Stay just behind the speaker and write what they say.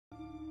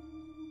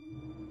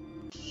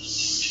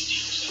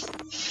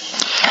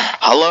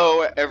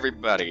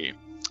everybody.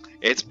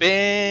 It's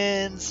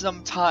been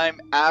some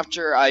time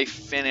after I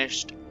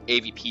finished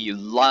AVP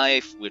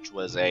Life, which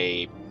was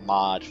a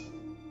mod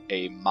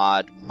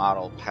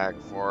model pack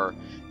for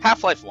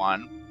Half-Life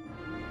 1.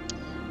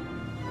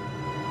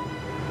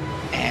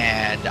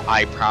 And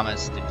I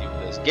promised to do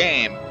this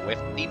game with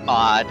the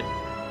mod.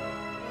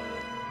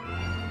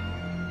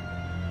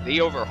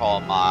 The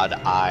overhaul mod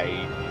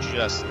I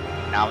just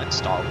now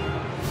installed,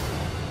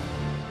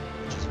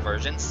 which is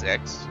version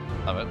 6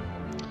 of it.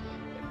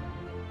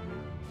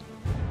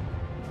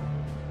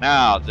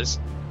 Now, this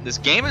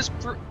game is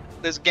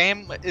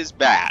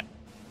bad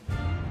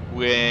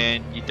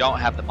when you don't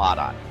have the mod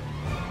on.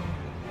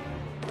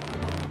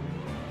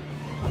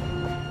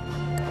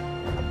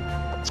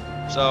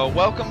 So,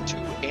 welcome to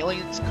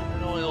Aliens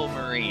Colonial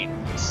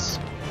Marines.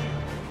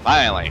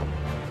 Finally,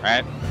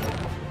 right?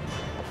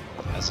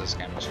 Yes, this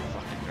game is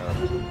fucking good.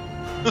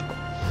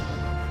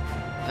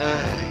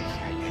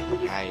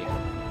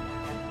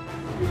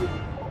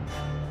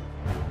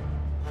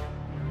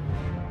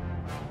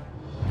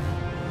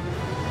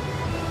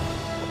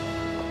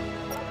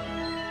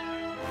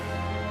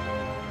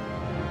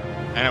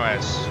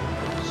 Anyways,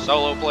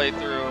 solo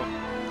playthrough.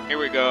 Here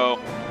we go.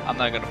 I'm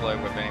not gonna play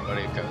with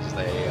anybody because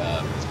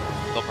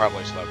they'll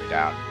probably slow me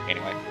down.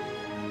 Anyway,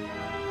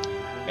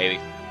 maybe,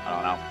 I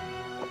don't know.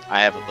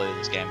 I haven't played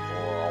this game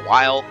for a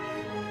while,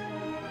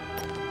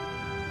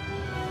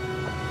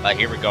 but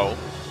here we go.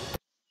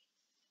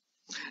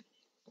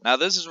 Now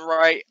this is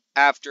right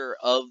after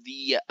of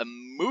the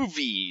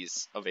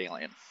movies of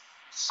Alien.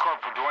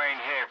 Corporal Dwayne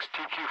Hicks,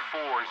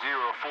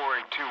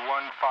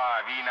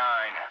 TQ40482115E9.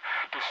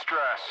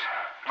 Distress.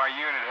 My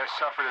unit has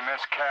suffered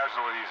immense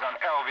casualties on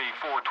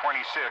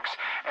LV-426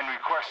 and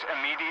requests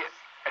immediate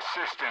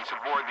assistance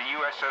aboard the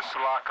USS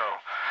Sulaco.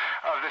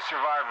 Of the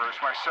survivors,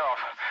 myself,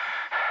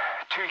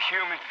 2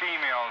 human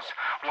females,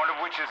 one of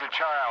which is a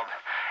child,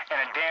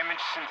 and a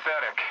damaged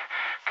synthetic.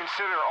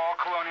 Consider all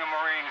Colonial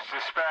Marines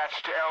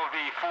dispatched to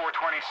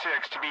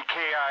LV-426 to be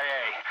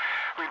KIA.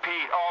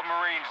 Repeat, all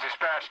Marines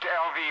dispatched to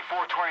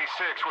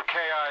LV-426 were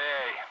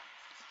KIA.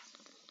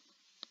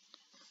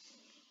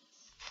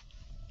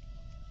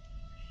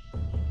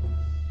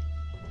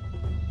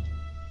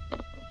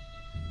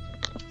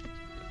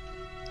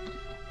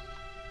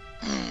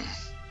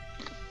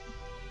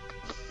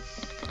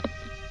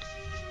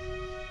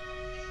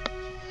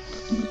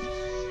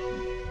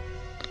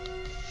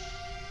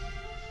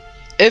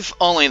 If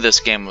only this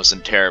game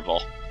wasn't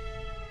terrible.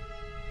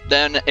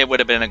 Then it would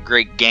have been a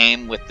great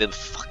game with the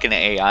fucking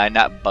AI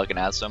not bugging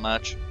out so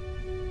much.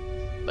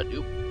 But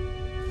nope.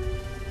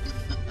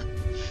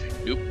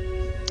 Nope.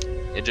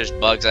 It just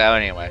bugs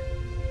out anyway.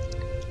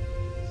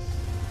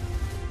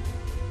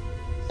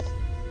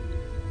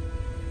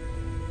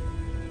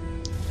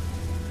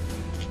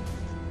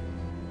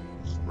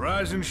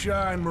 Rise and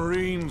shine,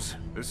 Marines.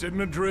 This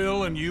isn't a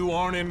drill and you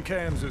aren't in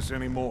Kansas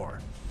anymore.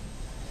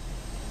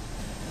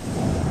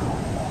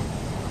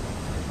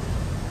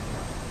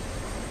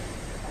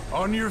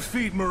 On your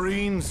feet,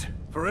 Marines.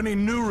 For any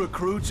new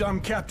recruits,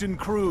 I'm Captain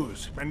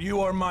Cruz, and you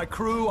are my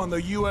crew on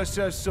the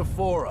USS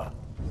Sephora.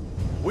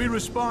 We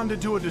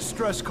responded to a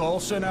distress call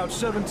sent out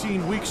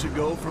 17 weeks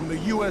ago from the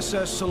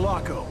USS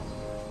Sulaco.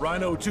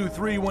 Rhino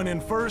 2-3 went in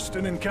first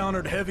and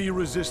encountered heavy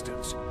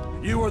resistance.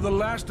 You are the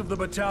last of the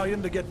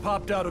battalion to get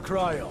popped out of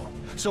cryo.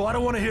 So I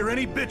don't want to hear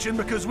any bitching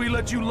because we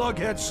let you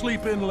lugheads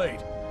sleep in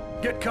late.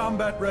 Get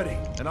combat ready,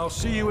 and I'll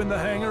see you in the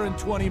hangar in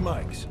 20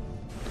 mics.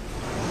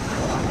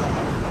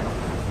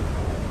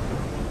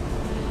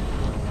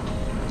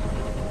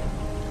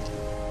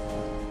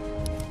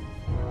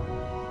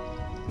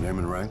 Name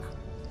and rank?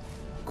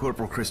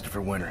 Corporal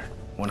Christopher Winter,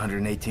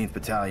 118th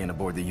Battalion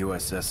aboard the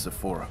USS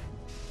Sephora.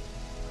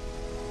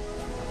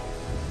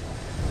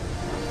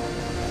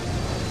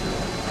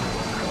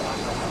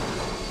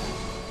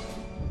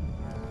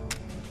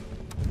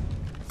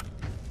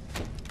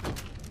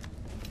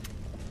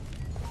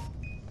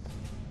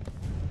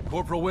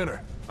 Corporal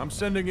Winter, I'm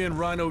sending in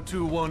Rhino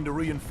 2-1 to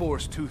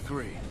reinforce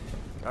 2-3.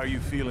 How you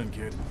feeling,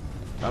 kid?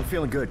 I'm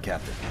feeling good,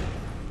 Captain.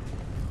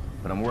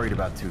 But I'm worried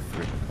about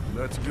 2-3.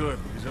 That's good,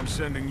 because I'm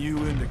sending you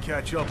in to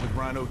catch up with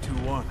Rhino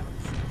 2-1.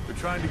 We're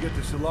trying to get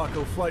the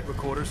Sulaco flight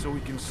recorder so we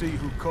can see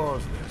who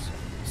caused this.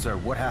 Sir,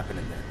 what happened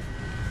in there?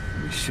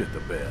 Let me shit the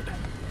bed.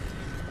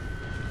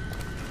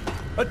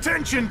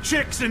 Attention,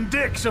 chicks and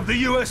dicks of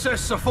the USS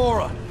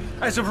Sephora!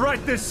 As of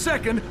right this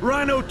second,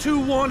 Rhino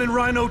 2-1 and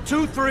Rhino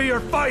 2-3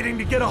 are fighting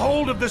to get a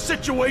hold of the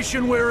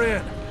situation we're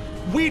in.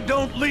 We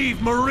don't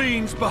leave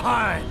Marines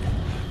behind.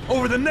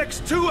 Over the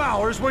next 2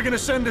 hours, we're gonna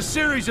send a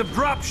series of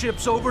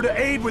dropships over to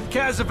aid with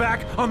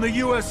Kazovac on the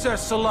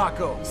USS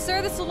Sulaco.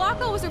 Sir, the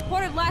Sulaco was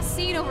reported last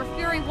seen over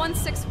Fury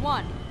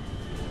 161.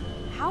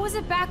 How is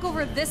it back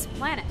over this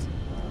planet?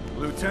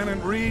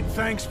 Lieutenant Reed,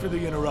 thanks for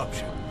the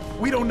interruption.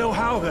 We don't know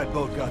how that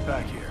boat got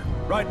back here.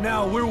 Right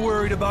now, we're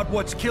worried about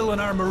what's killing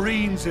our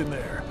Marines in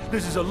there.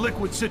 This is a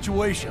liquid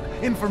situation.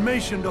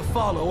 Information to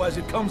follow as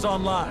it comes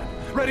online.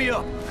 Ready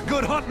up.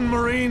 Good hunting,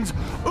 Marines.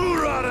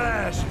 Hoorah,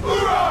 Dash!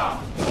 Hoorah!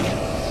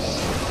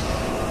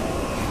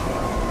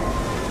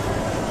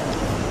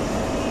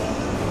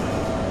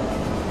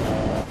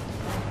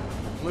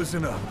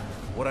 Listen up.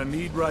 What I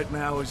need right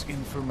now is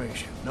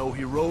information. No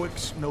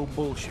heroics, no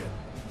bullshit.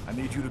 I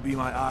need you to be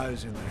my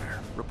eyes in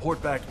there.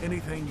 Report back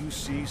anything you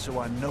see so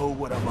I know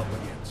what I'm up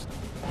against.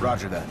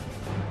 Roger that.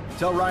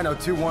 Tell Rhino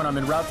 2-1 I'm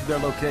en route to their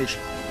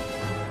location.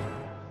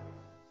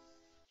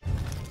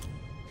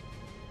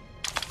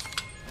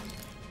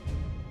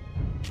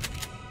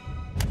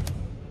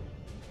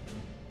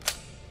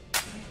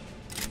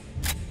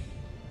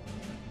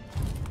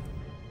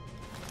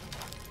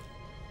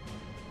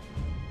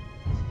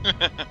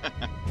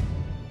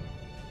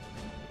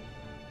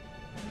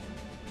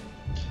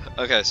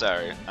 Okay,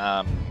 sorry.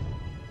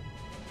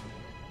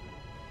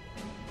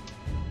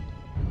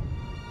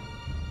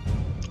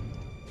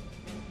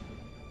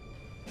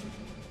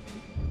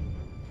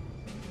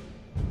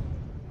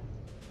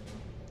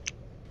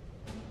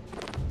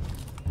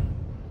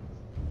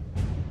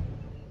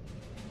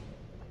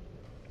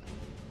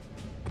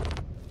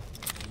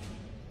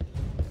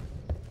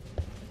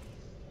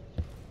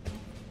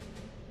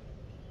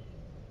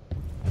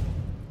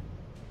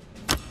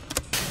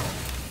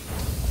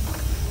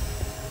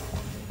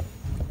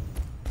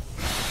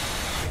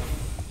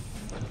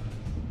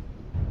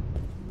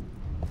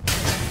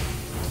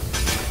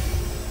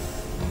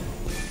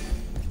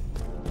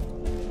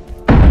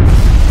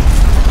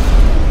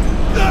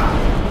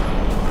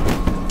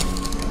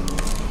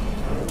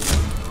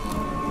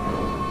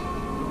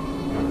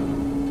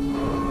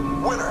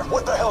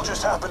 What the hell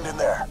just happened in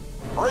there?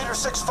 Raider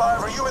 6-5,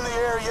 are you in the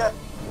air yet?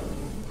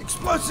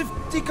 Explosive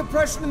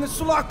decompression in the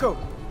Sulaco!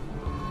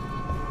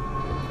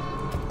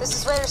 This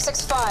is Raider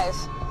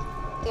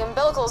 6-5. The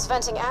umbilical is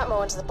venting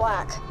atmo into the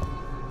black.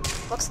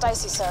 Looks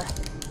dicey, sir.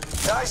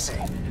 Dicey?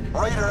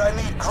 Raider, I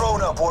need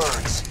grown-up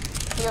words.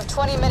 You have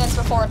 20 minutes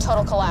before a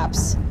total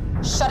collapse.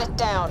 Shut it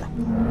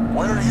down.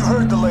 Winter, you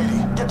heard the lady.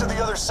 Get to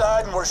the other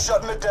side and we're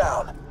shutting it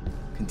down.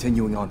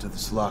 Continuing on to the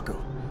Sulaco.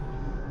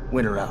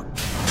 Winter out.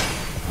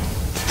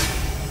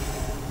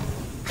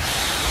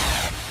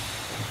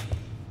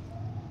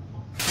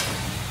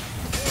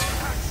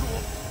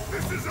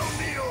 This is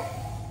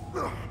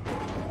O'Neill!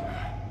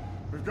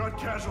 We've got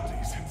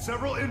casualties and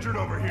several injured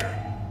over here.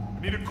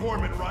 We need a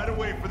corpsman right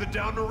away for the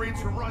downed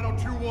Marines from Rhino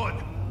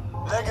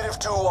 2-1. Negative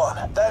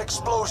 2-1. That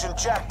explosion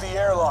jacked the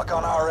airlock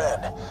on our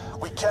end.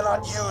 We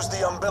cannot use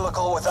the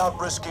umbilical without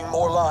risking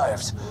more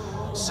lives.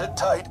 Sit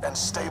tight and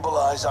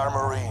stabilize our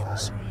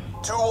Marines.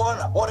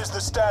 2-1, what is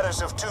the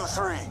status of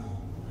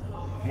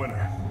 2-3?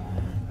 Winter,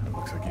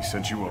 looks like he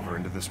sent you over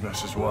into this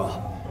mess as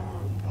well.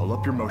 Pull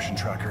up your motion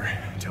tracker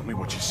and tell me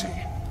what you see.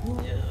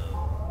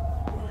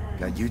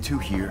 Got you two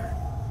here,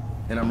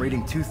 and I'm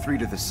reading 2-3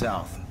 to the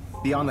south.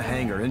 Beyond the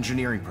hangar,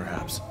 engineering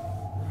perhaps.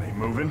 They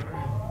moving?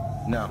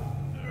 No.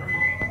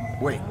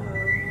 Wait.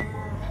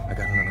 I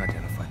got an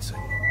unidentified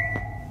signal.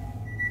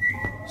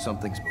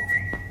 Something's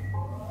moving.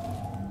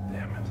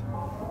 Damn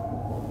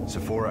it.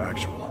 Sephora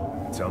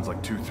actual. It sounds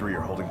like 2-3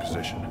 are holding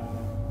position.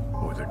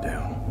 Or they're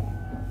down.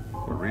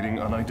 We're reading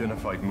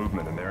unidentified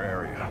movement in their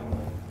area.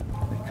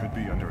 They could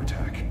be under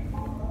attack.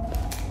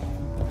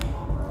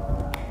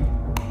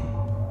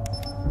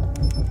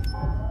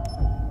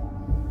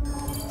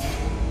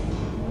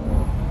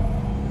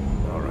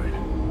 Alright.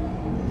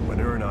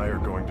 Winter and I are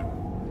going to...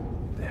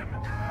 Damn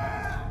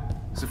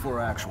it.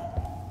 Sephora actual.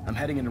 I'm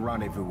heading into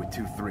rendezvous with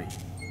 2-3.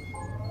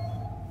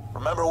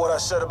 Remember what I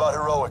said about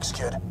heroics,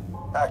 kid.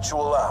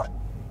 Actual out.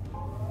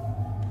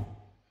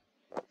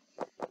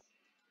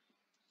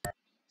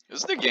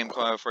 Is the game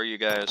quiet for you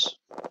guys?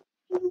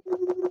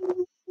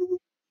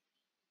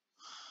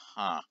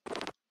 Huh.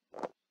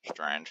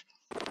 Strange.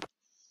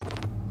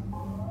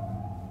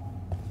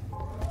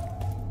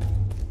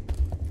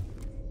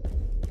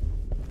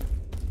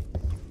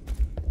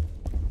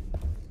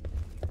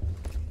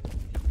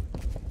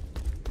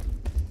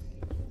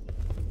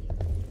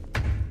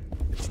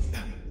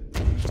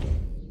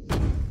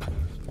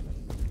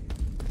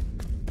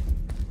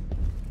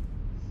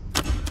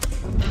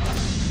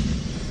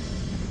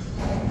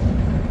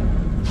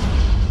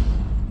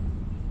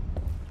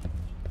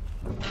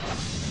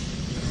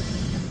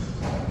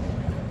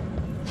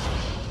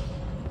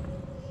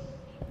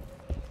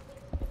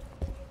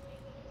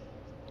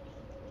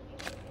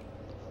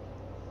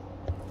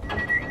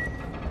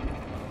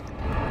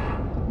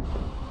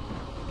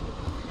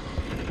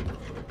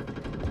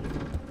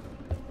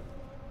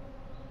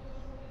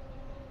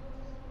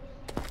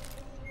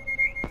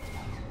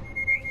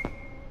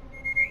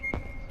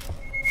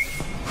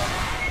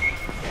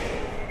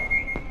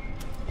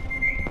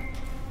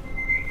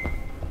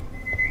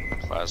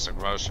 Classic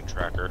motion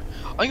tracker.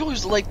 I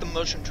always like the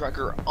motion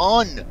tracker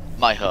on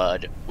my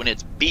HUD when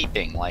it's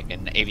beeping, like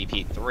in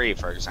AVP 3,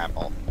 for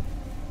example,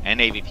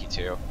 and AVP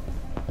 2.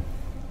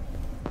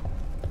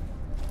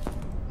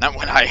 Not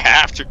when I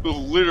have to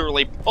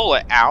literally pull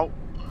it out.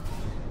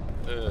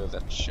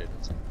 That shit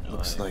is annoying.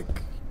 Looks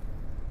like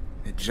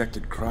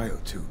ejected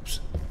cryo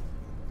tubes.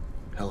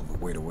 Hell of a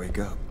way to wake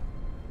up.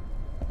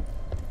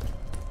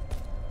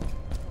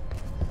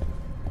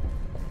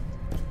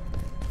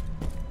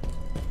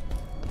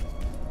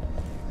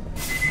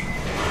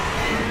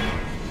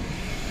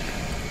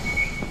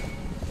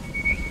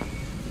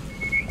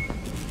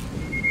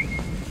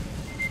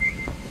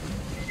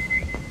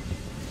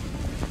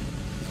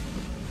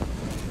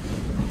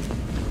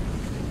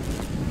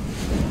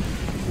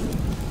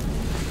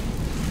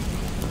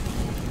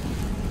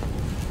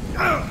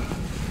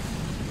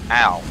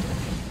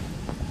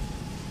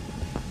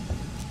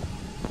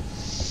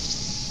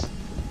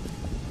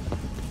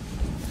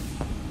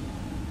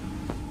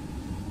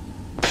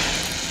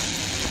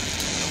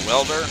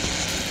 welder.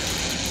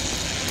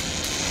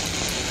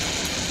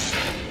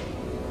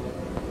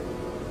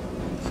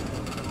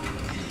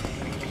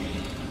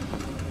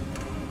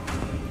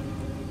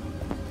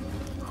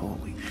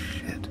 Holy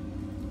shit.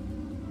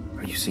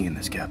 Are you seeing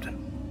this, Captain?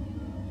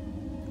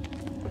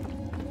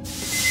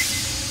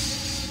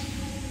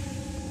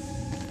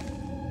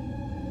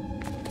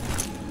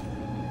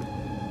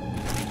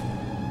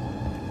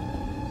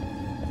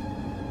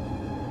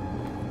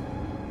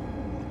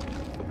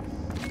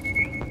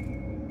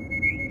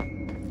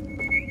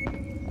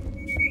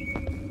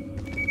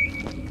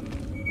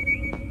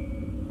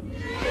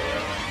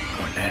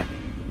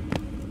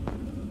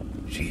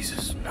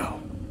 Jesus, no.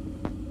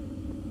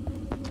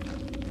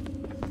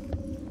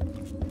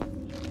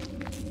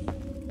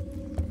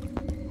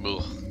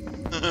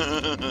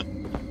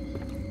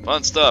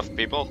 Fun stuff,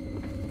 people.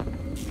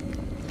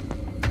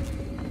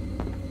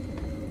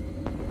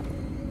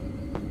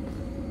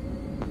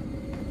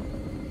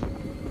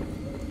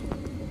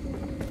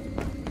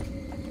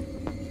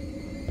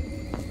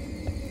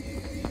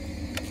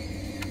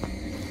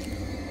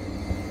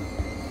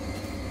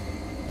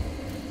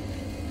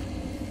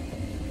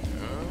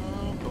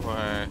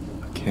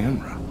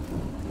 Camera.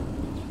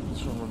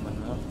 What's wrong with my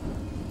mouth?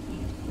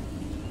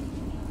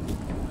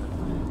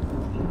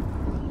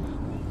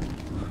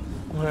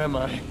 Where am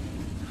I?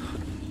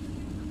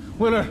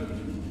 Winner!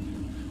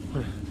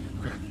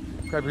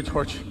 Grab your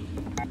torch.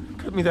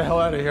 Get me the hell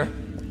out of here.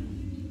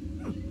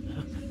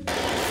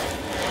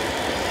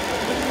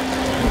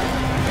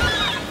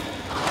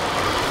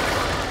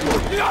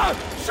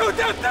 Shoot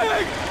that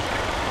thing!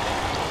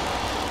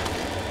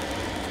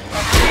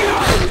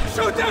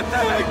 Shoot that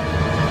thing!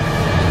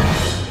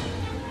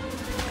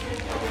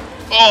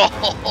 Oh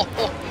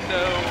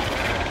no,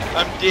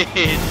 I'm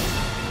dead.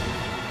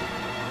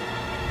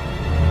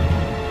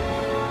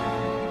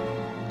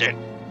 Dead.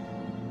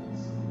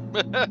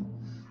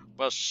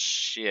 Well,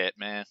 shit,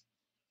 man.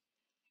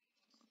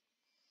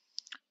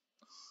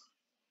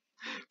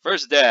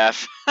 First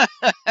death.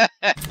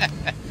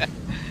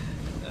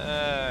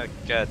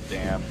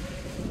 Goddamn.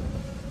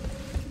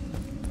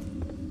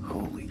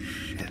 Holy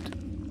shit.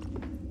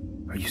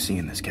 Are you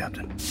seeing this,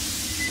 Captain?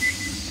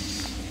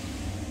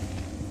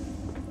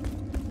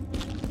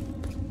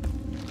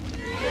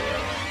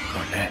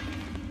 Garnett.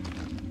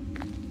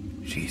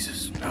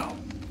 Jesus, no.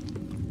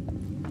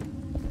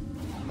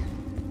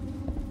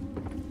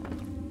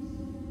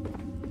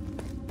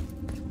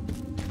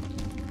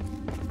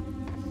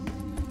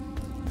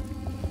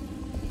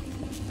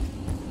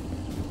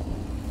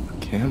 A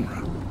camera.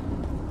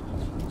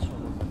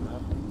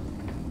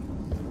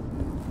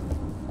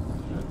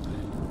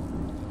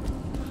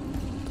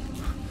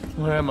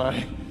 Where am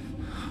I?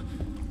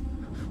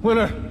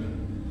 Winner!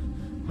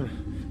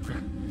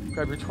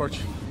 Grab your torch.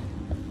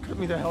 Get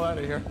me the hell out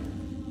of here.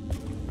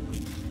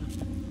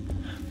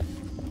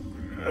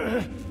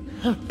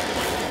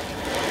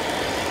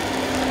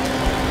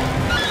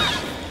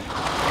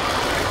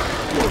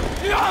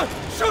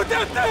 Shoot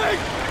that thing!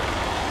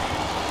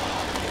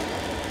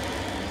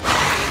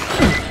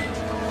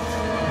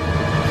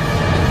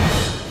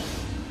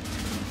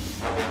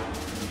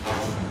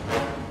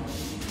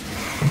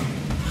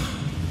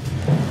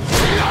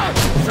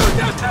 Shoot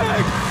that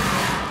thing!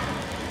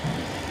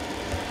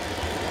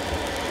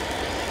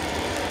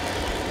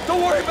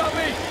 Don't worry about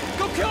me!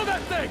 Go kill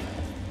that thing!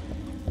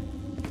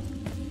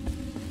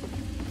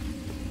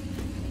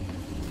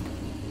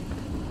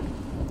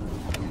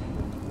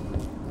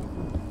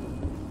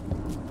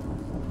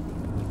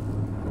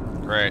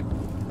 Great.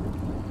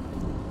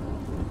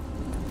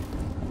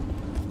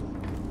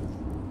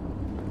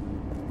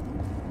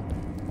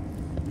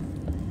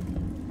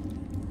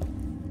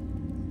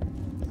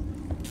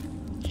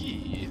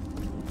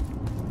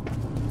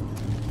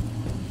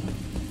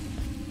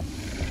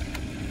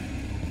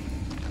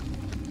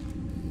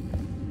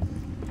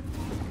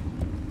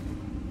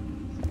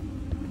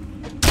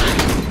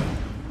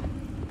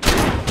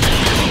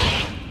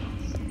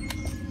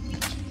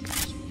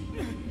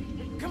 Yeah.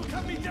 Come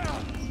cut me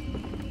down!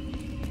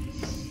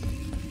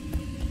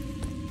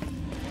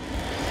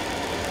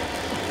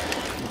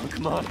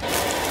 Come on.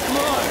 Come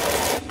on!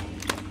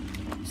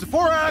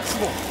 Sephora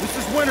Actual, this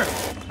is Winter.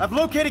 I've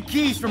located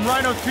keys from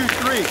Rhino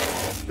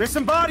 2-3. There's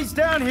some bodies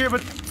down here,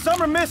 but some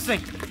are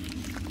missing.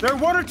 There are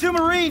 1 or 2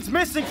 Marines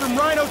missing from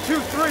Rhino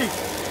 2-3.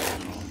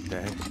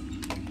 Dad?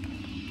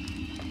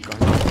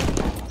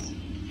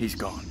 He's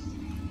gone.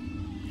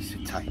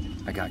 Sit tight.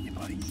 I got you,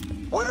 buddy.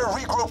 Winter,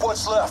 regroup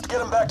what's left.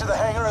 Get him back to the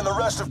hangar and the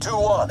rest of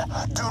 2-1.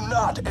 Do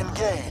not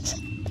engage.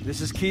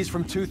 This is Keys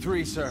from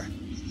 2-3, sir.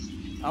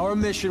 Our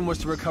mission was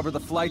to recover the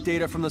flight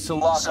data from the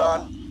Sulaco.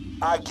 Son,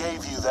 I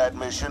gave you that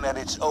mission and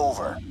it's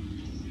over.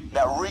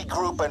 Now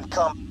regroup and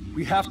come.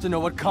 We have to know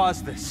what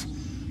caused this.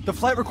 The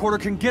flight recorder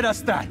can get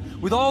us that.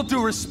 With all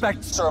due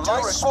respect, Sir,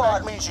 my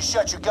squad means you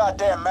shut your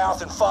goddamn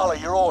mouth and follow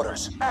your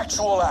orders.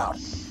 Actual out.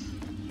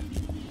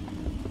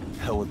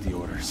 Hell with the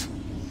orders.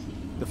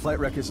 The flight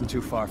wreck isn't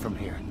too far from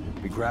here.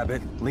 We grab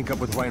it, link up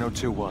with Rhino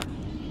 2-1.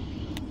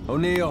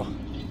 O'Neill,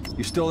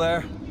 you still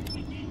there?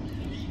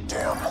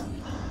 Damn.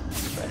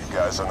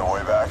 Guys on the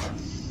way back?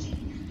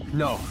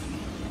 No.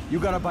 You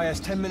gotta buy us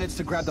 10 minutes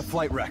to grab the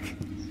flight wreck.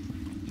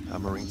 Our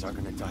Marines aren't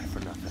gonna die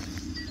for nothing.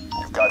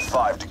 You've got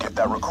 5 to get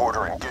that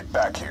recorder and get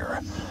back here.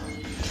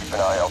 Keep an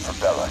eye out for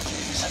Bella,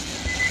 Keys.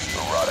 The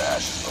rot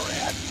ashes,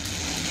 Marine.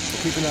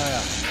 We'll keep an eye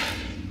out.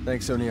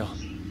 Thanks, O'Neill.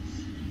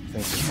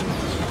 Thanks. If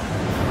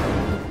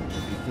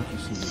you think you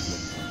see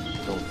movement,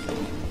 don't think.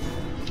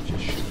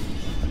 Just shoot.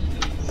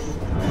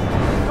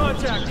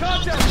 Contact!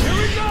 Contact! Here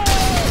we go!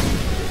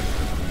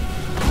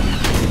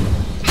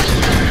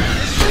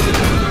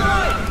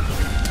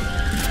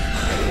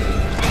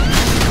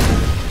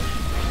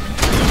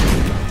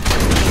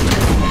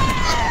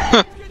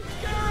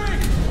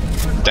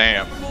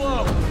 Damn.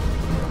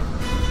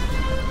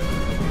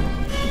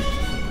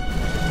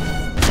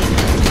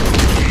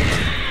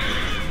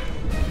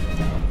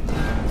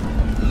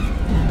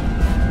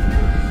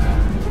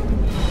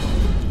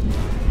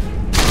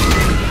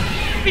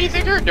 What do you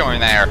think you're doing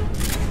there?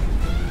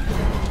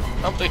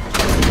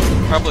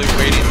 Probably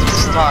waiting to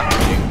stalk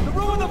me. The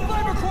room with the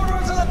flight recorder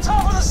is at the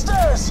top of the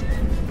stairs!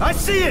 I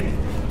see it!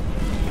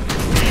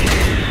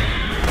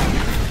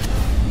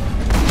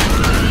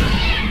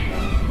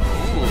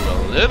 Ooh, a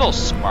little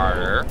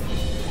smarter.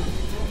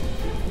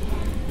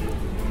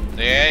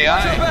 The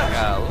AI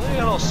got a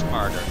little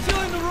smarter.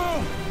 Sealing the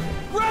room!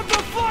 Grab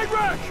the flight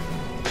rack!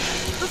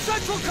 The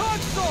central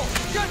console!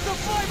 Get the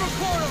flight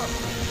recorder!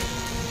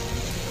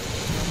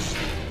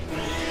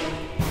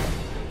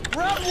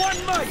 Round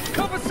 1 mic!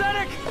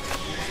 Copacetic!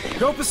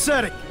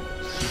 Copacetic!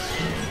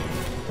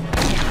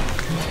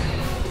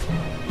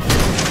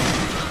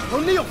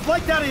 O'Neill,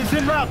 flight data is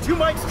en route. 2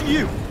 mics to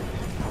you.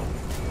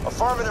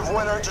 Affirmative,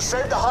 Winter. Just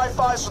save the high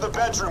fives for the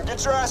bedroom.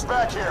 Get your ass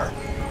back here.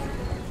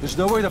 There's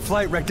no way the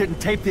flight wreck didn't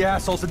tape the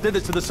assholes that did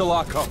this to the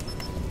Sulaco.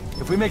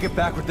 If we make it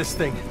back with this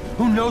thing,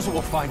 who knows what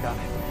we'll find on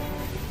it.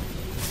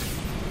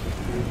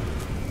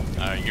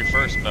 You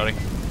first, buddy.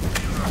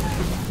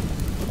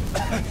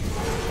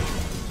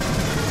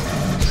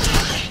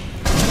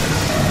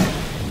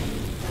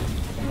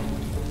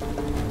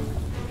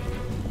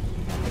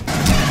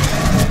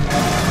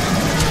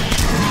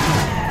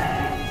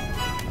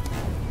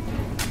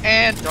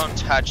 And don't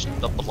touch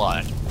the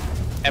blood.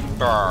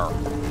 Ember.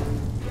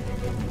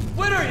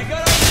 Winner, you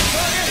got our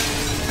target?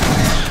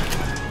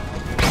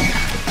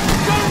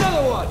 Got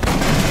another one!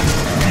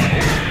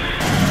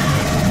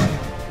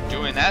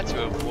 Doing that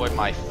to avoid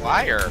my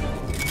fire.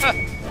 Huh,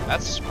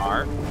 that's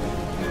smart.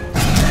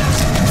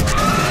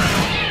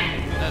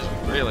 That's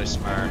really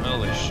smart.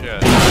 Holy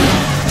shit.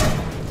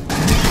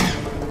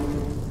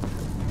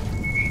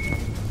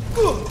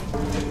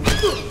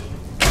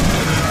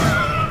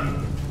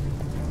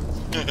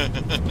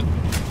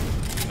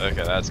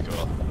 Okay, that's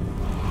cool.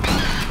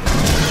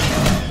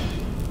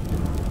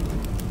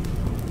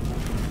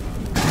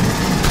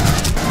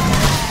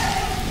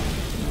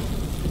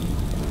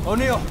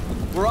 O'Neill,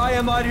 we're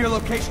IMI to your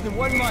location in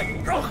 1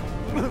 mic.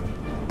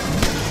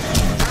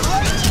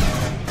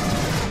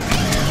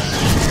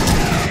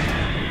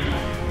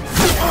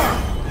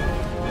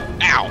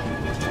 Ow!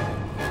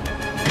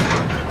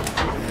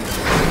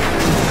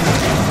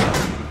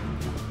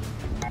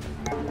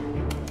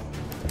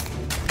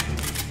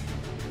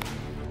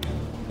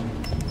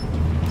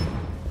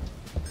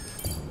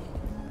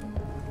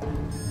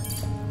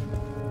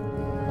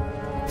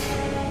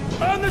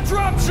 On the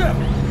dropship!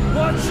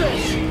 Watch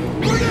this!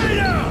 Grenade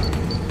out!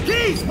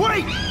 Keys,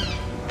 wait!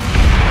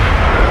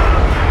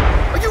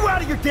 Are you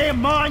out of your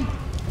damn mind?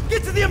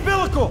 Get to the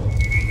umbilical!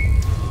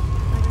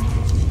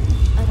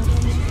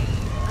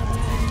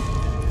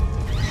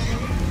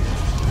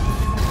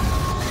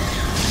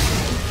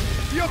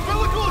 The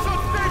umbilical is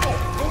unstable,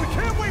 but we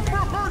can't wait for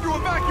a bird to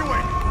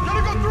evacuate.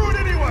 Gotta go through it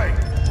anyway.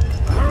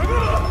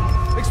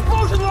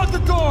 Explosion locked the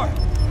door!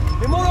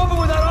 It won't open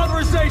without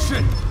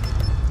authorization!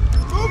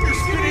 Move your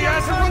skinny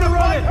ass and run a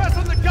bypass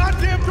on the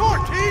goddamn door,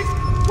 Keys!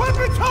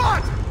 Weapons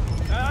hot!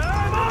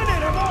 I'm on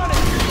it! I'm on it!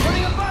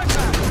 Running a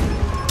bypass!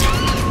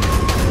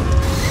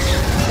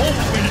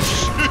 Holy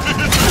shit!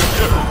 They're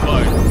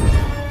terrified.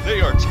 They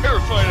are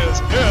terrified as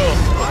hell.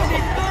 I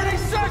need 30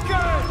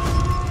 seconds!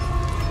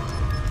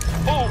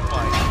 Oh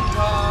my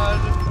god.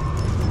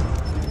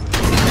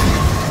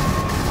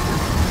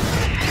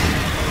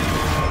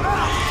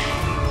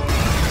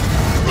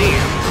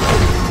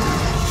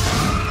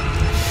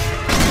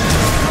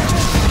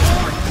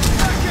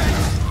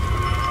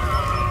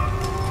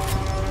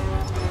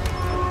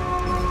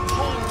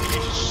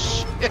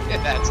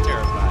 That's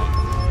terrifying.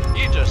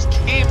 You just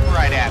came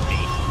right at me.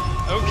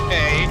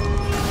 Okay.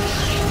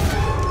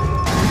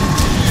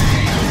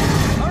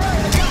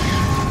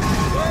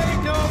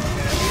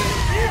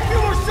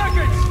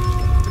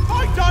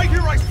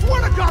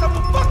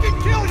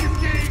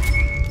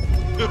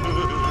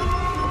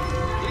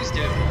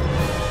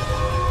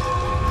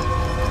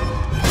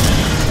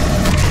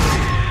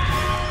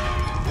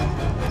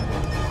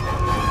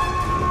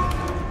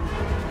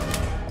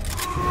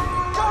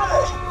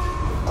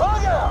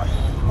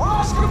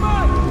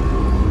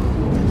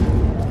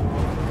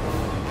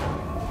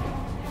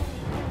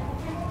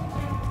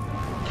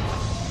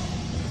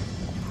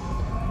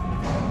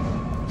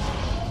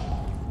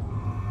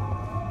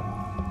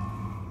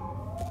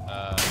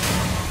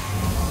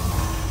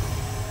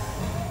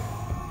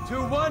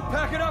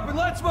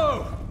 Let's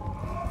move!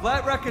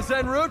 Flat wreck is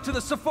en route to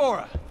the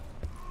Sephora.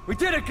 We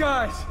did it,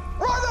 guys!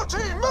 Rhino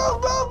team,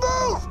 move, move,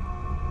 move!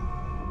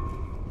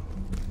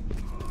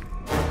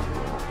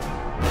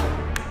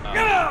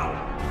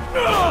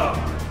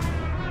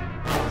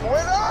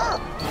 Winner,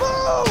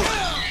 move!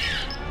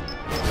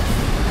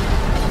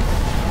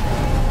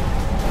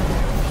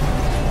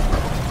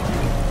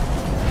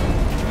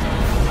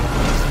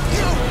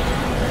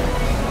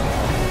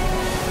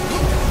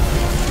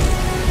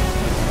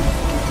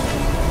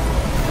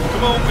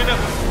 Come on, winner.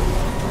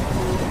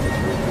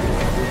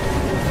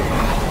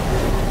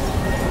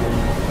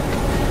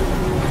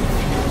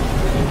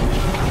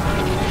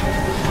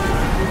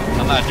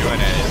 I'm not doing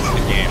it, it's the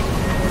game.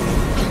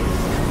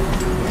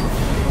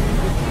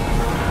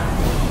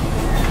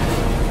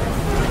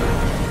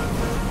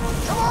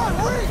 Come on,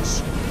 reach!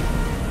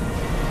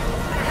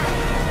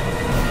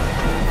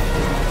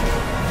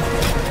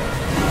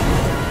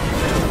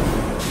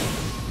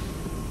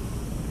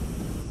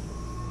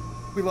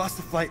 We lost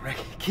the flight wreck.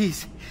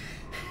 Keys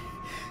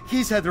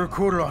had the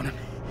recorder on him.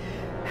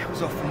 It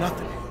was all for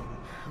nothing.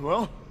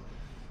 Well,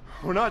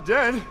 we're not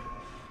dead.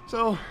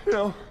 So, you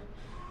know,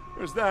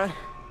 there's that.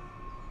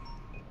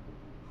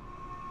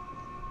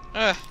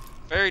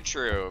 Very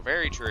true,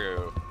 very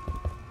true.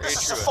 Very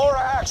This is true. Sephora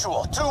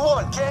Actual.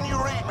 2-1, can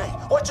you read me?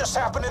 What just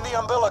happened in the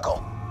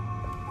umbilical?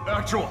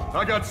 Actual,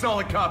 I got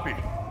solid copy.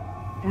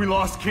 We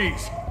lost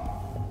Keys.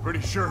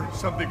 Pretty sure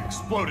something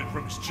exploded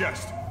from his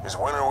chest. Is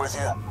Winter with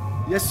you?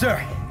 Yes,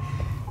 sir.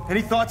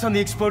 Any thoughts on the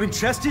exploding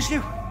chest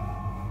issue?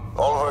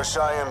 All of our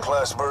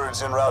Cheyenne-class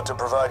birds en route to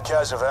provide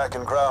Casevac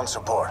and ground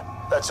support.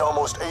 That's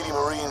almost 80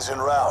 Marines en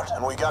route,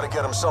 and we gotta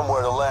get them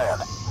somewhere to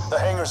land. The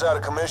hangar's out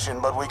of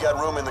commission, but we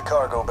got room in the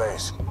cargo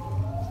base.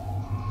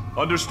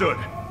 Understood.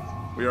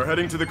 We are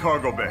heading to the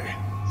cargo bay.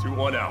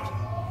 2-1 out.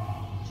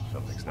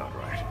 Something's not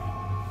right.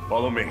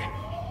 Follow me.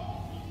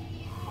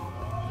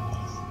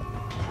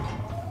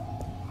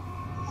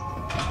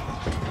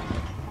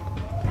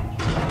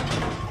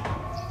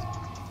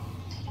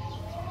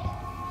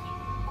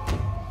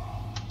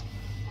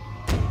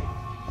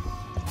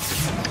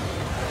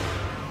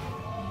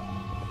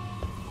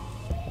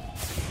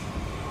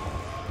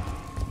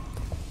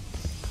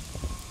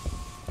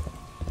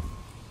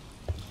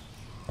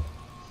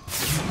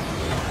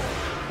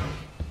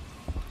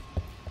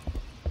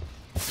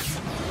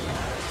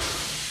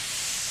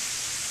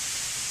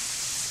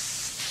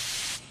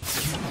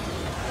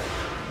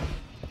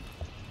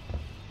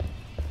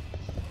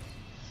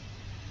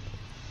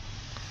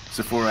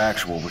 Sephora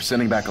Actual, we're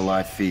sending back a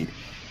live feed.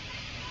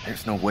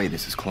 There's no way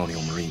this is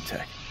Colonial Marine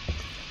tech.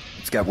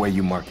 It's got way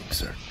you markings,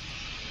 sir.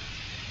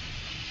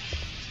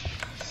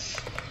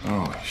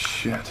 Holy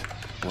shit.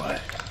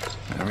 What?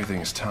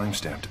 Everything is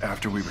timestamped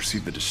after we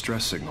received the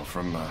distress signal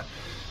from,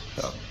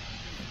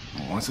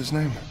 what's his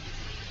name?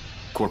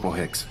 Corporal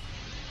Hicks.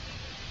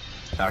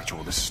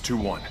 Actual, this is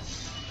 2-1.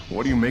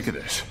 What do you make of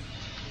this?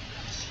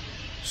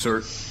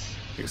 Sir,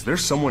 is there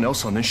someone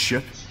else on this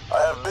ship? I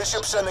have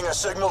Bishop sending a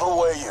signal to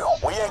weigh you.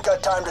 We ain't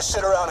got time to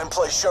sit around and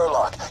play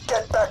Sherlock.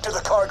 Get back to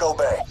the cargo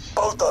bay.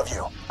 Both of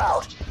you.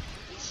 Out.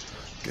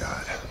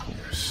 God,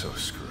 you're so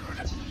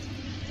screwed.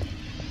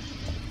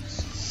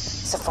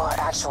 Sephora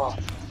Actual.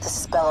 This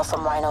is Bella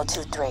from Rhino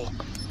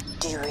 2-3.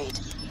 Do you read?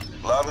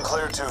 Loud and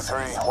clear,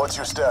 2-3. What's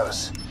your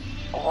status?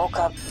 I woke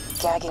up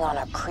gagging on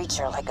a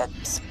creature like a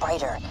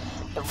spider.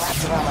 It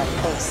wrapped around my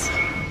face.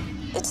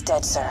 It's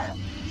dead, sir.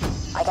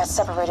 I got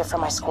separated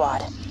from my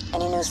squad.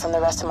 Any news from the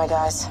rest of my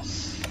guys?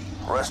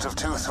 Rest of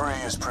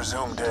 2-3 is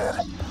presumed dead.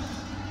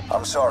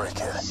 I'm sorry,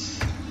 kid.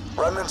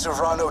 Remnants of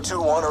Rhino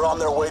 2-1 are on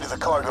their way to the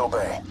cargo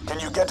bay. Can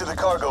you get to the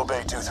cargo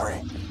bay,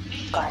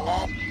 2-3?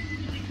 Garnett?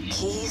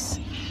 Keys?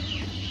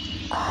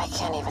 I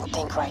can't even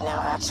think right now,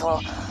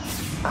 Actual.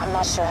 I'm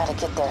not sure how to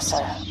get there,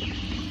 sir.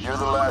 You're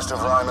the last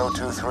of Rhino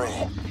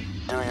 2-3.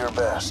 Do your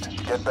best.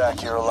 Get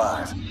back here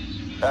alive.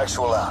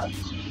 Actual out.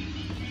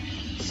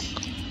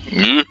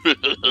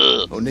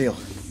 O'Neill,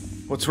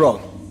 what's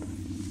wrong?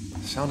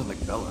 Sounded like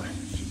Bella.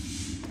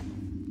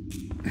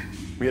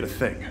 We had a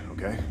thing,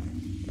 okay?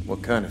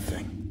 What kind of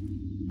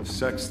thing? A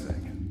sex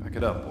thing. Back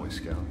it up, Boy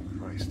Scout.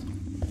 Christ.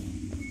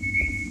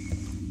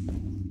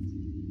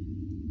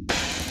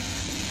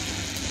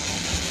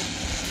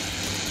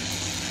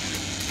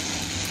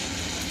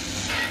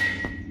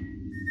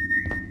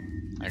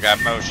 I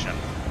got motion.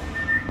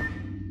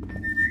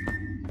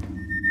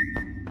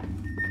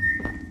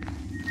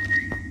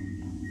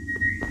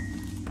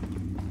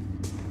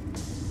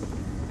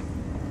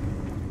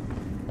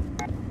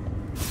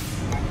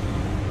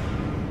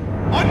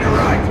 On your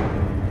right!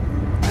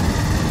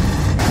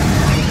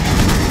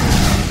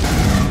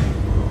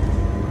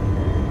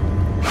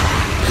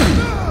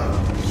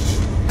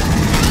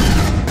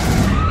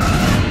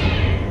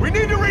 We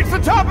need to reach the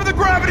top of the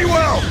gravity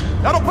well!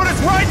 That'll put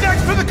us right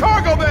next to the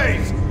cargo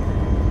bays!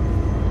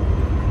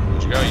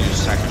 Where'd you go, you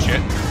sack of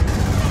shit?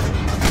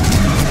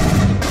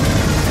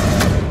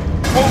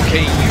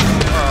 Okay, you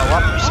are a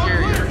lot more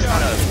scary. You're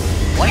trying to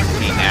flank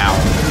me now.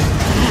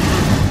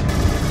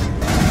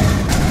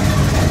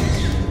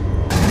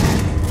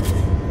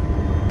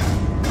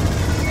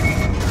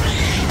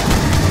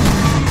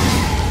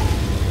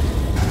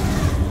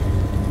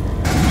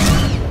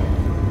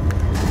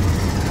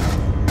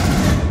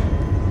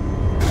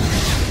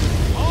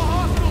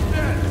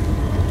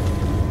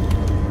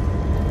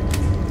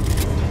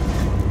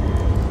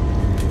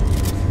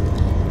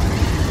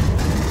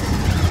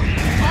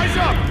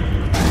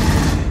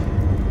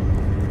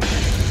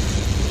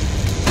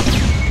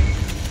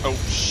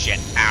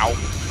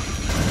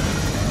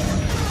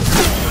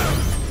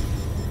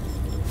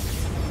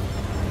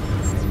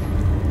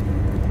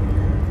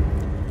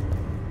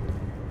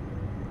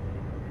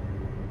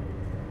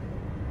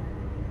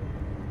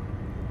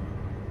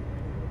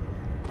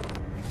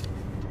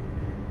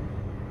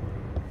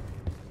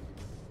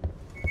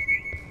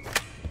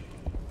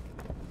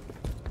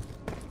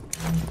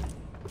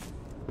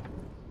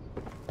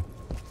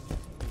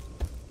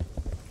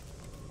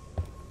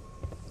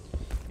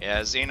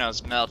 Yeah,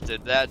 Xenos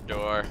melted that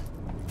door.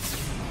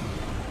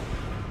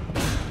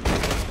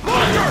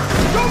 Lurker!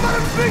 Don't let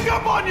him sneak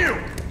up on you!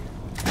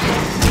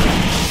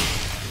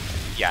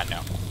 Yeah,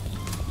 no.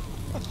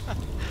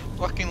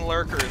 Fucking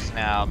lurkers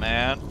now,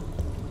 man.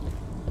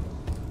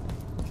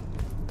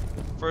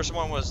 First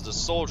one was the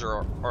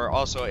soldier, or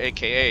also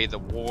AKA the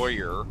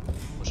warrior,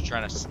 was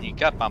trying to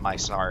sneak up on my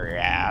sorry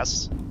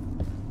ass.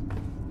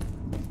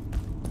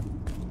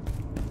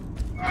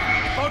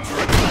 Are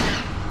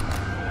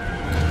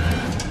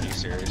you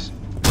serious?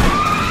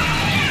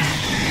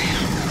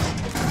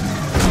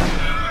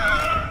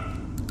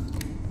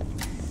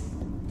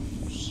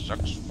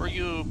 Sucks for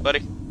you,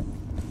 buddy.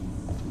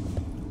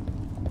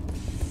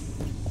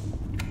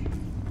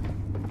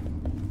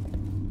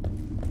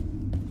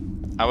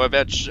 I would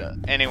bet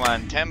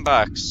anyone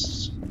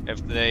 $10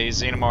 if the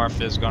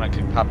xenomorph is gonna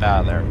pop out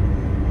of there.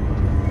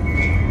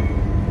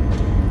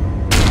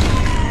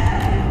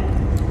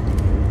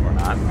 Or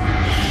not.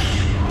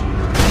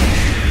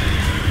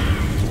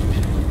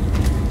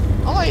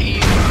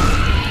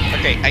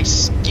 Okay, I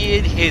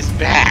skid his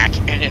back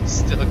and it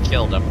still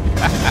killed him.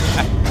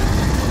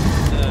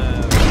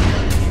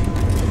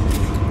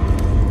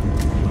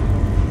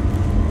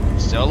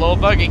 Still a little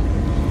buggy.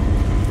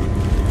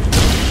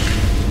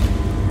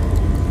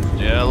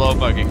 Yeah, a little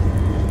buggy.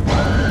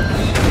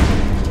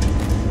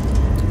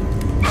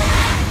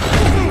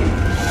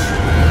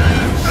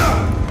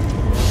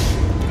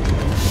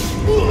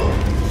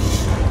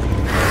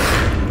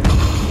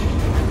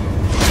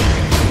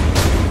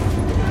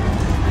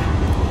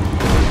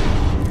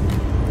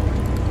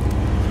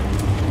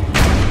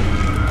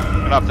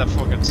 Get off that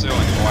fucking ceiling,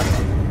 boy.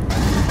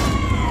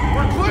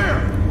 We're clear!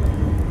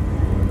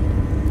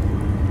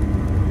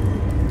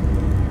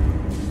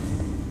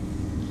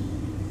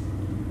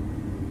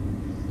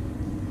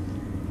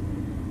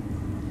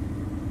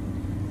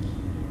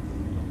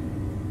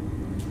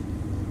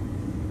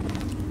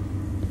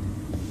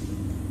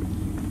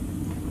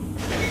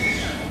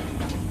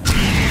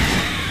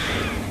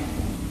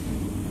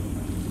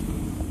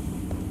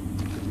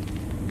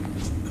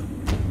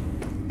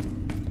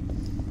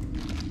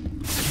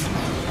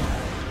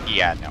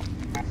 Yeah, no.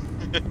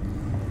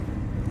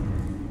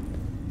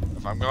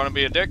 If I'm going to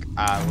be a dick,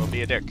 I will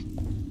be a dick.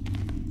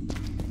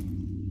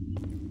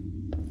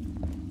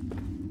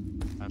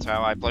 That's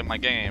how I play my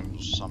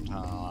games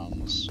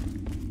sometimes.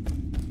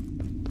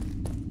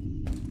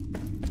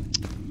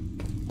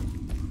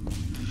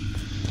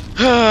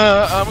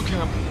 I'm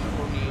coming,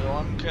 Colonial,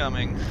 I'm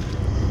coming.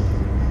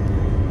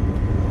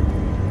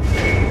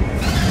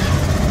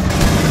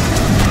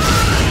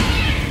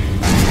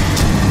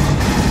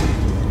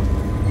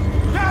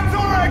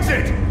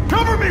 Exit!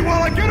 Cover me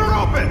while I get her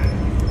open!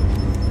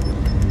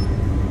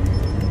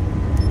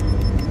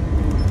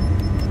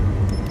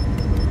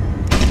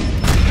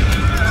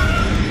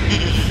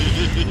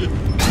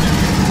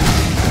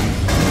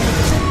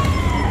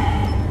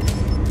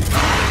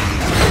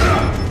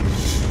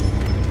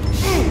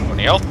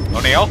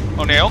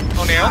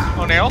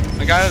 O'Neill.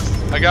 I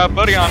got a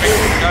buddy on me.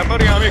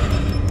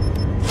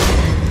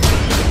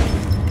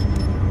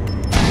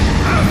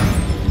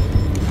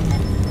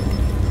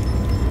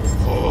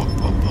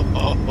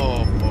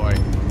 Oh boy.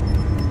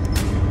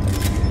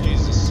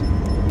 Jesus.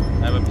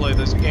 I haven't played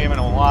this game in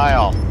a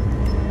while.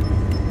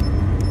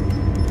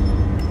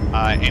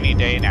 Any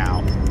day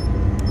now.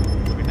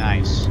 Would be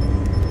nice.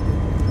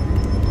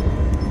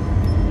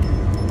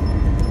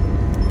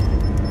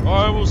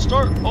 I will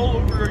start all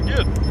over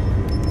again.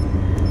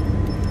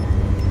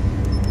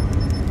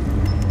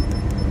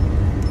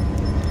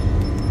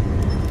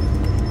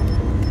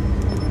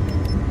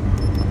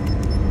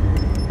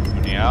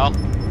 O'Neill,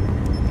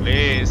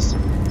 please.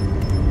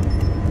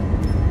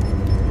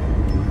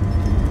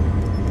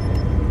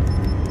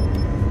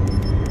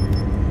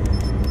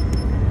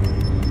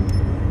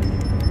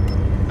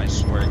 I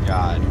swear to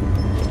God.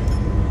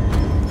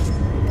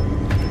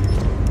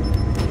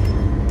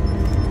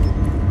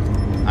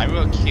 I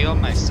will kill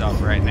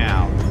myself right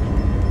now.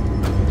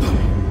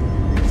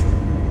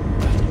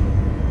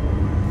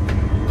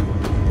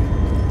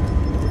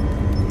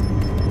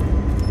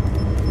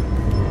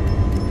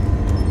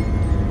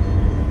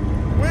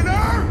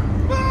 Winner,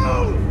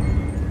 move!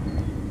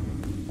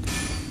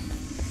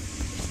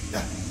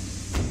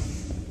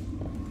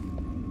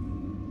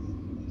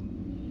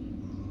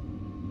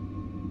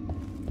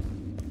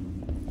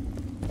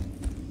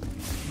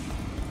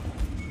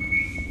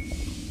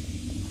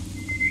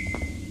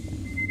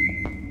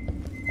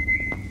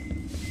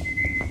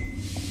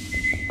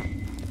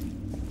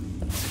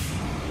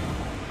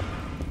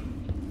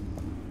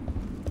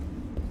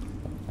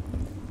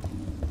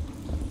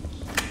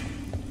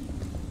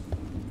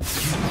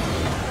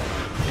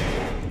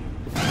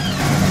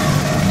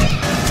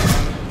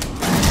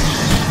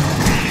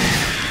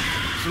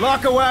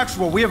 Sulaco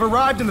Actual, we have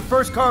arrived in the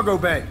first cargo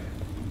bay.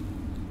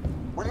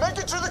 We make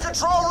it to the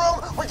control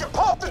room, we can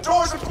pop the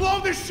doors and Blow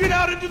this shit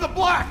out into the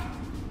black!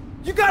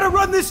 You gotta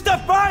run this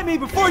stuff by me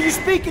before you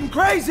speaking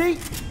crazy!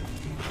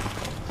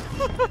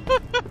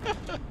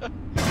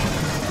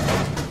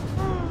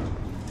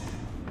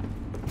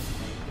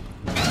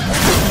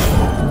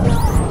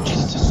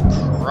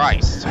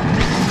 Christ.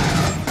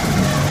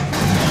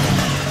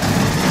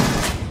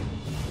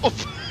 Oh,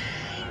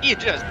 you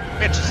just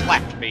bitch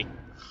slapped me.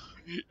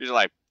 You're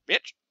like,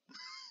 bitch.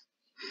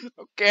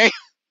 Okay.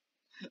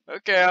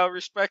 Okay, I'll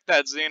respect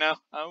that, Xeno.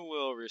 I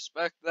will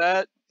respect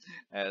that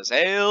as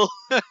hell.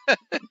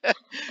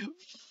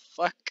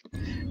 Fuck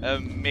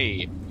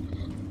me.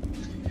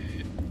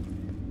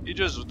 You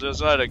just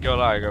decided to go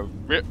like a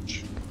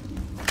bitch.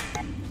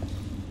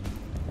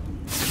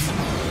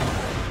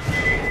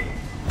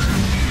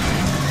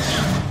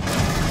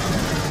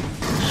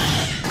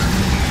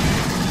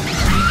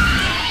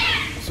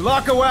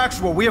 Sulaco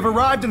Actual, we have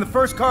arrived in the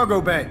first cargo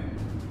bay.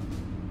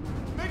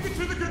 Make it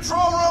to the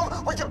control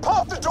room. We can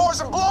pop the doors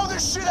and blow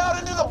this shit out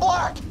into the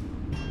black.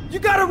 You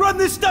gotta run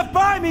this stuff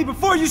by me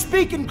before you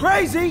speaking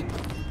crazy!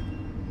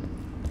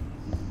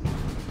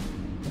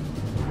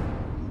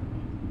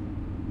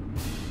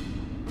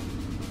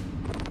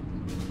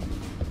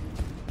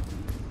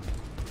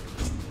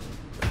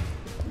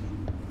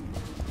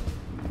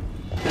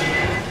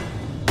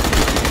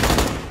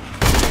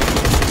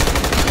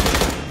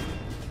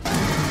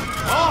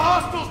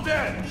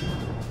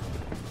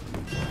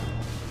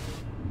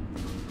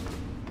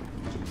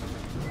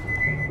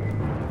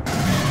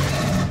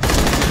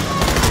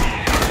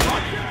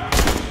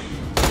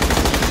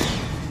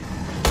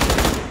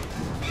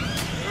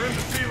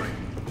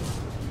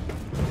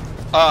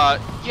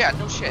 Yeah,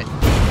 no shit.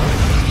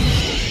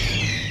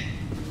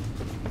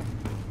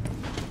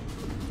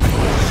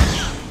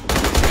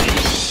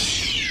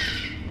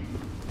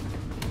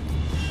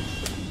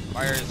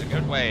 Fire is a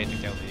good way to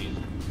kill these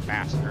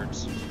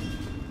bastards.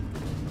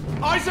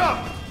 Eyes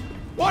up!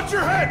 Watch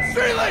your head!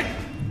 Ceiling!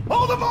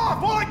 Hold them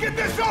off while I get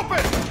this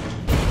open!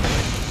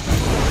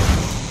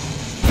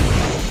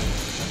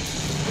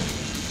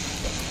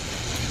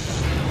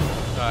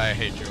 I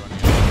hate you.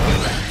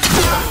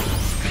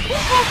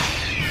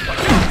 I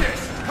got this!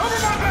 Cover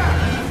my back!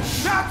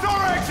 That's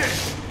our exit!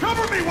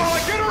 Cover me while I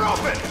get her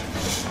open!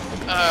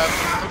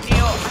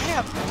 O'Neill,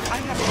 I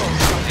have a little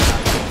something.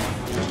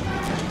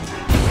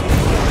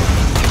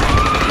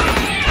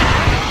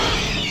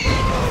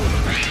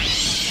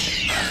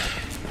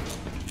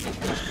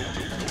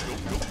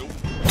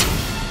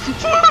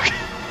 Fuck!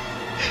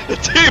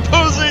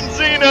 T-posing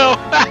Xeno!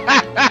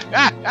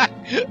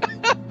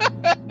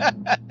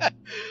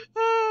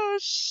 Oh,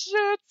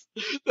 shit!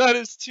 That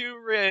is too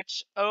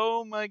rich.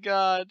 Oh my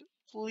god.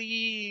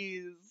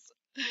 Please.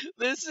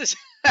 This is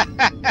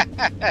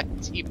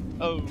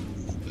T-pose.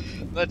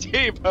 The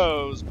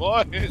T-pose,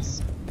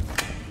 boys.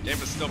 Game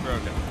is still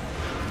broken.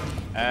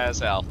 As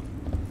hell.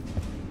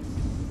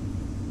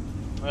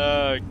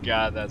 Oh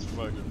god, that's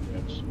fucking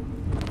rich.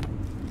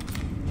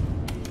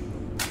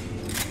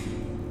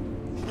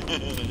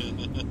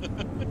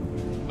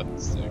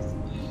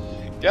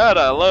 God,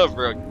 I love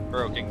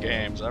broken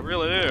games. I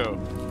really do.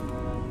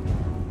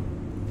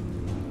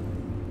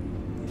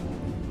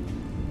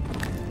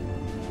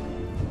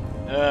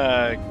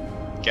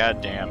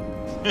 Goddamn.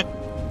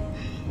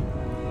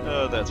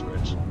 Oh, that's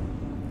rich.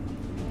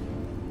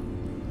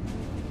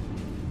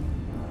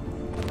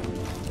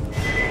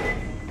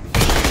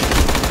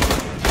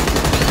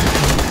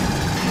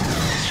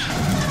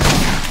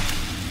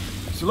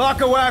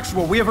 Sulaco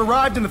Actual, we have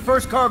arrived in the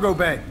first cargo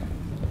bay.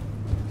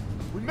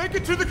 We make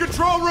it to the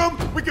control room,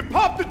 we can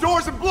pop the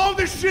doors and blow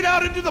this shit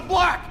out into the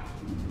black!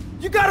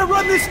 You gotta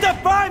run this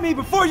stuff by me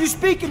before you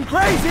speaking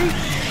crazy!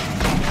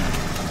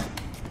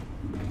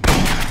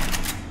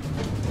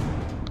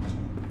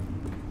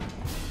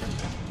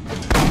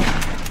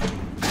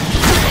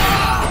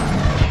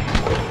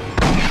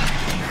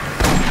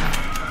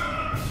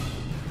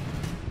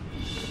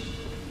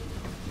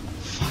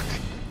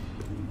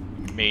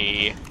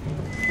 Me.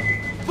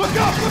 Look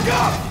up! Look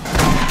up!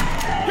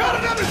 Got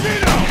another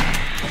Xeno!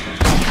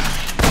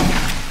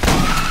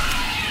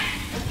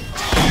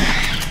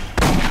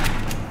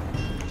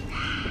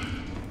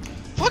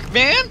 Fuck,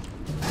 man!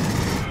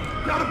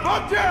 Got a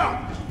bug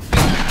down!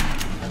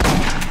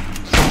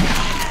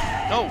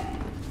 No!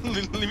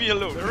 Leave me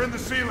alone. They're in the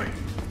ceiling.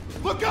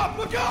 Look up!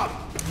 Look up!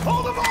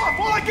 Hold them off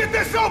while I get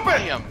this open!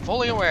 I am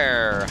fully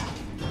aware.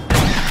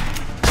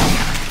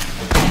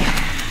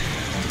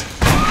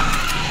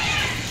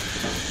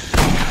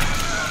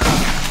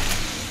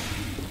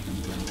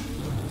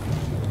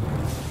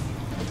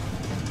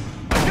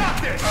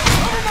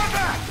 Cover my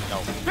back!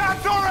 No.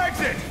 That's our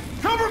exit!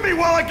 Cover me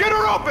while I get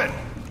her open!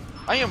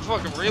 I am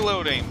fucking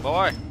reloading,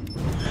 boy.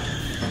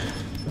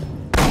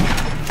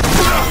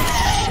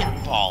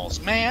 Shit balls,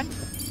 man.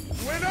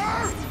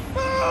 Winner!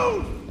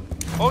 Move!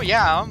 Oh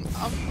yeah,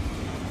 I'm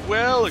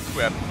well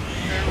equipped.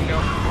 There we go.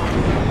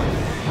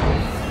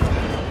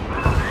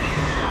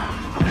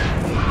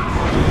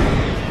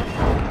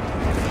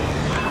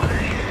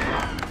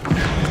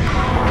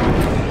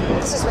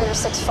 This is Raider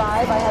 6-5.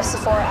 I have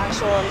Sephora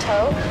Actual in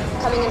tow.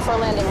 Coming in for a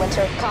landing,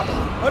 Winter. Copy.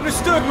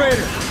 Understood,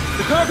 Raider.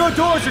 The cargo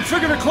doors are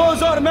triggered to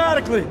close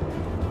automatically.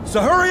 So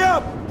hurry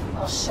up!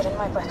 Oh shit, in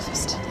my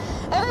breakfast.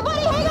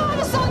 Everybody hang on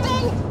to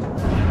something!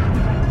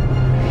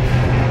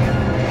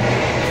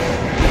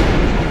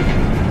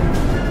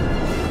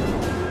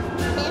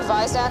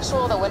 surprised,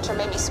 Actual, that Winter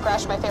made me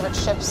scratch my favorite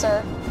ship,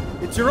 sir?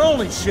 It's your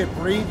only ship,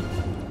 Reed.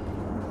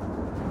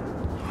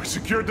 We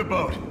secured the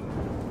boat.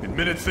 In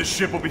minutes, this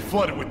ship will be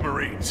flooded with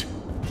Marines.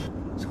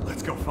 So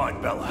let's go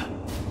find Bella.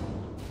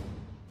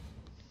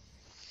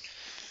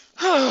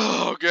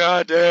 Oh,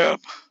 goddamn.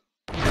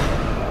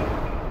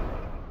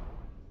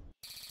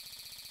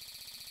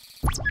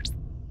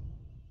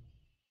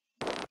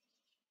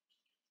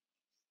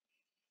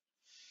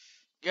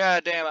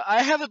 God damn it!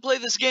 I haven't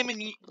played this game in.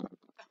 I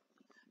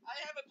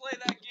haven't played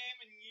that game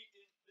in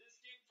this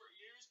game for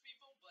years,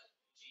 people. But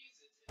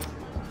Jesus.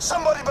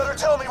 Somebody better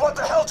tell me what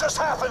the hell just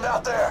happened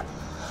out there.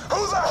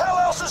 Who the hell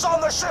else is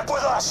on the ship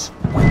with us?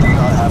 We do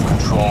not have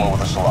control over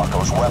the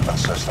Sulaco's weapon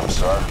system,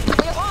 sir. We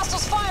have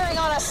hostiles firing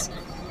on us.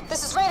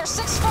 This is Raider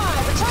 6-5,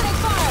 returning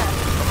fire.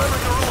 Remember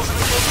your rules in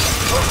the game.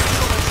 Those are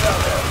humans down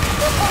there.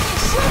 They're fucking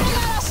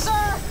shooting at us,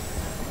 sir.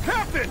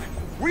 Captain!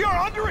 We are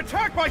under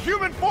attack by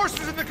human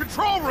forces in the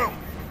control room!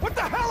 What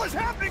the hell is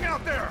happening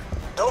out there?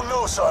 Don't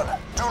know, son.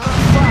 Do not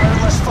fire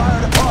unless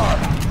fired upon.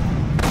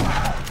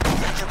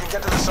 Think you can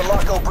get to the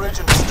Sulaco bridge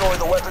and destroy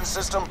the weapon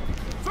system?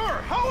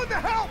 Sir, how in the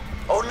hell?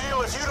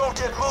 O'Neill, if you don't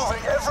get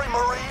moving, every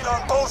Marine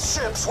on both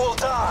ships will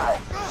die.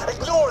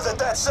 Ignore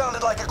that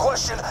sounded like a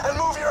question and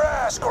move your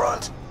ass,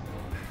 Grunt.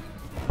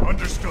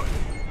 Understood.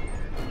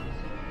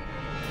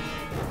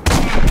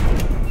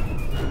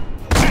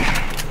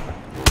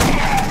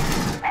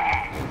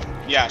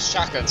 Yeah,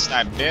 shotgun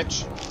snipe,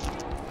 bitch.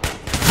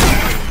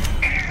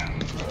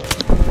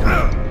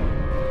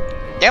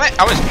 Damn it!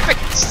 I was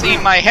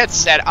fixing my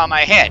headset on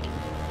my head.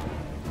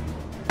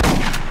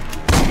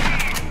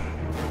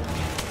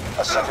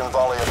 A second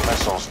volley of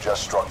missiles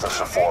just struck the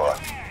Sephora.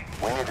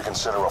 We need to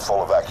consider a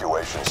full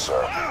evacuation,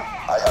 sir.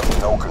 I have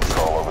no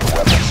control over the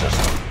weapon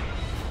system.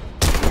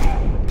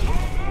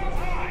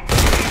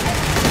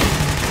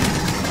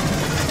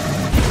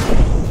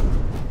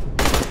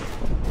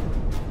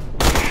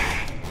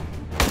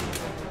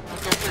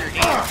 Go for your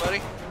hands,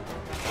 buddy.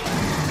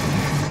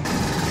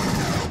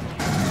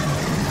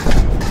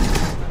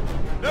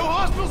 No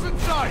hostiles in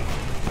sight!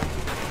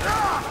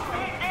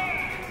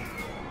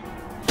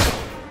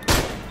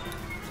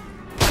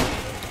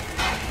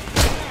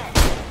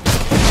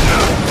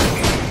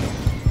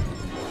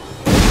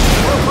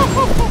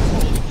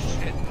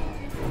 Shit.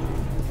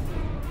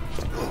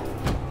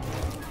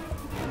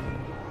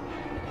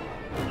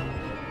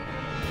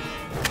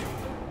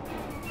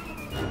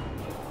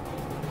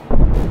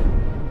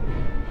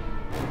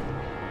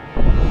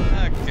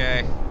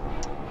 Okay.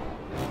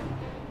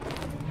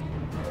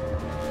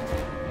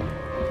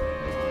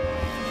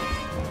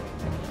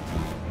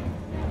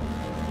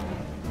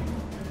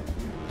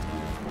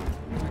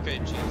 Okay,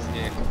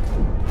 cheesesteak.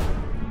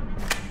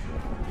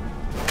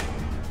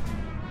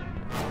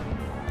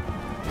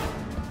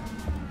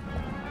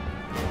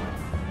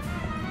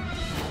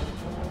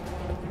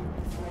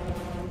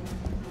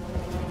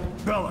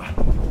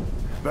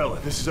 Bella,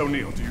 this is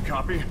O'Neill. Do you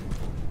copy? We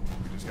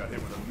just got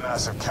hit with a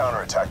massive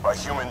counterattack by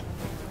human...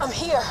 I'm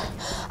here.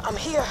 I'm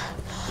here.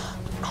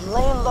 I'm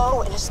laying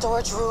low in a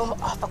storage room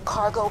off of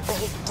Cargo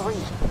Bay 3.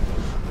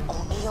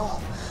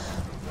 O'Neill.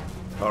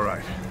 All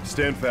right.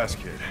 Stand fast,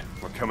 kid.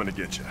 We're coming to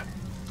get you.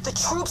 The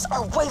troops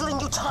are whaling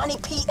Yutani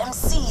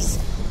PMCs.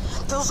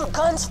 Those are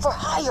guns for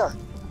hire.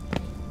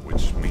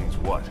 Which means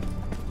what?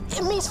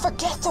 It means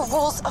forget the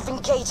rules of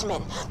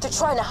engagement. They're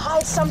trying to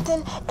hide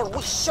something, and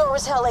we sure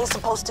as hell ain't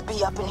supposed to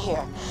be up in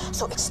here.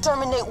 So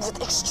exterminate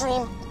with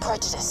extreme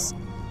prejudice.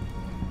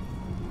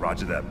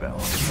 Roger that, Bella.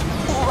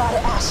 Oorah to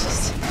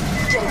ashes.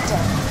 Get it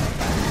done.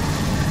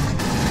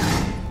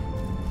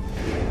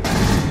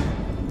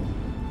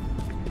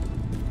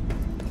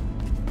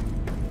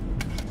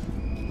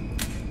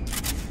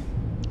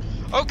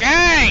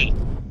 Okay!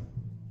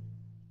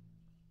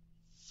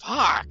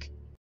 Fuck.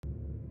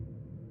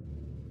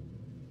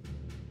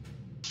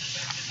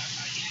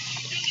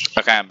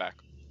 Okay, I'm back.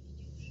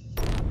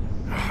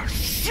 Oh,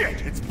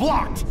 shit! It's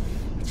blocked!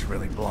 It's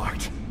really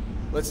blocked.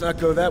 Let's not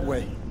go that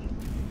way.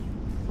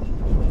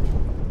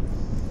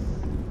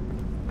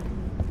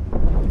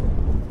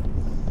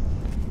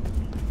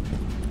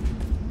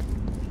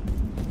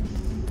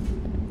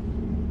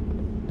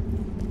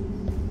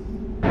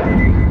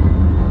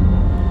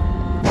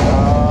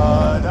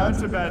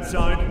 That's a bad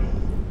sign.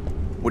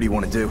 What do you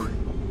want to do?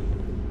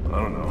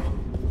 I don't know.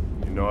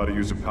 You know how to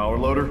use a power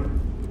loader?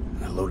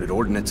 I loaded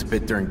ordnance a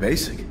bit during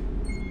basic.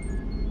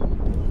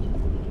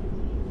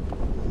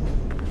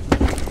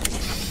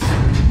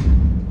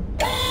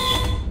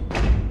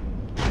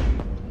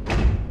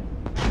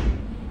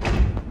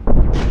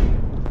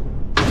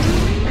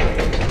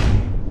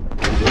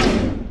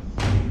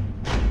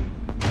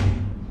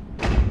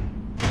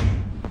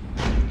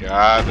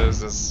 God,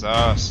 this is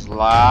so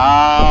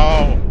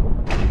slow.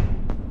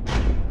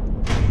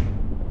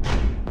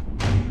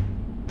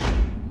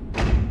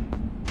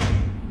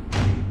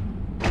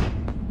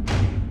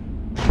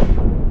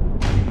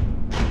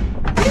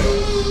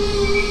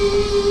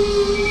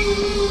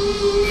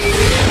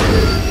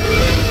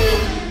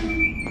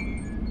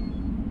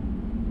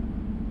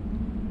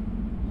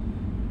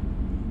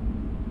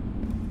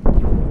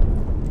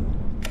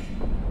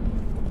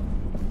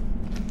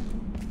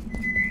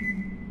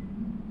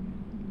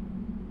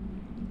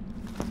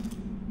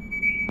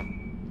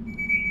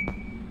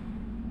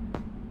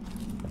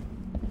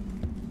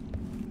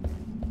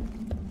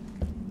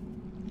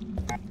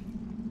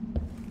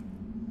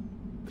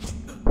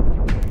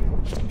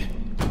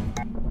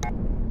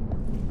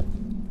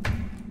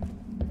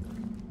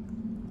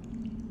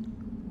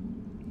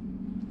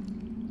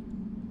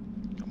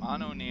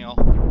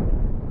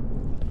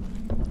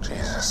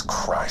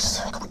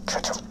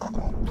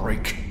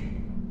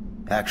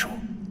 Actual.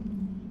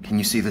 Can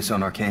you see this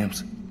on our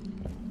cams?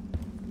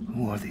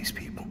 Who are these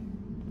people?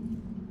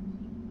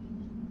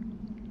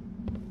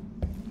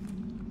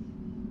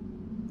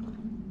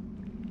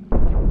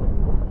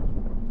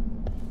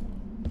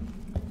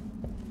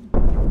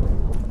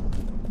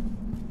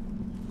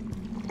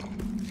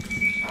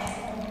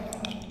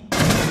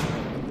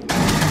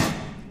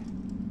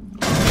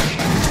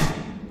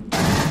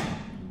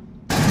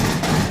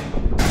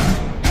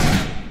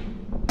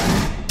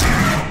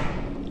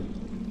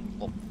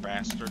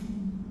 Bastard.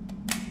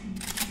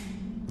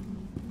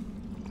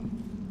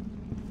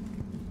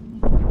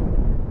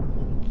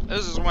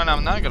 This is when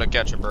I'm not gonna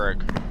catch a break.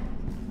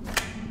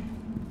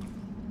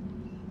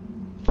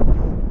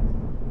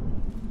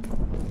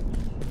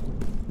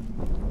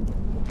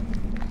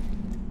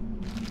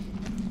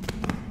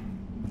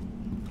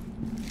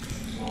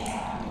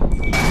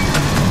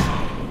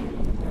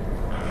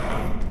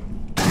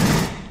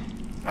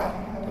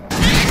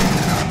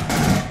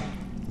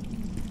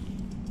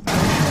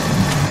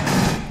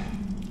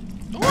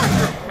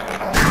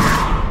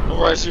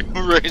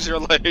 Raise your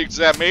legs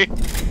at me.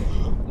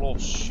 Oh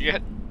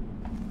shit.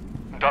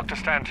 Dr.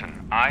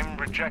 Stanton, I'm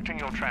rejecting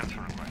your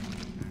transfer request.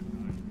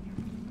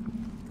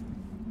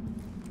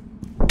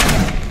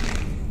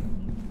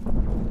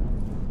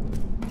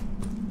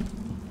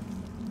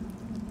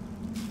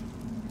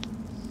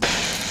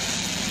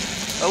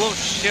 That little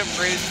shit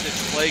raised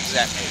its legs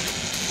at me.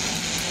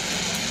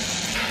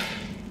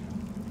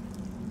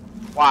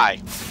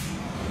 Why?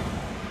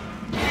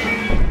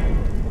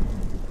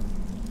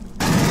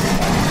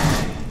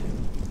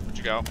 Where'd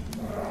you go?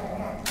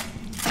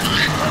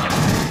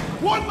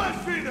 One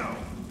less Vino!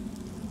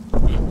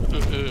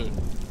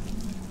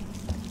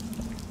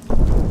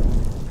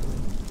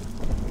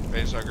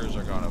 Facehuggers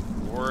are gonna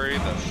worry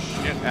the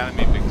shit out of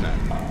me big time.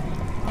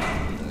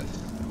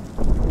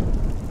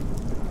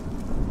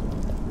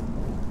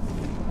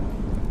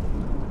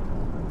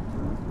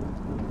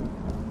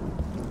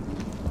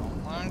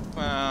 Don't like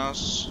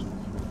this.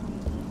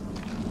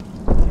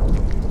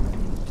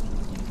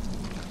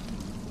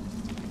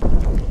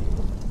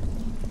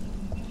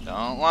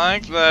 Don't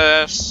like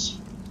this.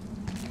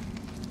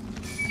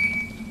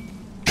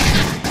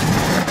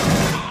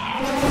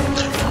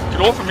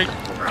 Get off of me.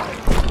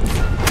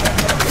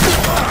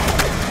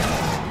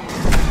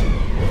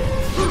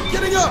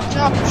 Getting up!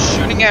 Stop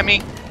shooting at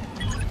me.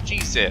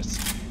 Jesus.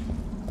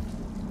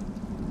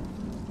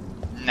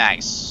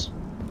 Nice.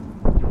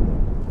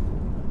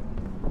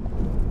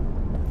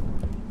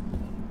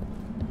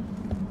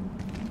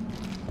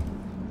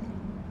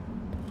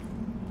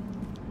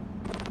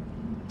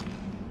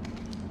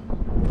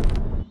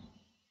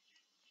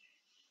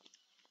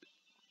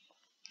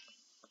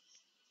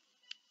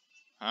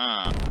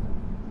 Huh.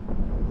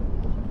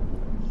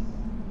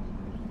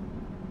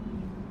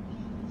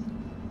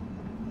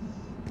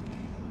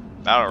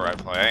 Battle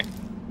rifle, eh?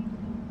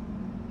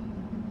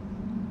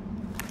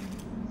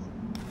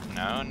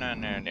 No, no,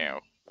 no, no.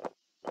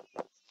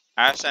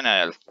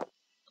 Arsenal.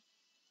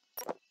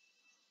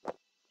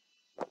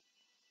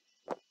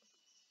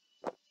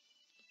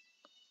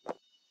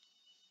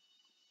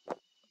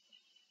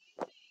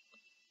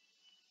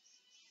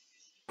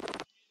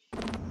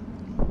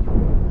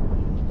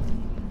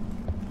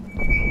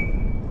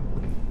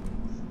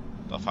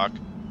 The fuck?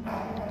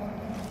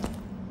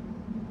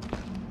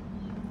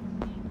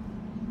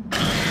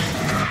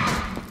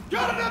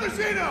 Got another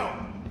Xeno!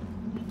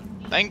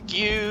 Thank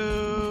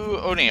you,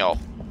 O'Neill.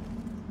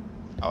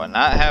 I would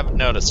not have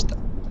noticed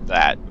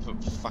that.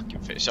 Fucking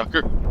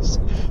facehuggers.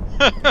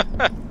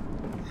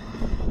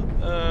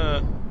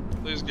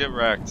 Please get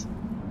wrecked.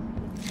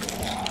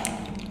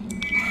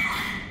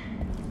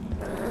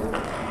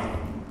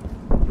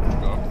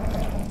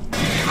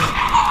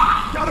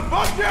 Got a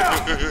bug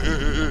down!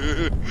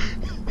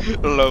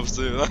 Love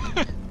seeing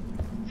that.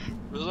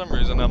 For some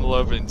reason, I'm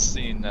loving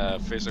seeing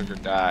facehugger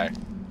die.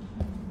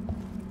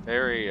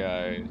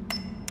 Very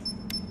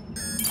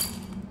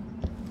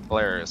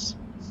hilarious.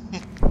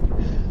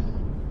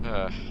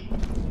 Hello?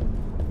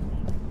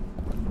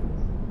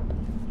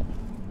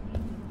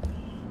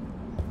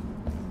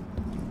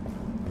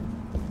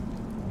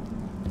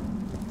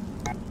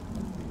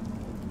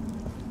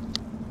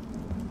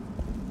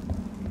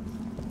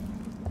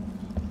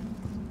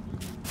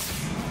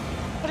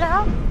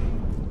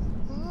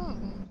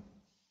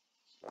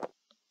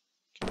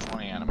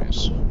 20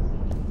 enemies.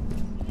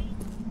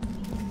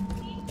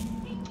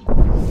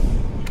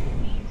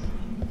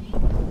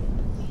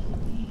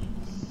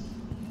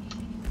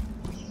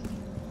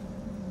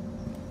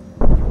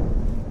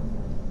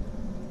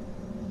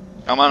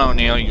 Come on,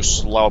 O'Neill, you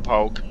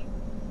slowpoke.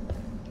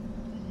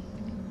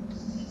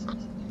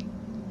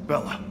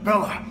 Bella,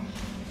 Bella!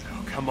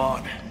 Oh, come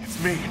on,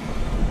 it's me.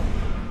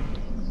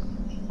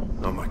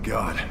 Oh my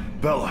god,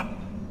 Bella!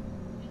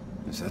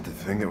 Is that the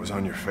thing that was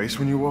on your face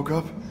when you woke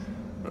up?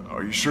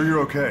 Are you sure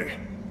you're okay?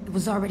 It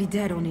was already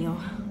dead,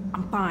 O'Neill.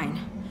 I'm fine.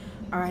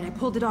 Alright, I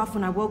pulled it off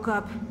when I woke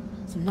up,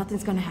 so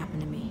nothing's gonna happen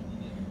to me.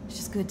 It's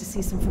just good to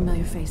see some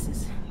familiar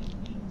faces.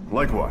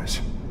 Likewise.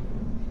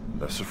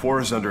 The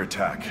Sephora's under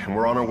attack, and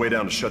we're on our way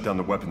down to shut down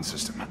the weapon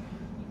system.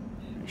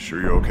 You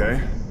sure you're okay?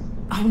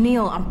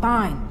 O'Neill, I'm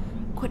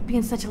fine. Quit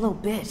being such a little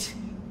bitch.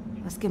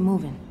 Let's get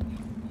moving.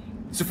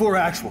 Sephora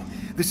Actual,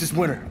 this is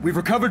Winter. We've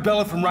recovered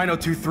Bella from Rhino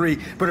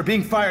 2-3, but are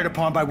being fired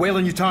upon by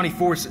Weyland-Yutani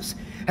forces.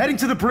 Heading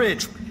to the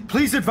bridge.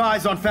 Please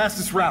advise on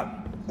fastest route.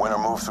 Winter,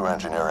 move through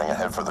engineering and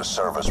head for the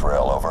service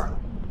rail, over.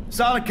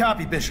 Solid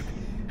copy, Bishop.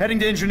 Heading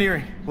to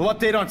engineering. We'll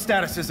update on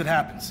status as it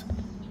happens.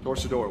 Door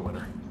to door,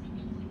 Winter.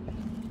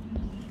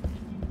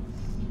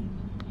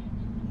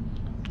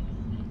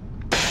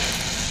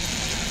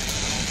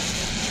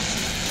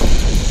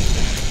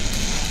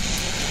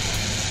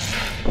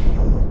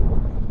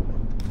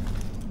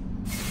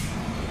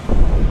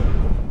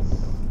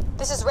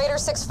 This is Raider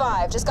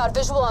 6-5. Just got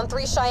visual on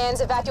 3 Cheyennes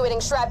evacuating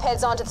Shrap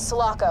heads onto the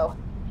Sulaco.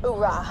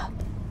 Hoorah.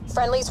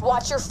 Friendlies,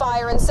 watch your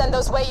fire and send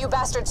those Wei-Yu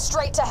bastards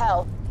straight to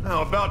hell.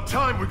 Now, about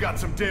time we got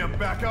some damn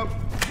backup.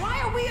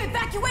 Why are we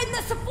evacuating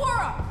the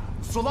Sephora?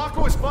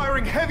 Sulaco is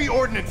firing heavy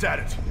ordnance at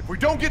it. If we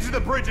don't get to the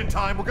bridge in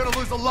time, we're gonna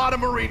lose a lot of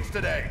Marines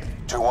today.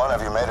 2-1,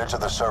 have you made it to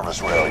the service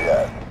rail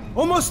yet?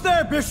 Almost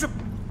there, Bishop.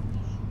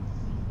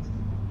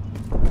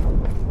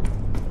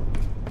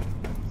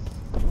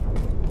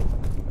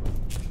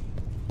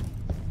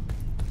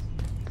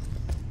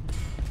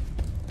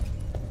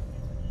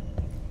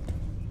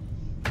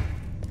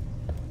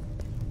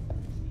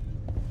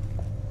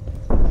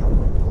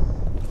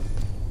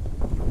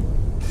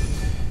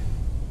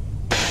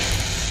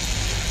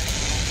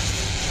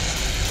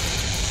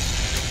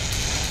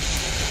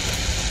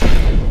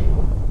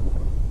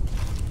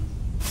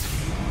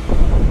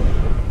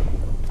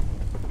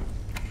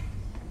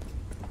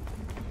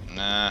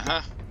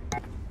 Uh-huh.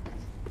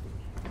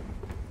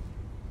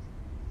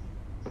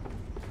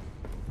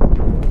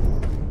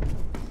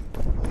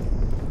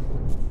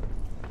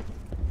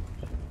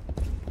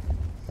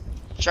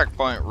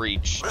 Checkpoint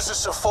reached. This is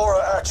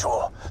Sephora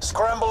Actual.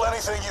 Scramble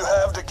anything you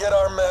have to get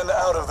our men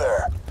out of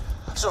there.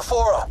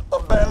 Sephora,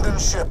 abandon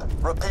ship.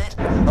 Repeat,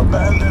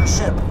 abandon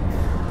ship.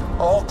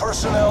 All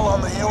personnel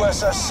on the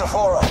USS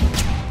Sephora.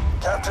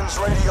 Captain's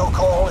radio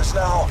call is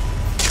now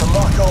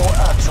Sulaco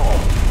Actual.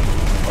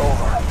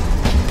 Over.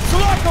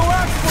 Sulaco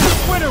Actual,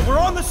 it's Winter. We're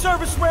on the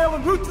service rail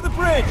en route to the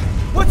bridge.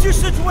 What's your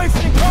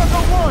situation in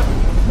Cargo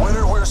 1?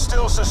 Winter, we're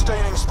still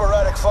sustaining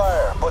sporadic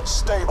fire, but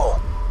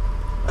stable.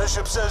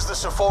 Bishop says the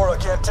Sephora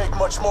can't take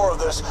much more of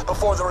this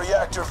before the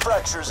reactor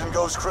fractures and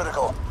goes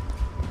critical.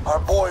 Our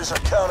boys are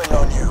counting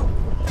on you.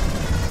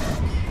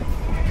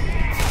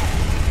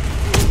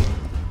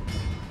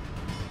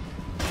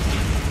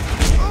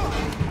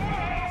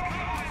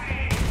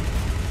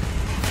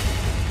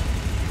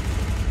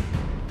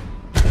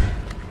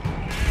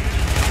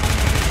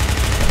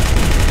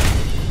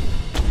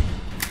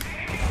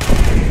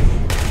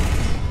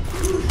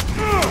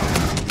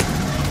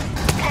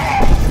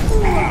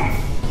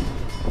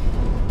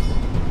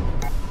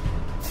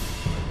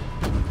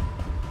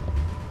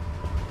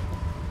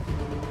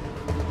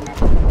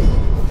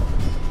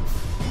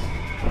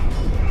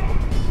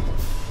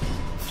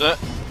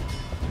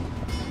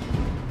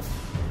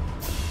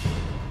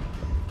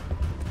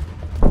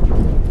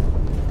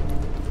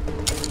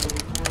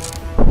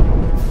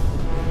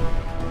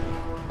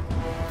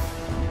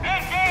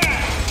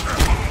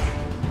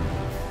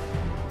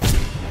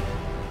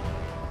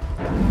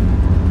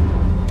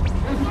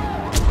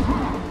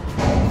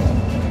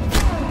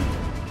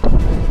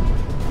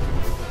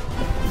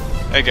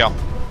 There you go.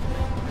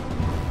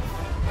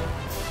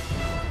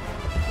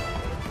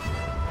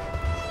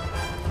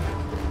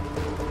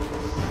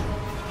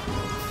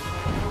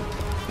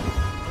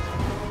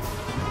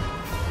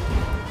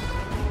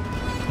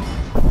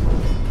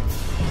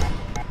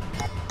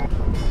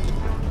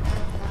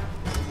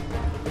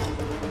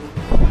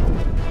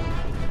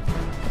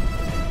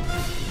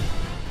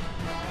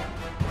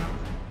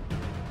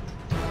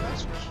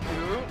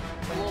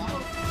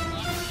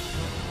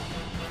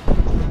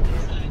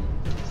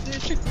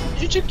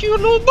 It's a cute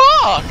little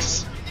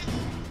box!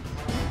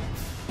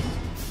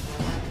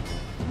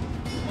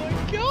 Oh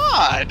my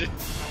god!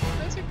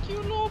 That's a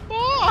cute little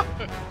box!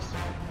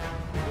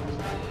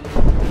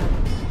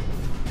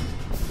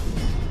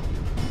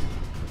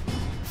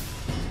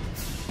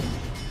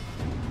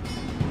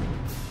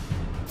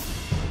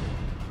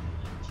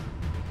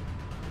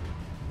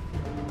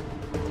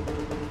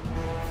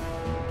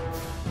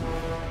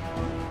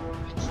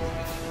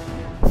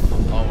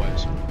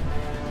 Always.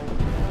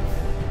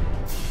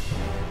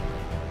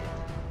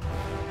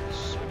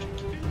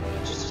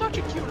 Such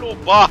a cute little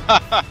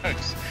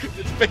box!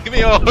 It's making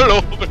me all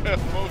over the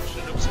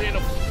emotion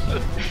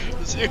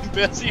of seeing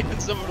Bessie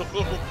and some of the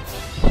little...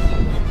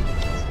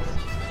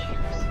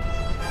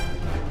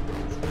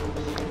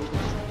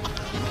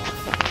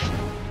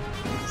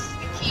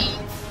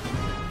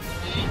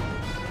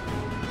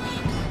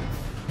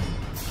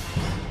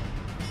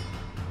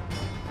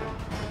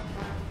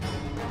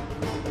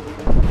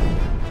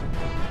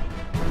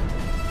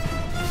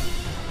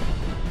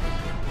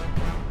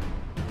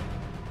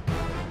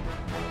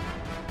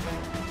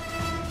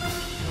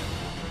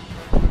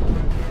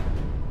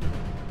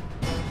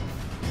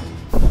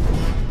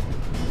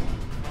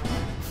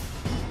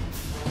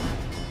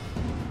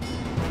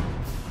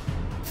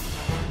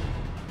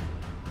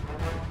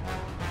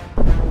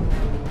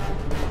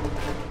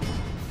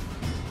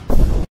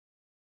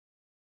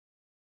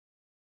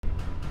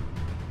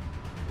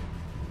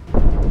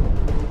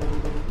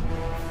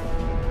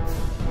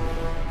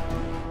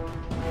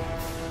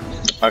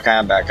 Okay,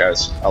 I'm back,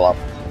 guys. Hello.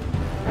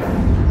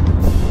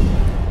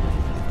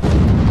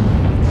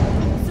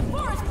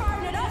 Sephora's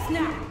firing at us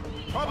now!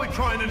 Probably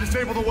trying to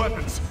disable the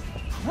weapons.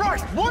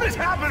 Christ, what is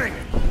happening?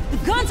 The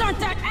guns aren't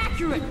that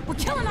accurate! We're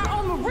killing our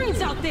own Marines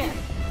out there!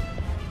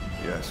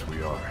 Yes,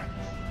 we are.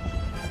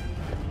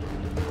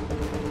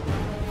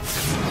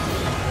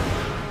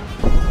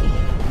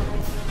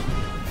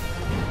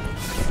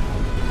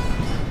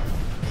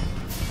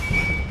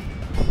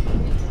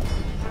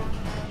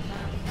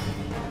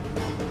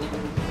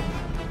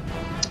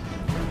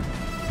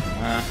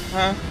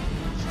 Uh-huh.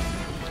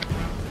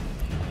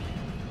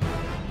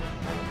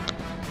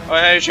 Oh,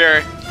 hey,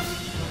 Sherry.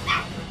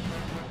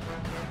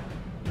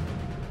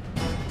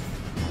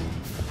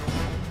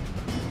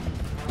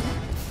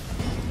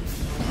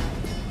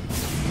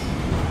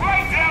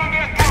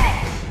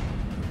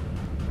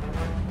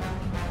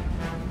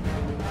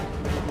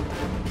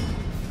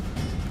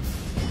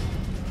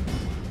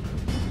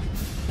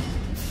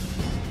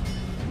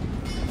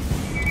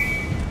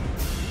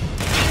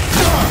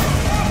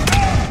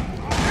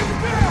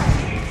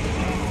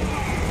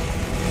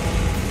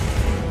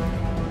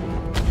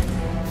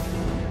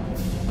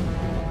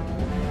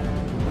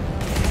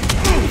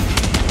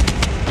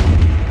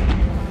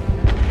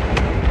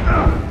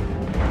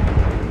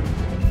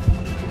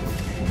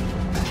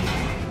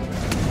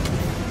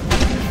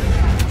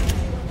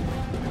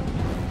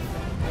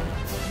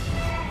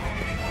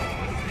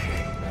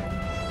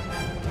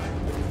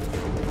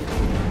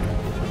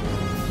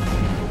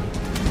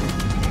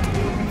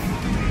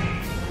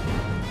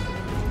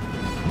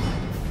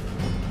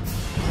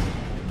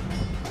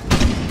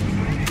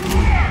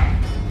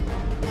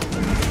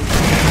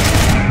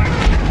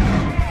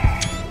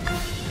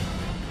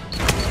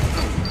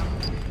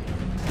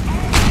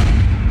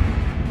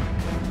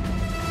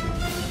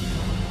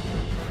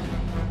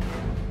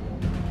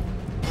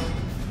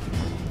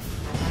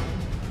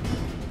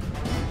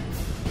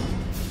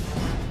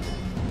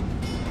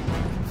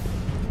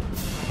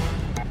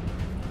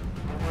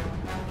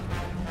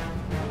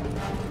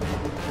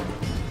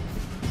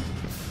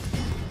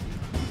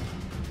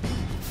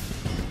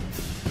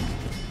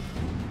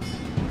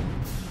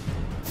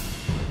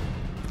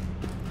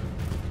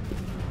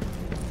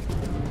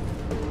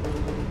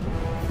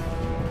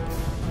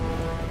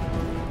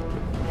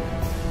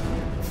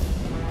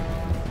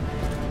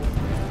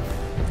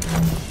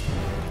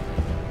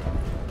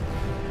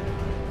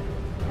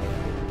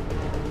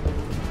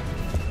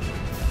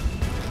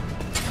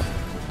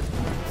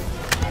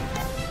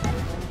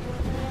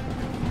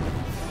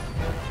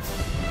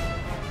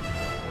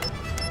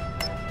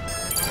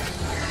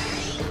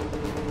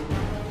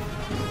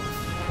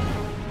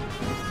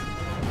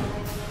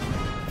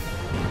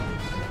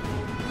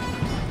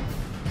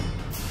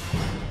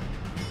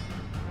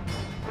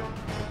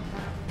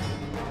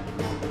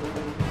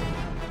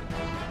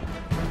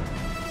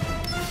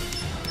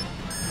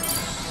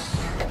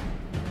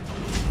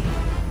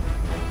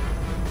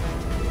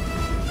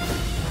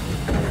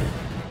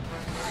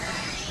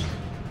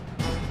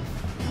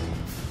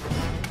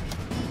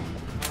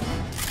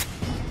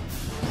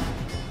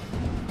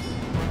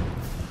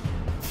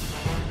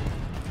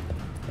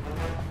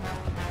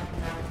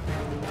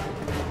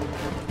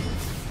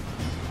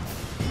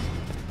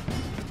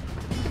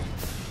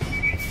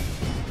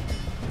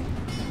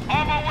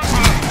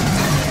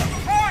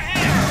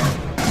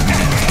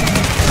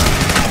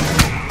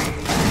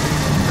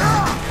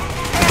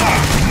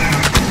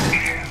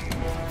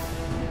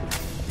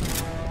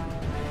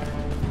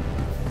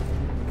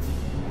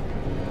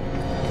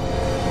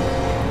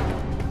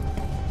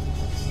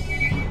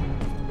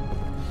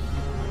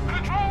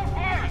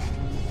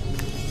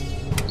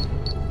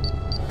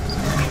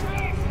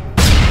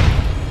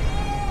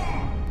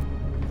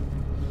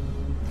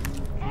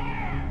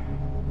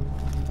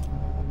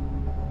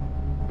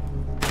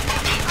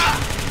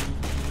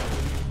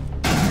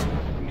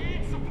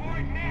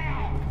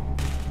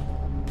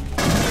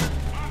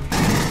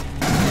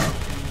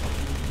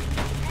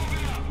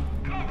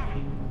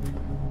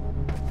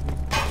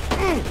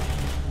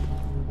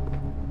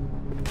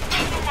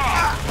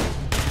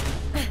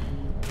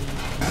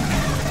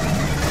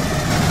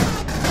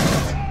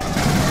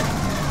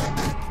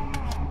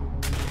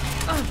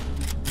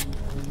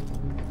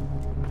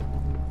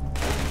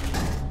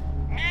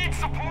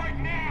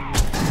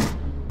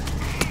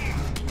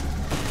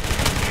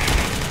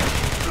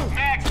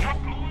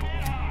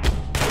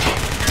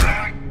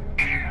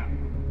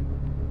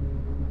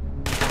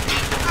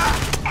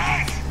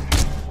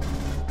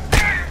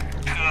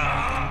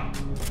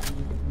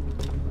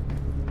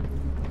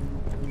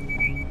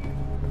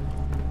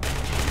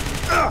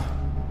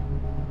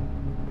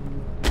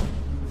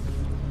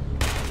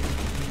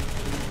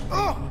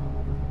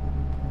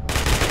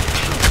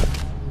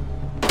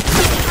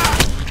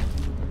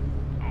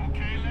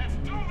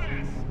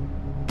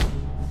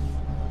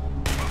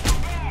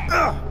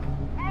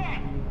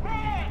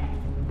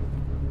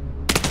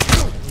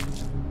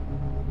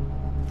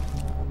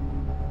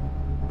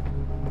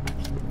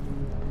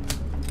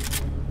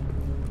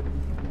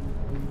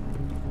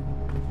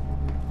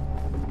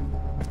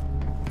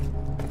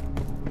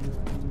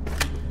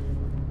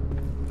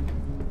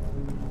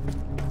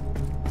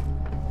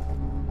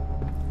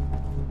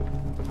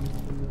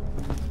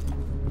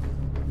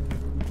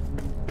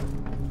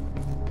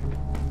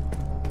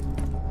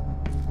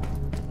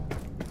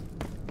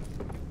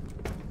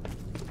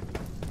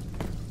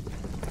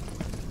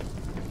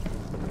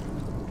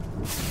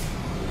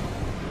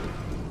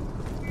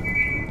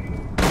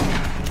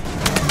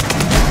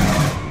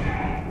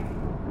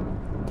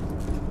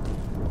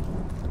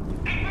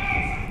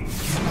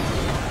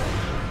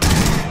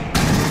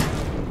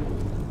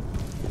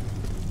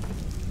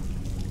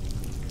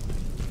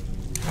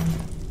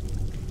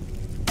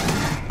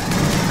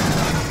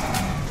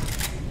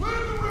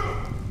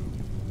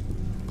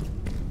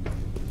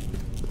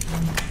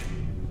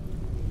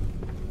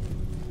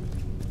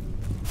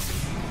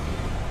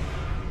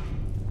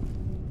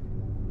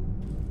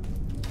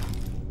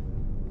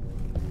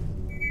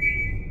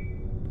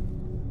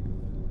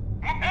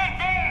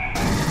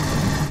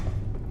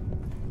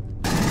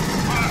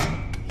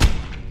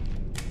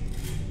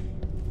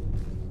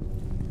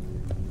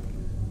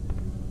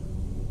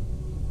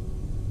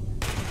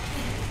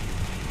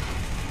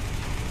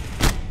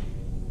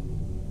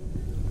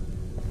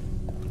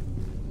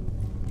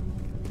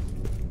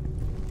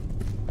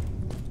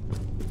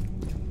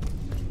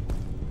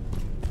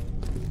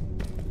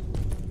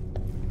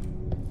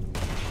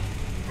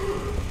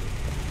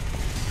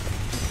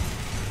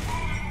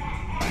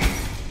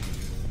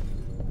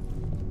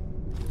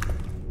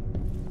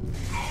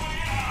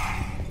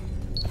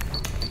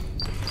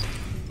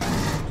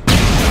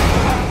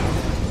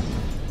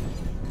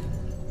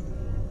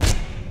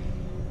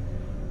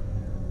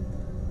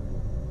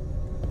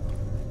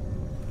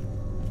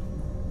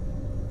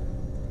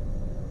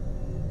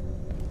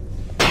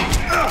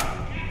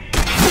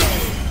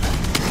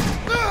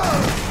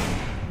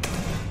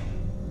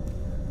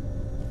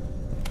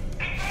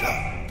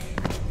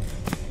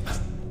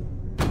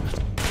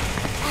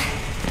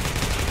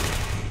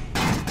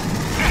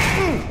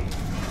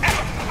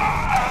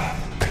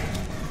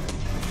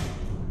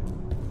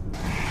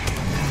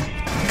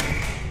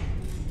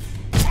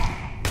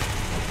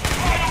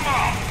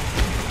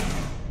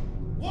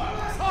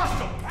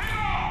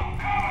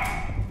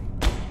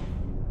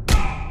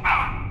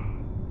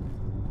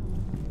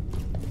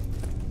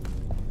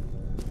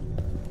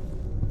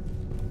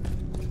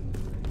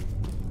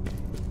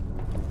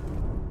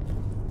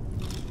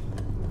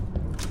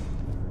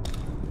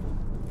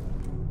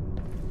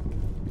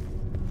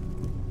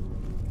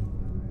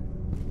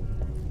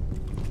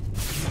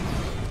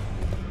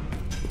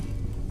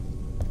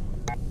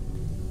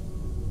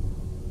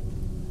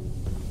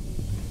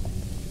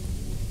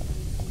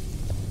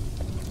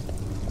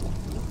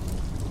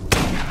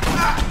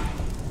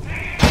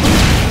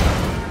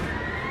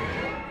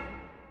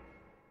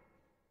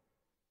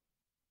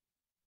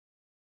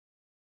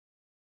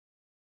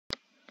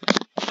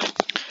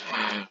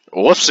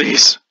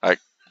 Whoopsies! I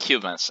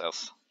killed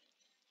myself.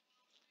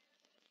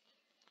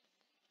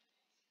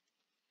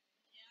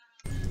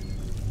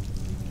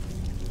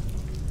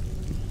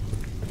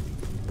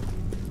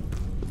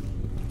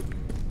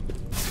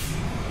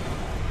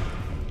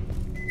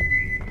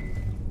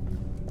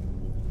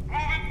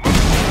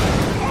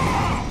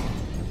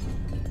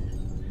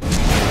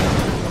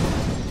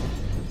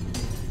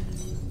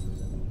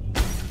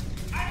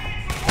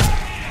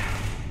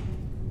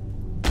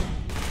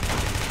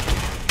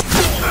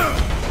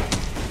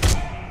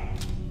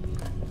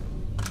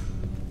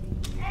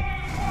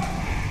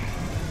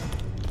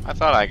 I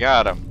thought I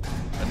got him.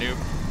 A noob.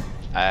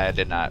 I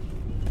did not.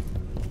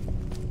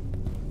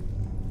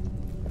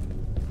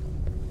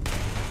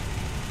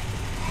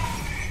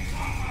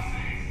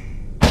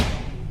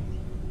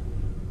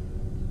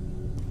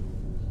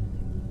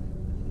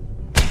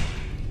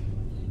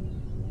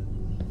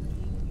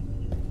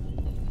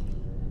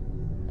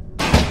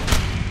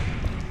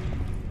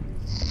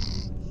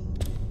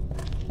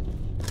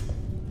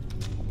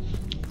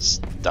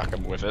 Stuck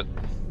him with it.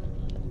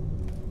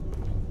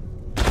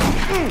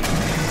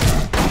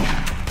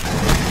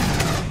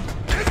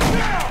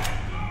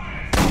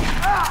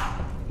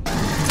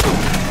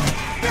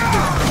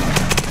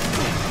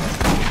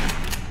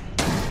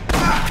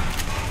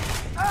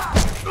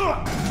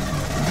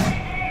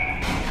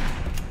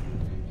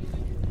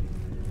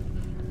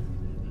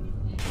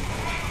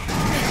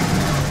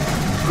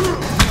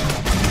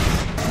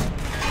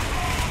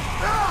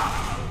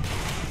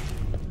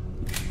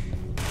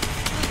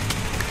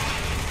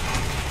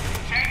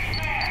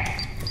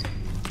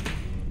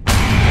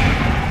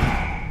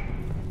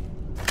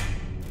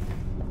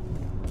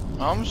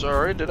 I'm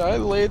sorry, did I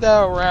lay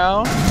that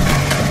around?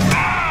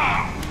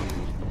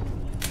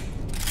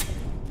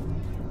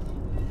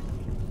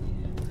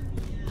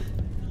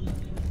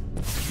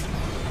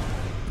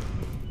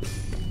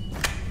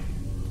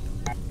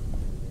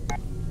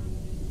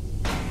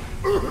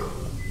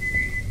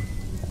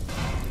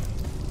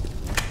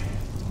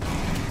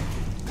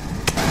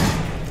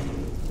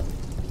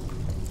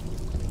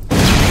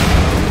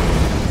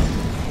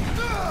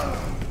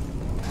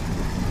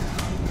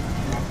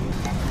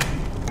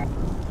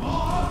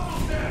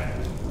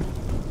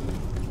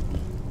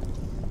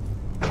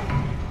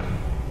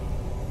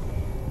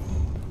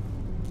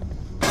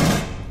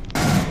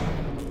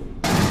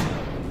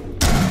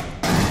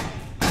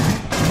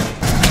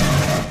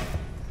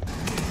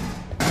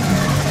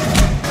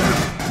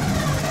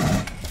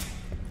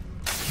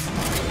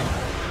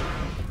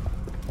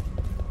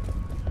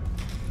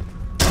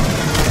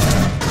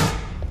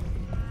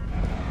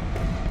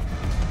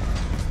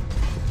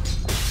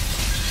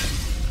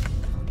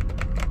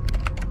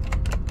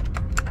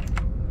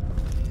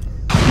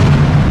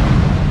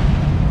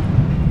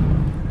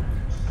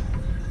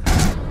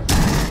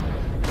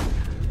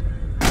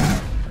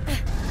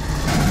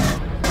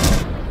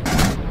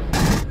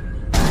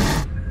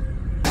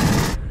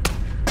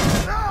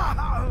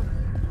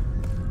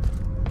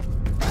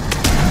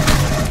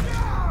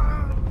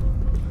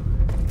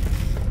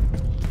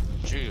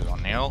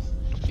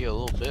 You a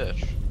little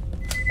bitch.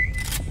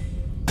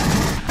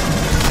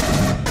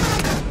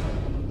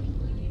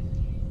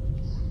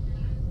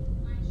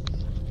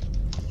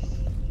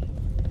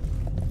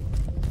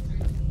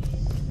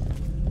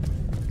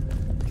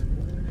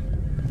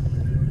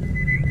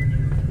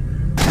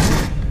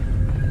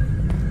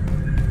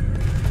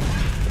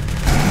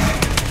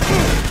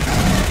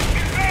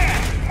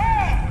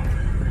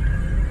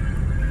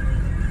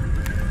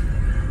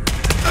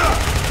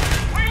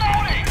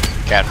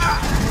 Capture.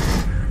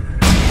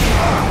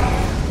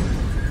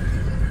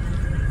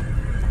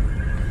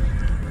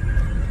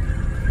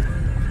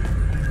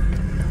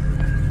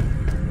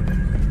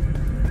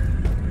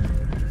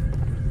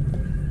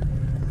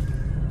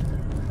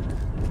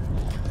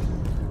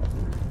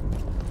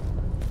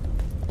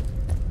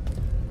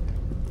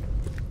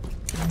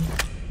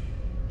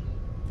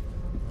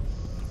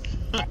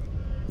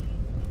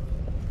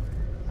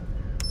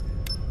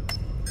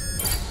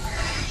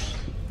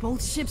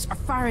 Both ships are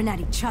firing at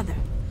each other.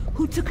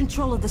 Who took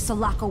control of the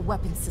Sulaco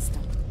weapon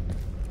system?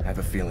 I have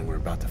a feeling we're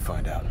about to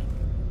find out.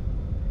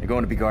 They're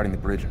going to be guarding the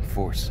bridge in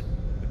force.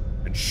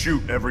 And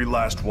shoot every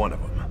last one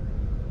of them.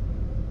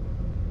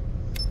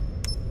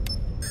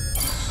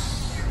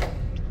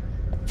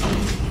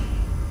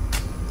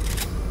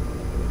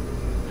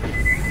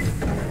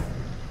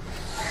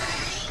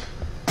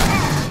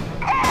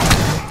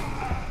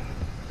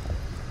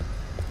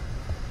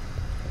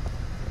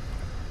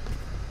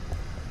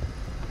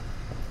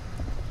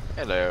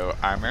 Hello,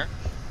 armor.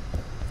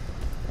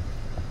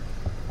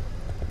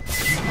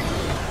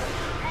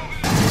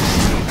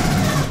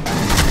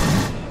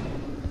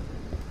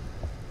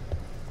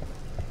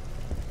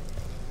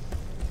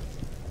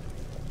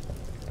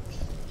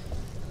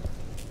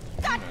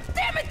 God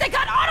damn it, they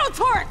got auto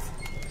turrets!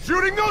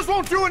 Shooting those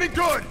won't do any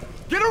good!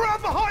 Get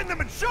around behind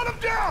them and shut them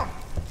down!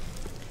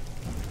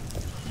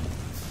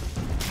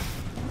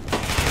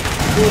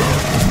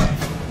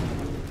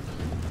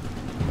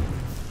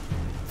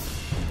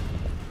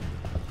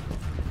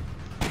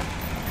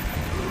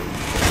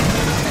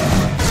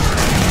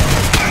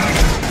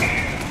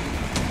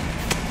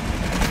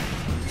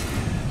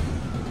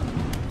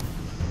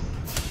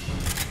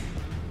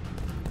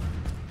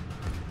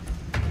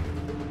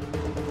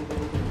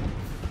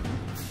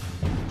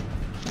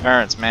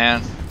 Turrets,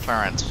 man.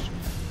 Turrets.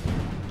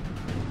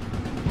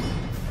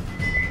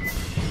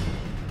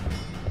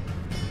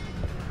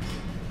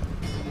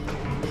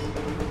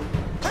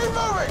 Keep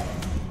moving!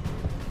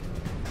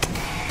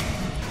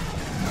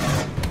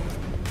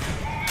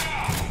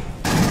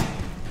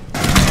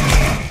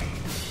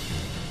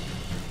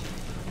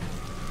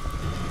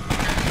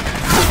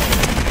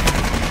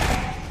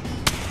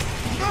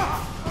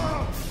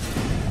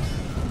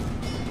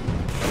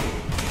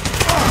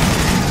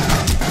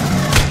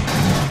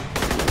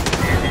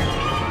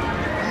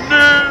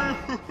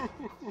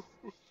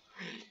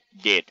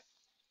 Dead.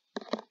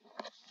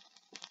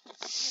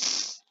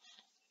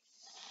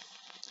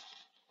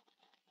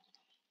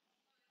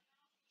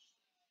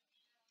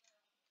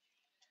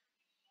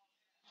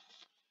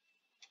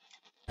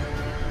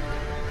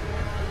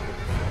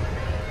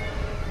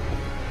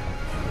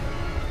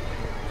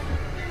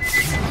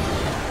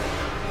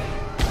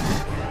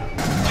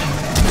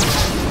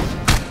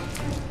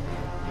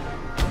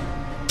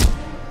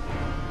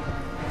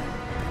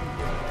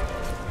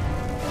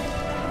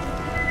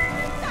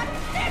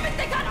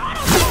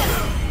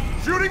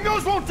 Shooting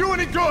those won't do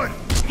any good!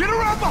 Get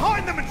around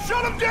behind them and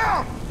shut them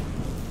down!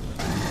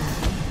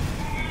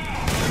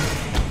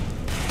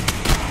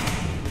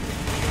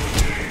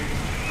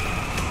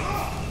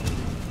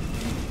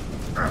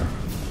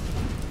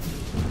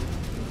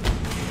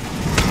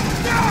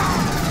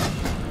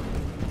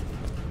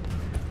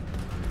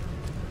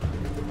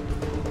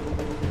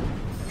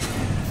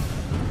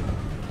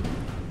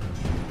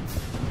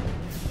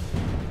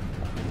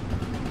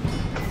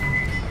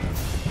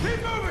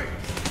 Keep moving!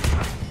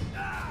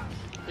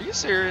 Are you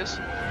serious?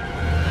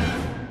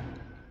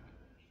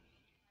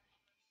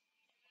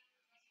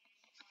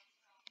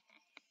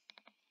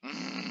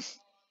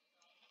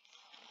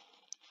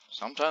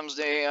 Sometimes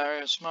they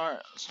are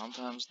smart,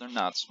 sometimes they're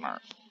not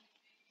smart.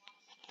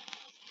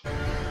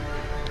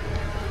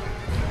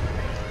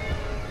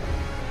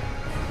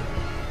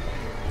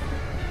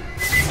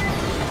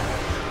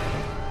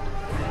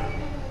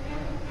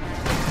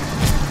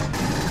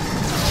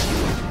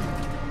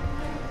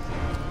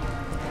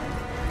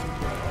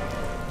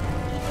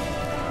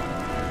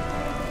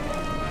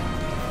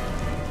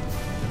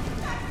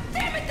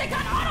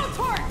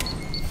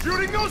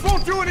 Shooting those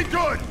won't do any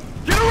good!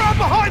 Get around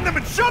behind them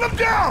and shut them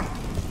down!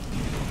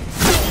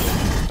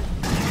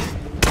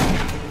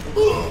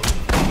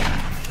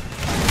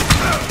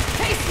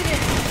 Tasted it!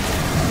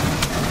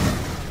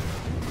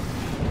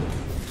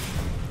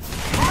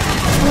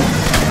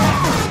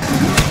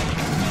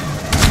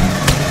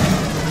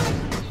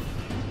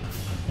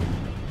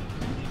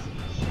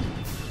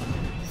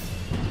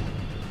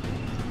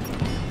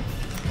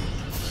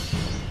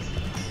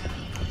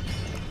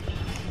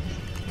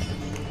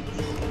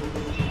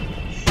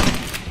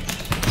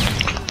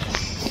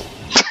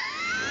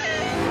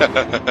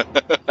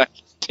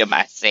 Get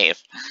my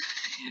safe.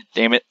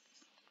 Damn it.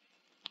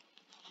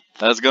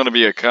 That's gonna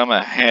become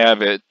a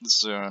habit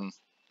soon.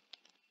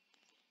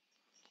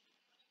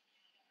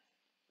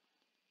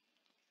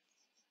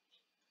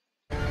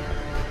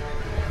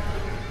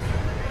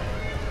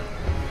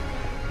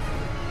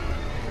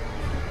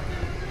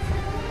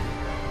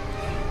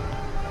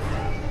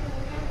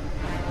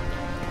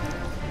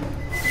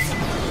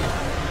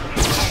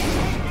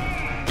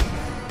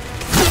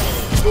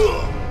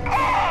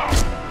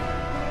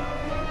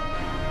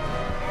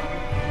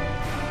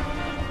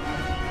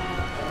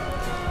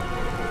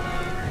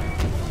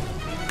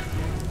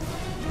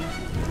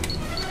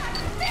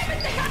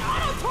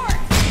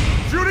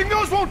 Shooting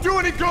those won't do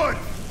any good!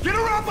 Get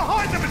around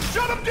behind them and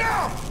shut them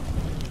down!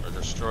 Or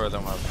destroy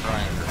them with a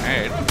frying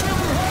grenade.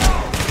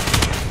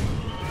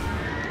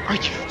 Are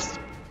you?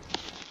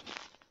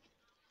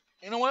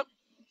 You know what?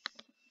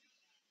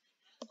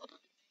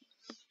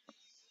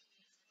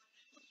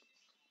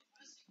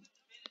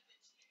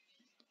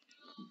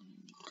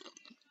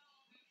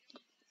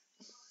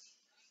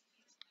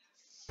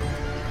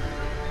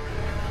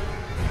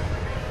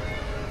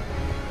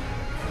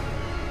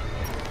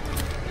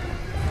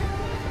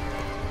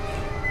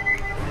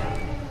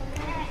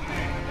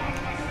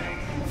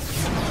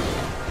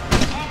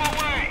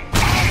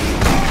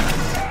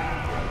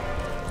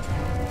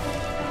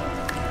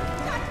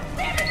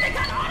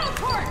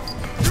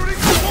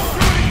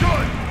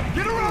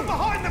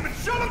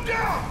 Shut him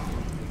down!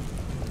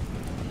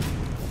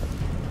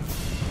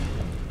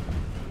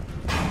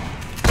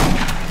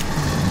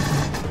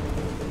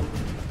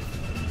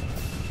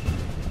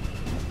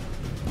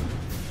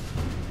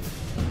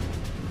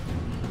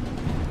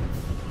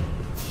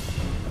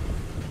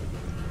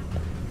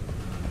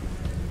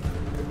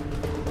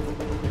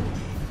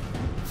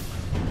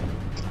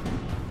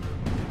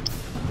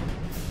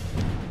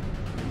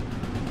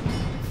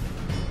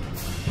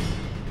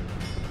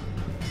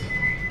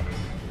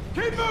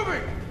 Keep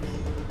moving!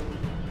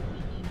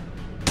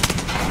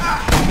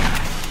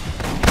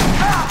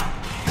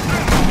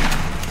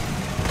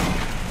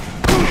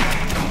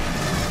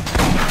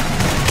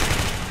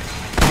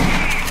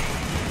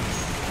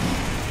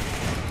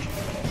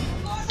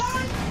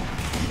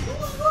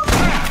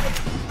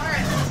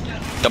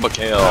 Double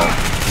kill.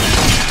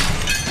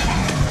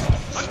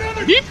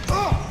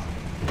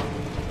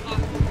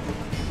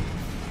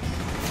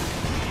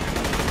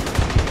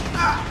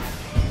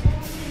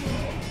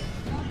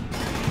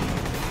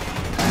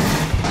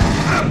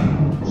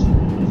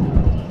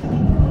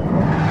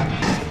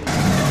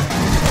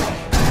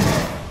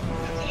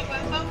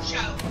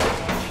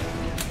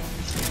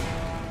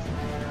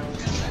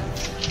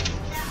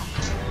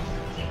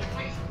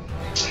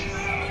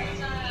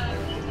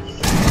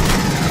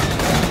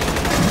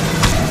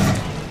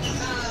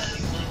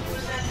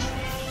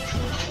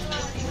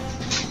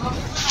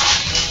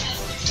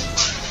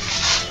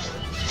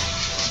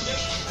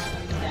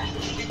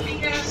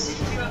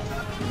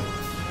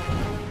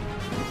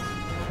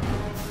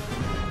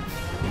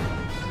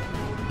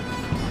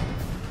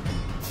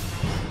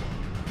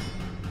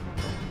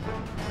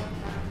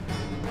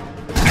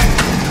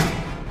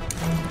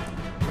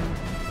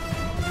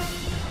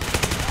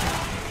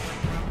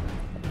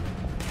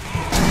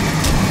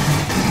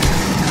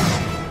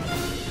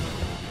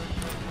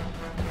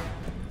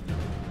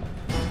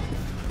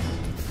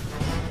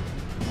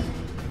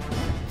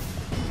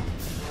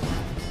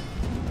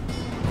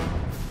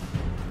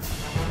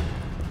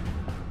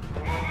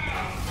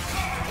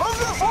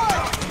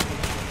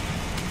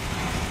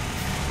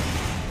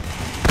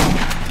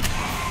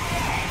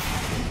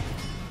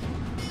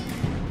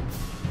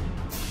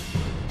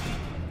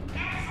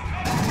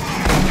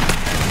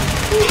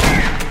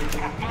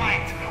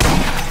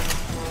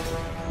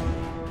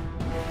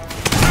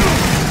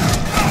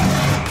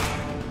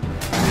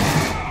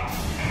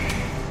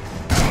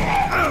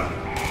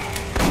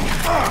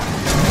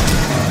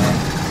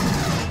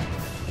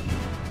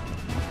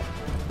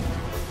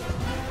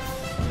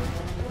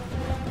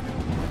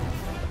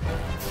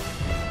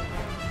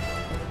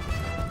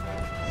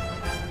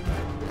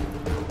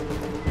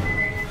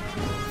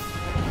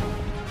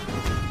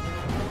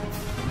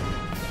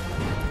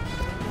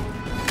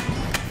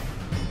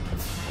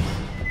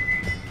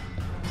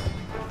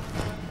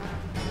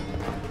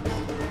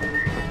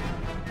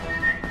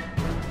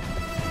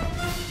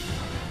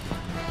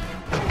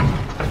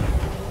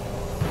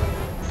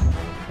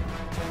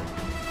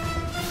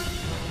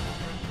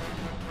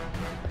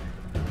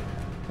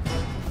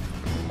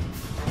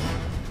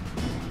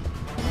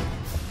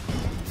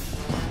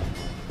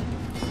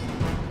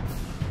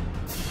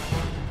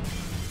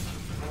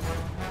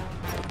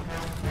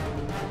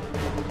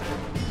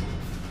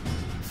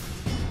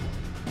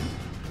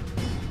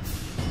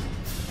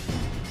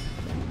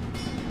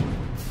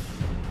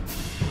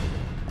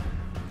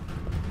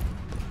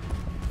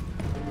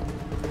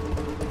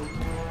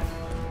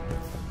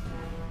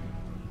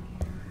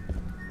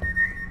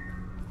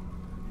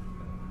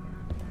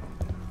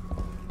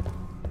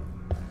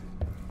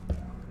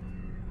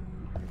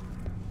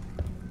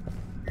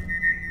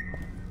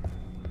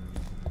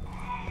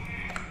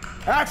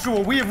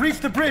 Actual, we have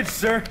reached the bridge,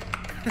 sir.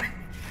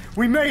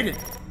 We made it.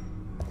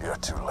 You're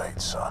too late,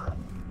 son.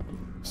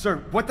 Sir,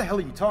 what the hell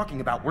are you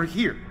talking about? We're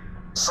here.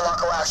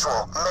 Sulaco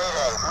Actual,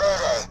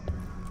 Mayday.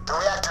 The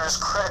reactor is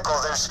critical.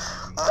 There's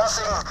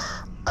nothing...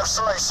 I'm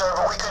sorry, sir,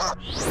 but we couldn't...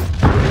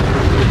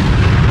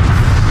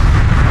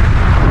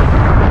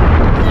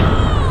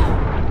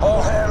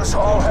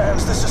 All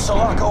hands, this is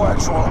Sulaco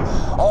Actual.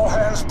 All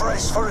hands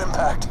brace for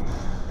impact.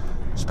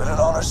 It's been an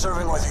honor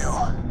serving with you.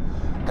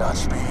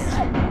 Godspeed.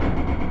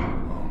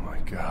 Oh my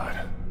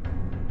God.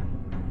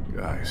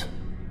 Guys.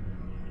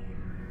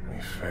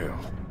 We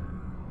failed.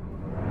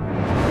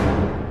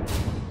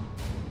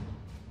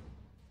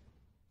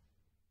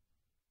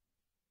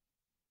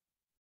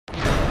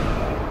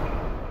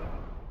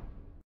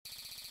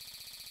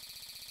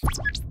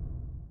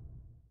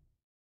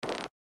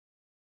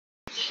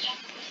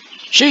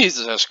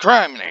 Jesus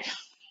criminy.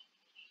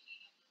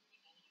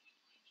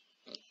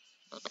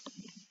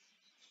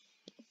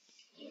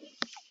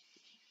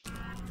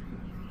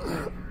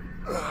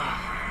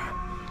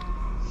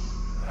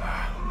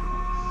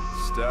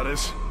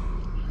 Status?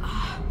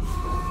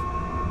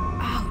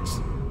 Ouch.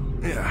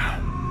 Yeah.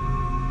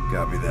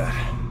 Copy that.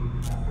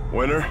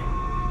 Winner?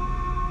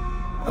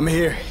 I'm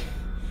here.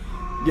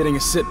 Getting a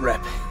sit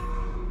rep.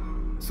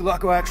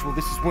 Sulaco Actual,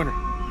 this is Winter.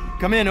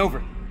 Come in,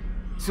 over.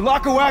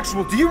 Sulaco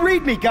Actual, do you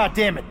read me,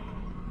 goddammit?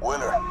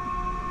 Winner,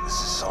 this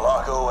is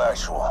Sulaco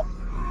Actual.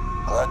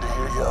 Glad to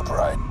hear you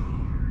upright.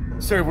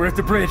 Sir, we're at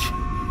the bridge.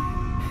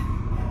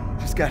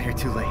 Just got here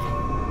too late.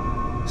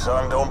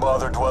 Son, don't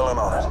bother dwelling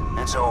on it.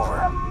 It's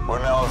over. We're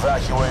now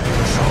evacuating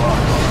the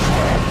Sulaco as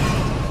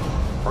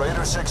well.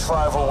 Raider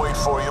 6-5 will wait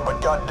for you,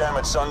 but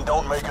goddammit, son,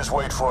 don't make us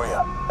wait for you.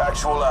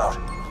 Actual out.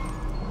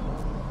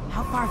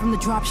 How far from the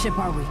dropship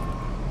are we?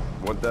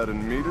 Want that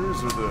in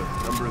meters or the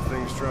number of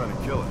things trying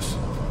to kill us? Same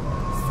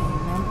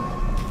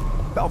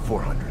number? About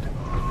 400.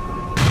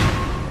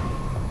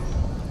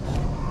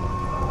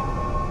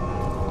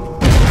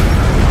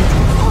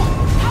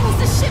 How is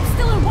the ship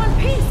still in one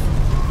piece?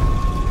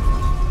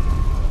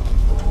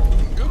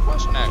 Good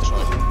question,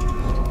 actually.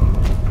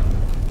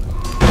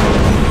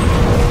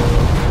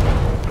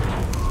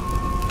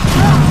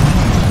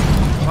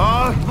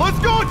 Let's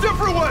go a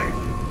different way!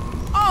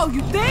 Oh,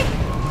 you think?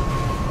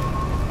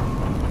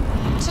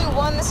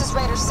 2-1 2-1, this is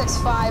Raider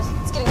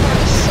 6-5. It's getting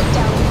heavy shit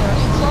down here. Are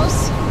you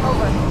close?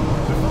 Over.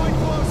 Define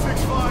close,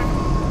 6-5.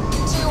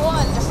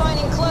 2-1,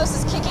 defining close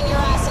is kicking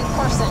your ass in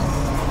person.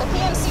 The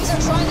PMCs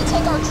are trying to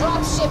take our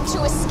dropship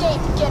to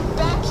escape. Get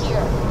back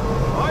here.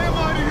 I am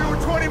out of here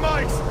with 20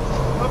 mics.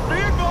 Be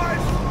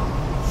advised,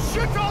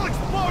 shit's all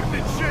exploding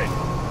and shit.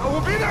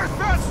 We'll be there as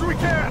fast as we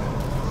can.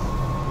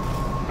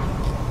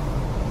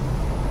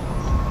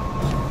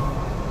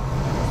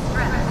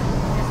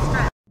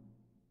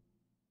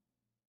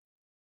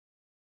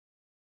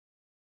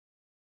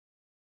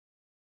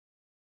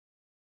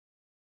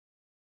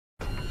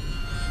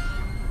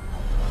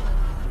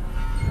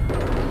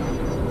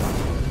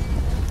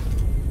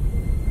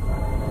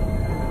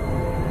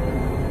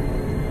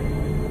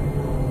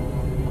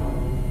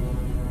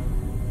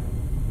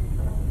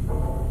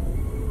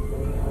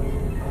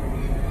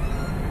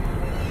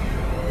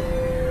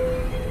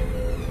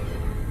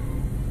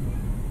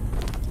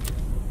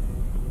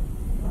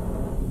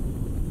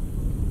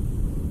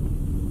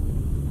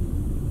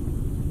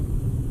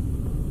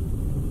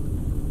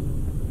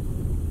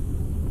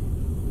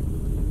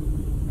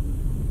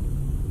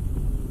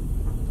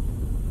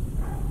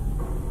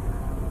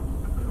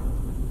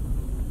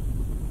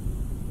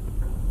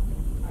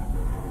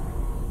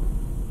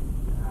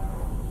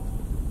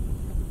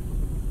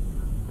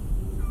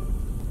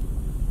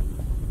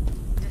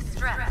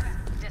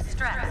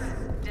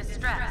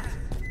 Distress.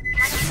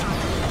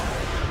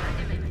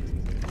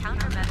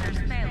 Countermeasures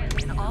failing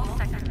in all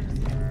sectors.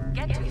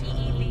 Get to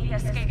EEV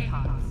escape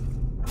pods.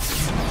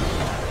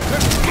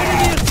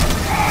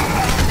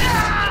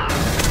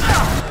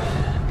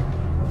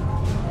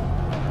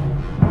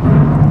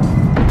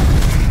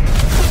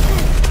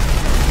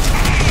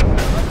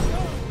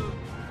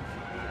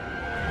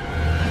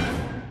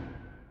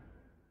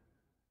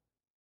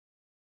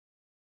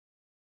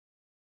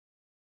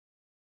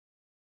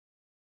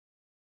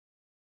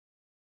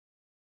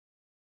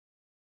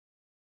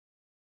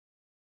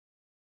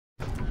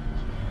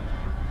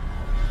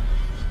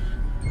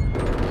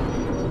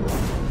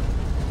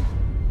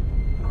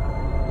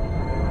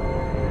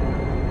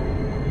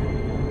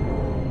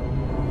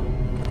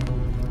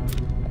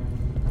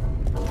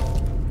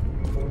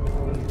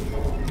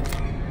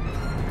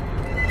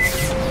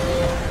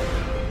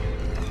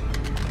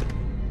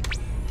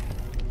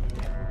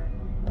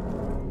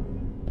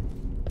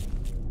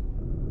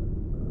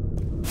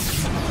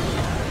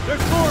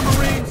 There's more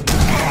Marines!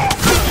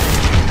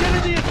 Get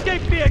in the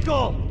escape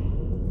vehicle!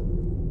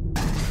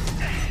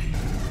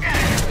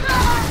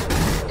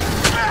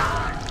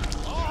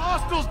 All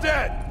hostiles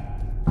dead!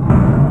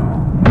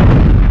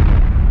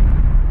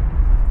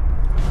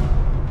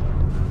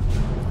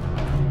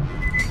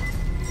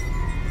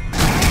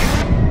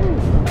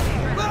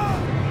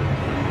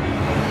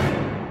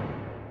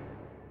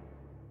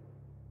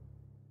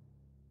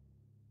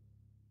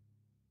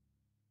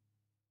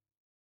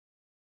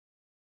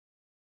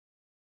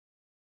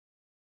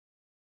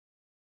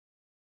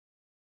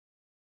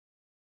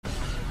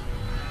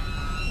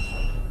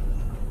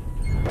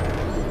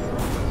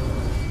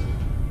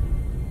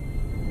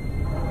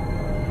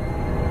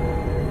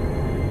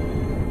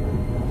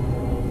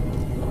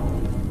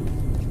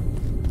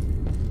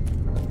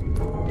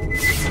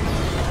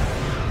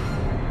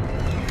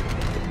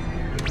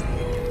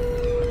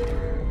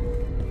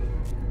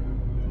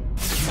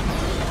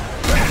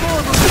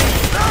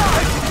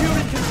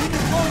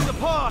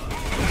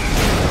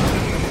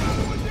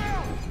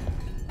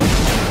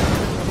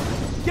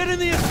 Get in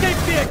the escape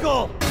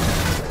vehicle!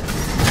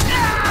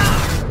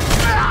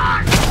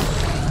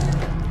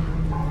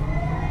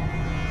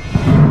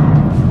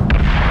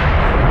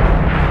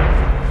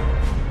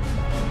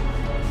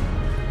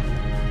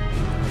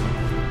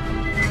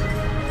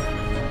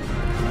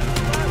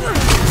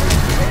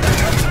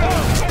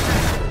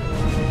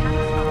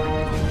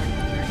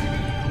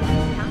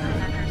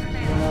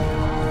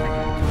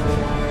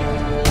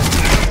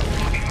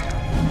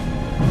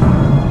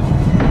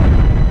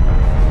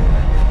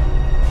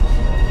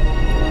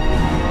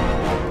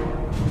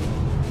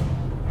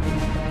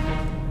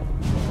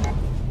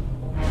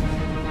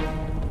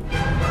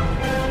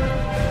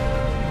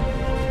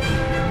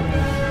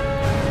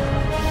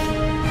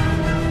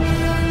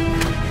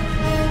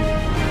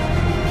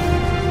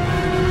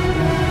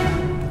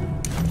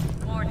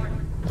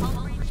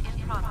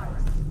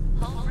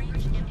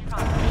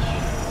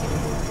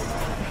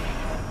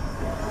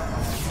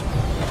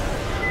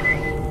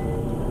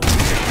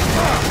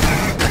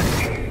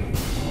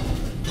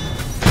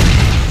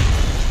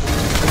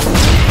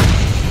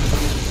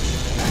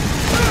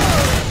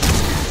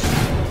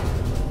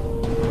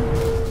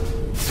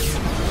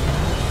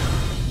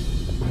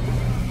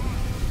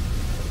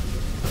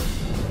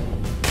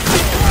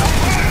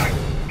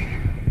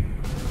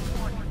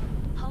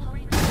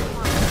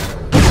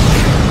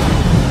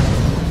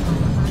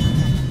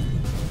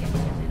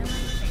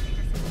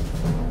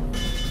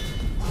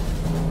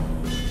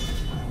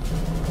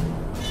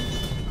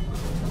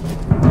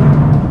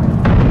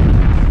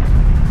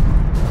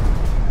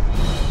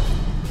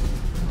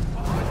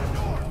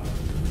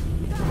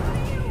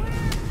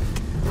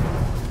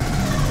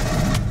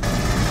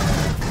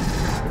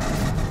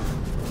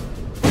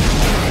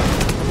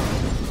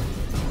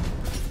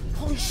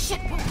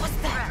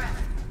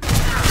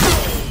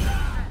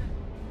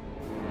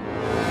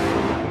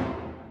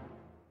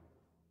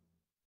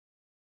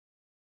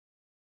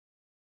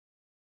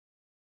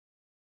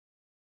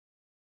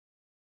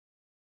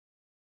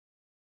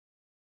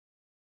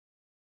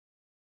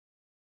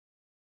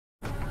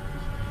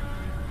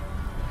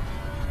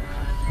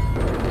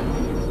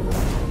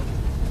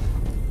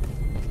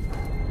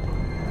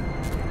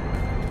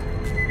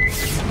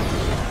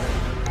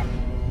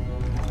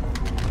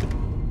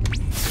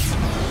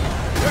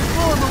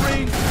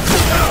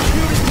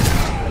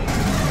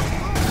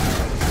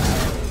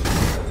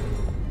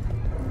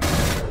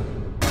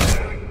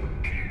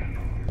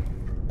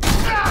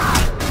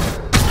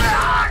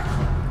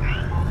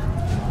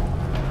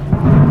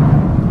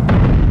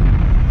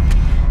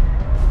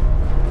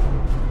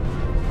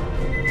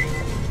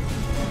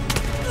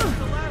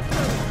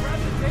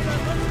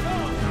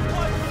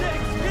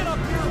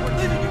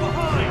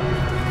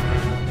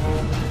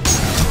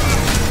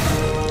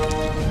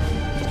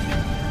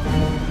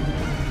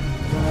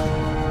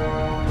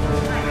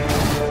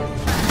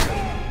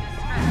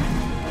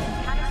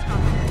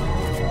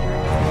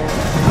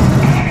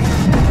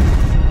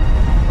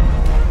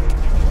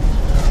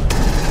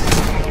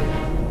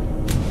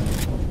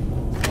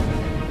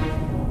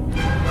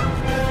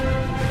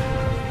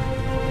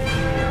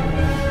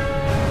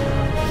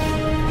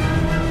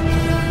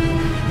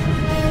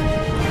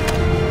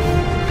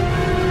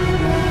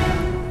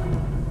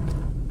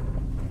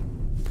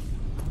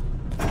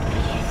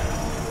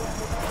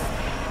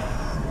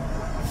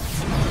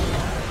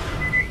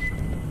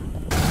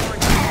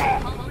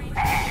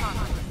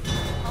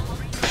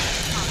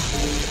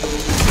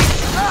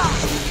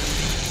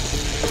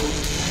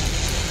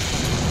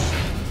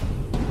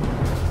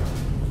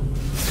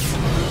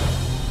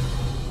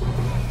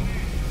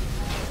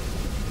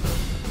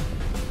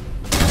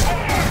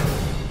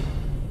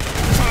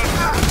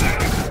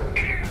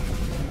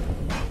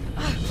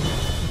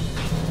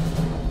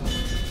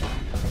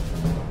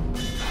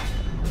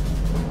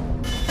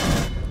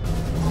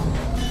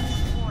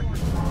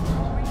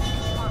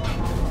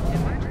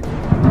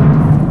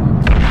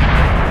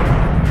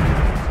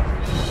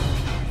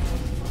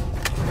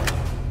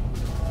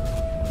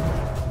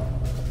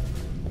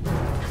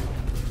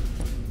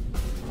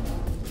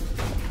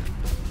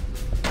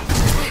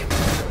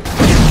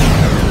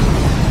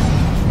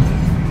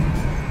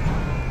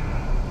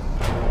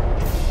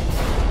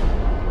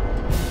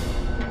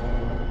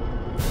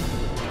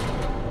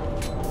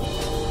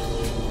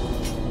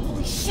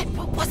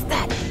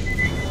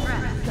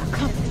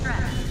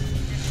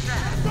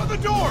 the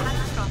door!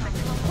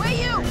 Where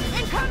you?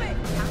 Incoming!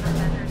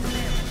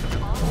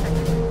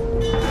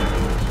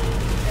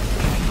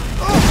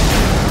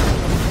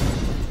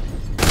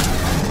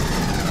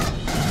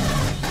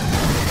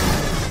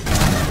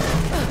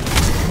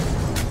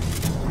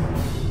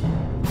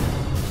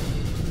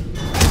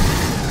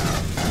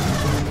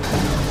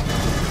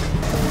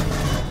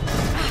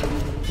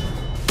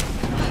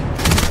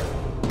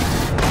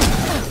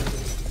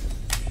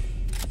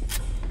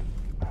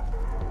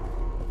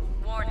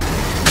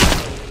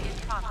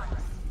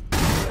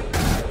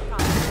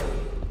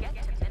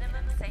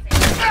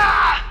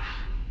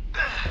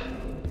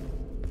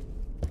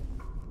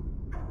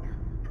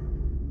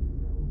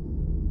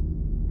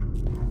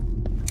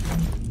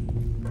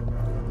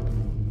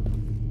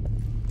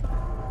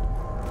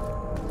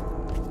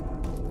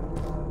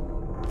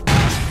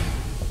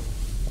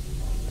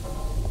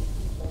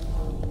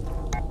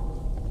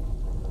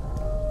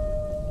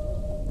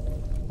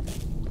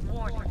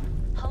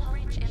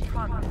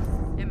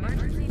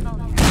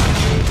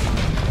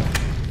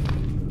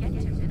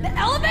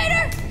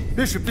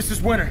 Bishop, this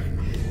is Winter.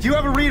 Do you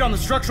have a read on the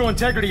structural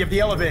integrity of the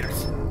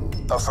elevators?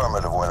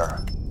 Affirmative,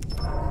 Winter.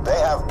 They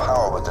have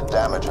power, but the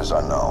damage is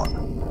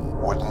unknown.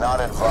 Would not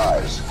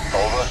advise.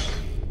 Over.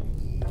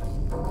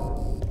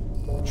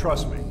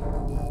 Trust me.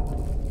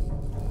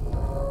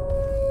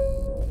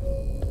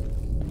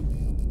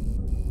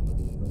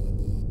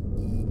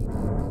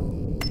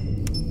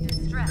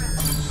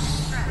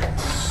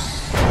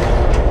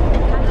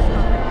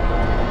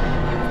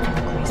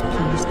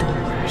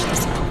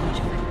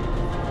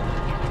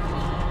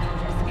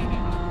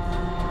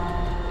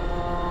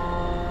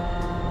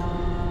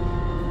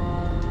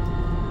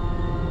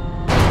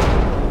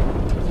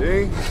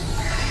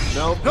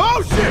 No.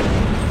 No shit!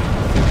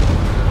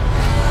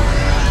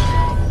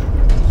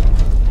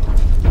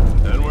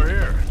 And we're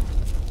here.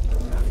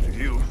 After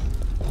you.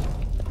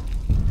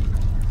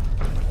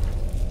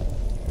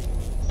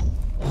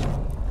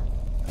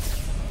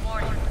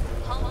 Warning.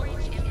 Hull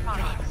breach in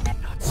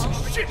progress. Hull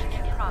breach in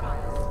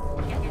progress.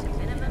 Get to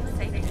minimum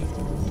safe distance.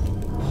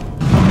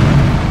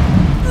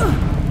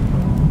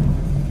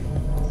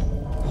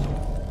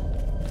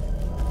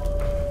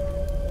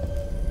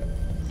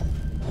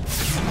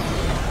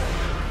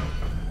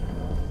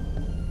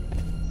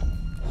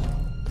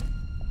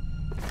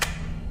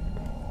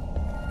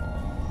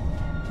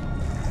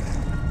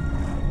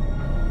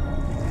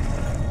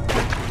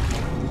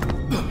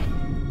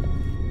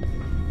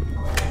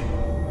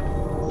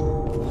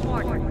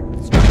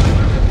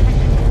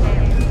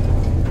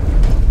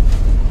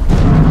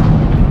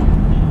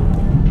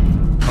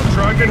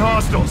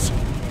 Hostiles!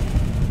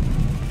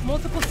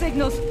 Multiple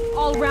signals,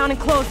 all around and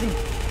closing.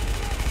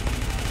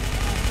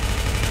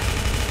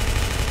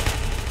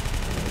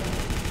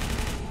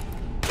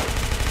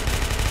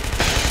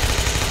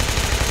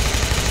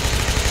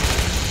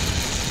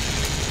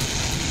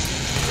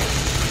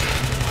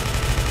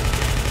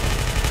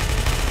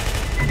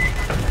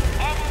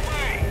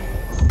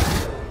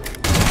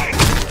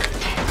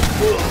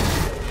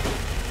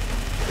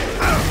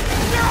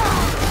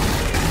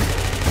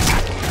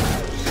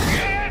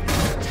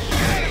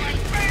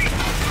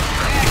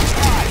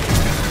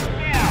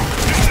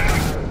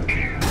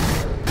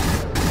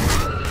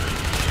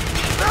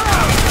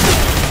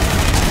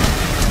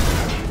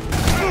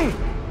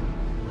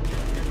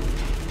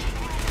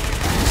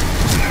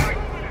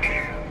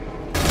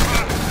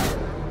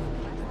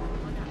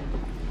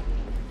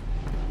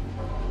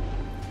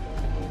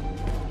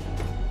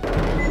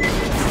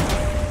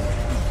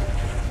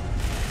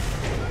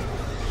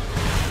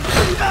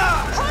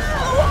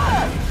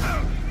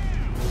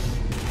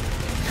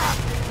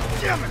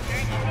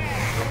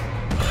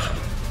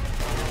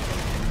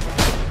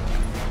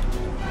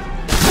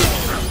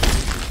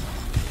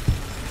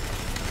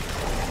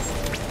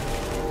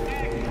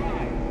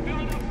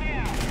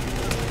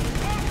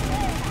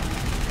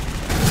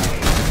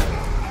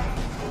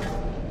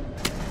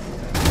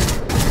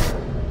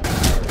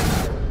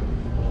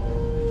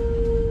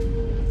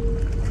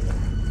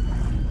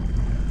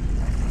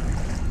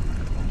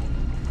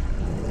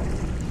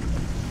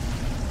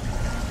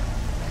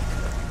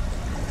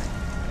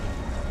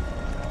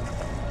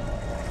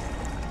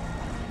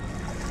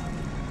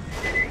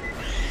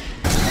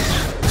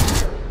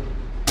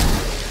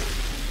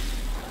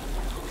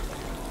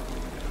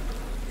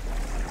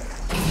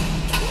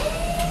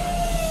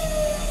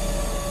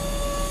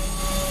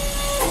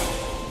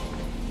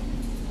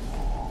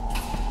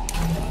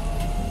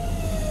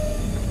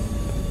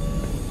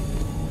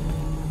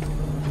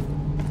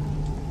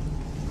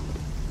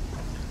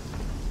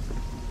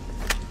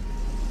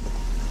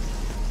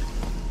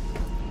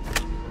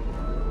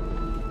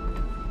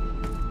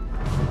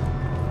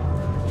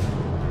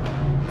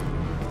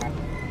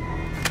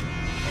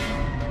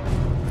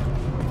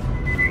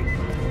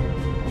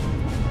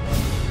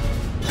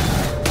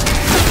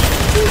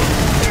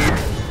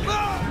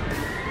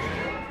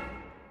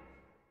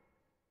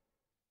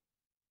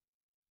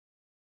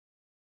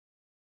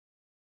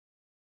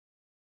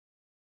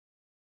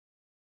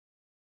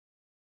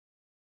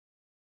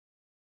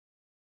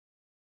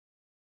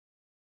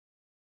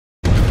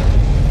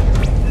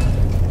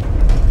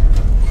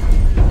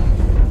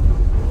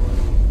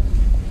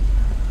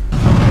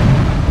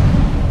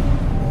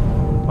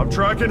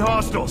 tracking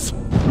hostiles.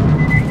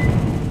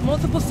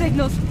 Multiple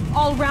signals,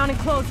 all round and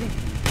closing.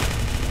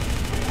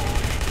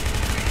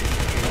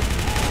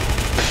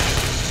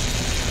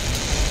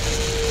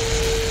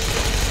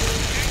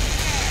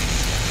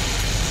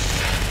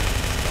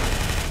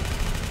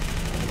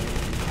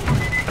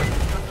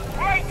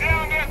 Right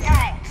down their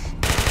throats!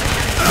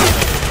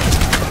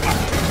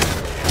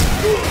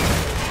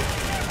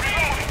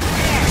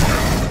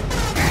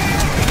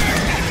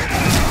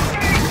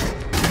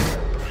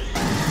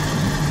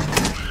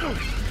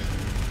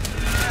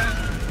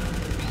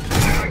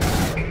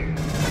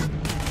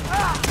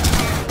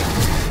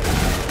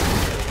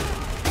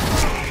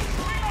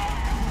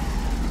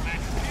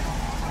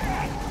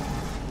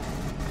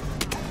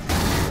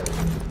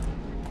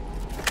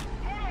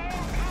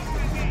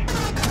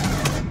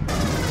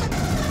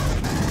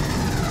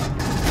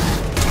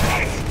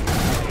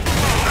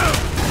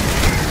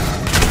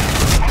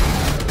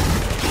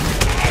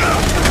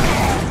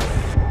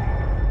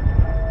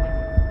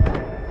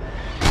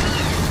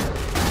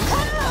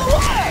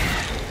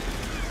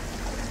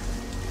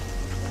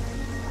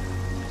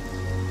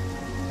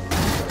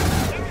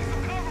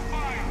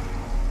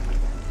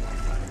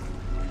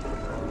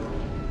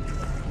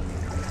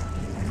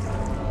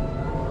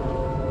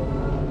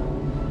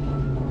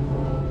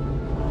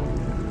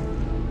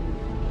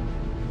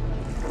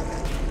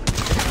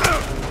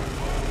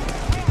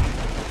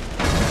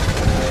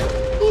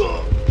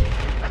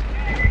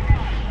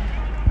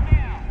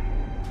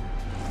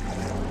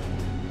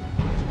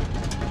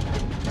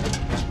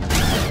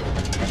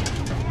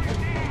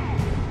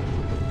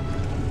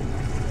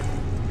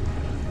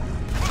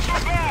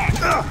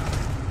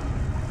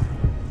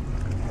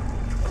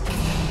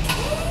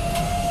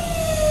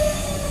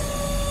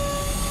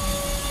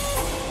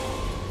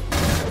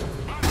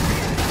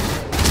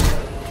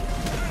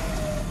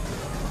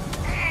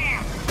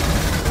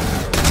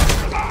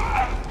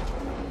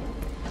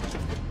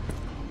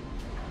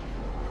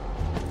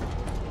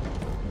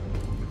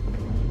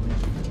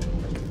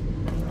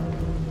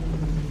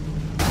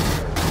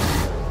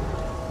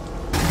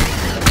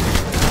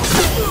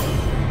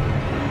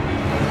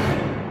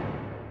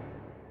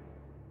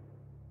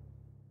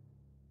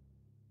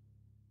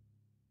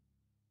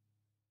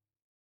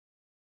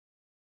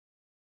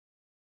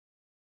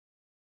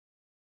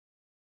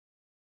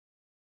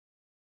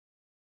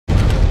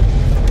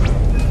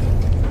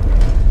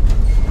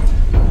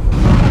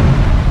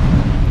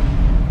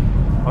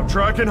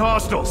 Tracking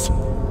hostiles.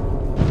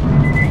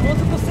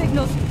 Multiple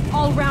signals,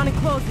 all round and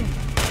closing.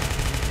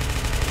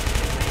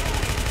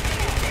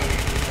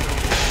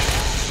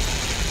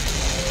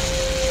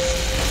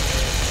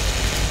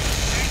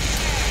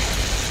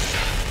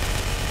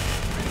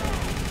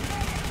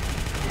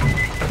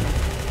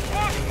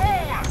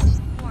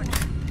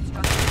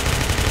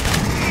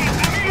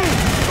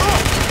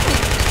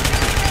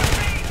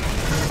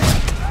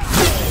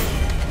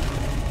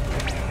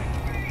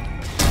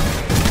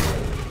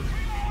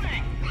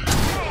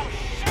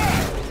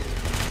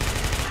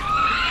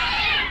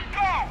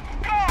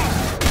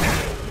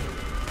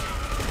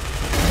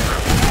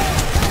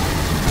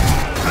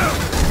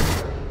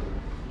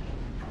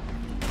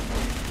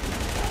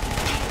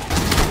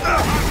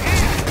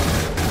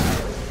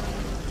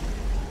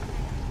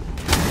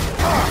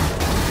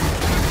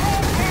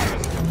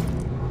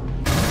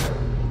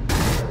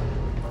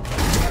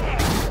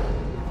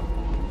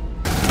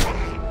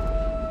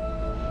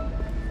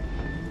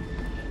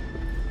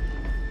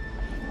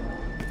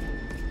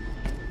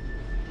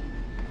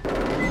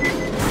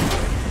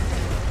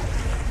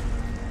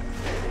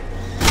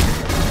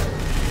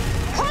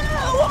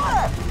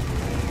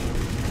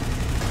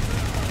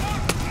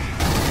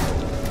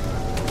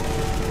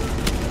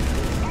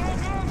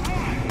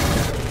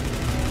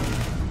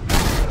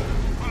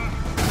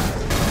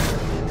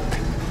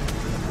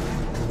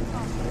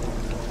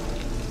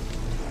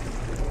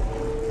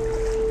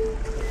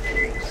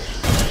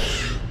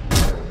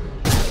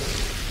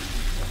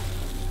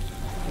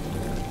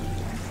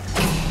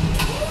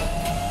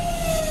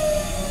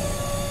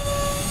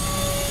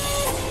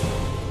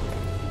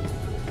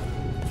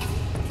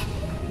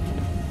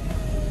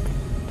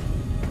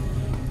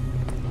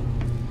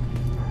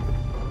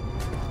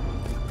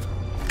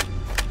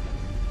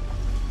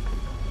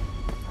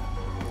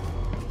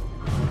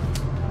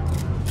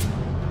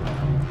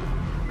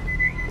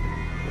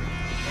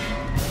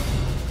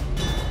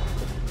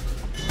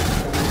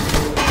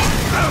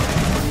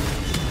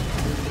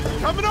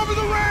 Coming over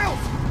the rails!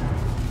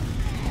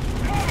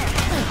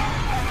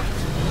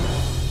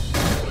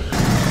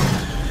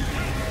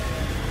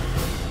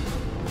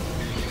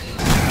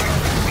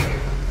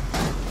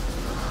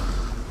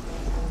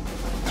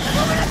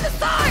 Moving at the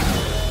side!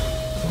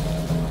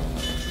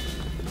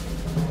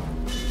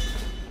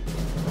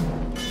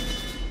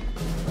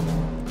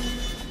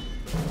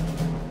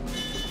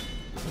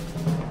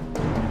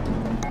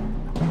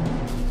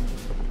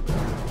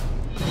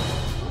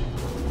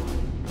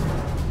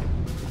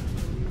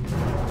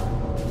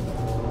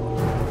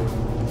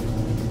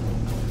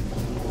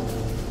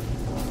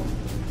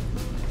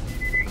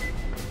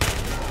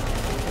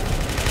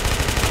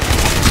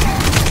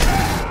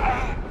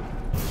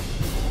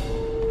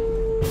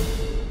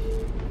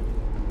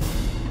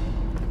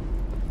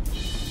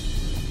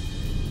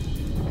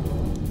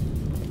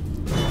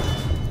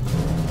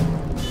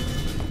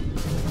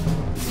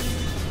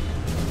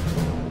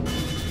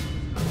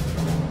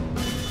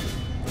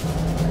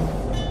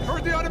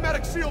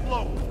 shield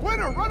low!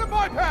 Winter, run a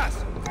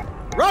bypass!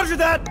 Roger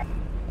that!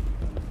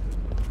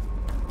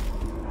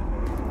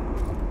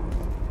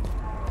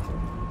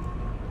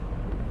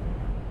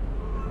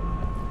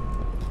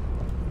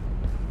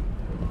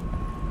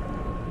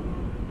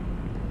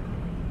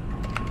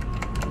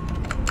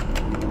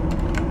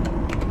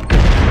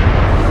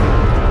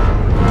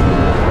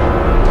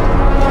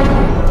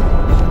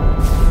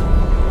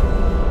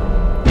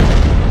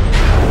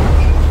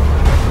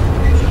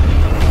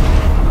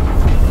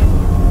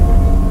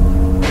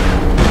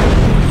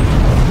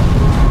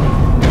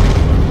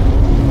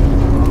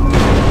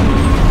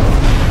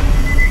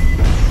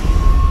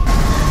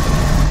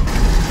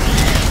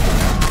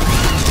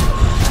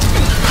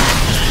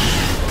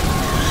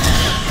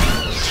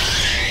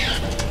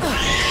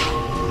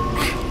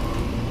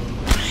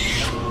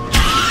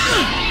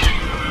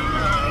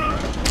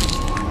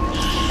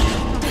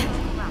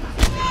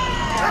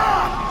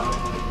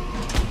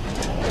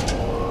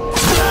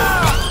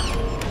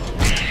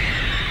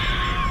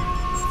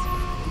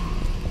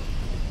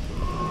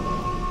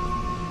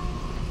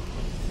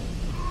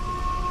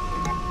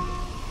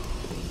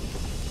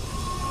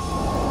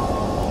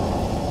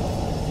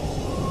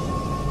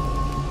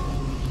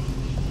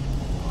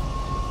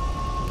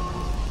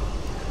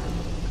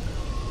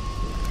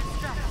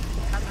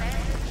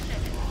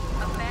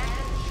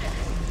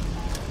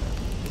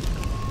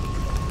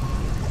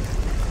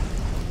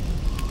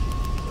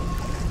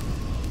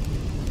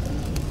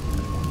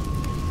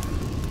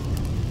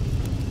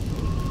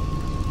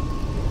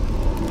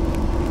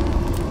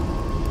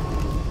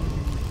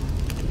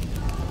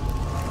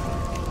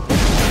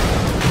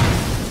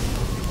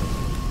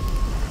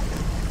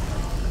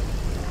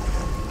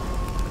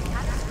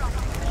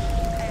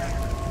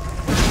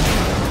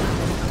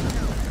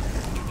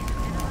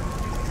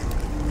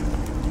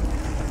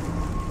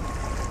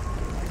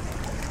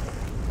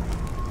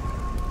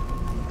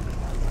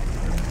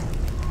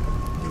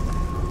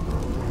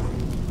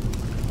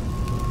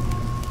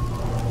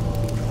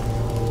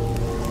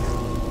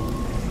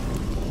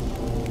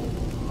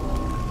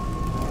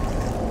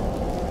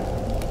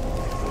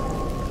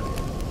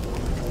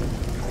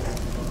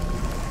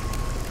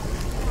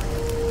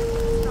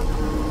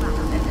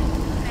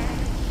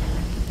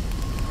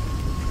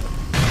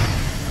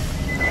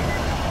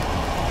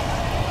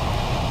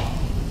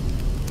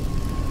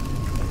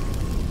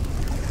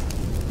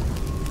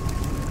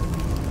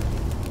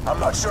 I'm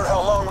not sure how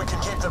long we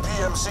can keep the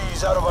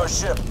PMCs out of our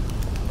ship.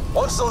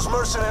 Once those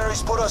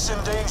mercenaries put us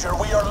in danger,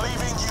 we are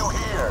leaving you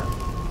here.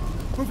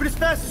 Moving as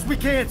fast as we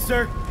can,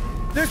 sir.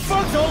 There's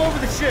bugs all over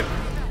the ship.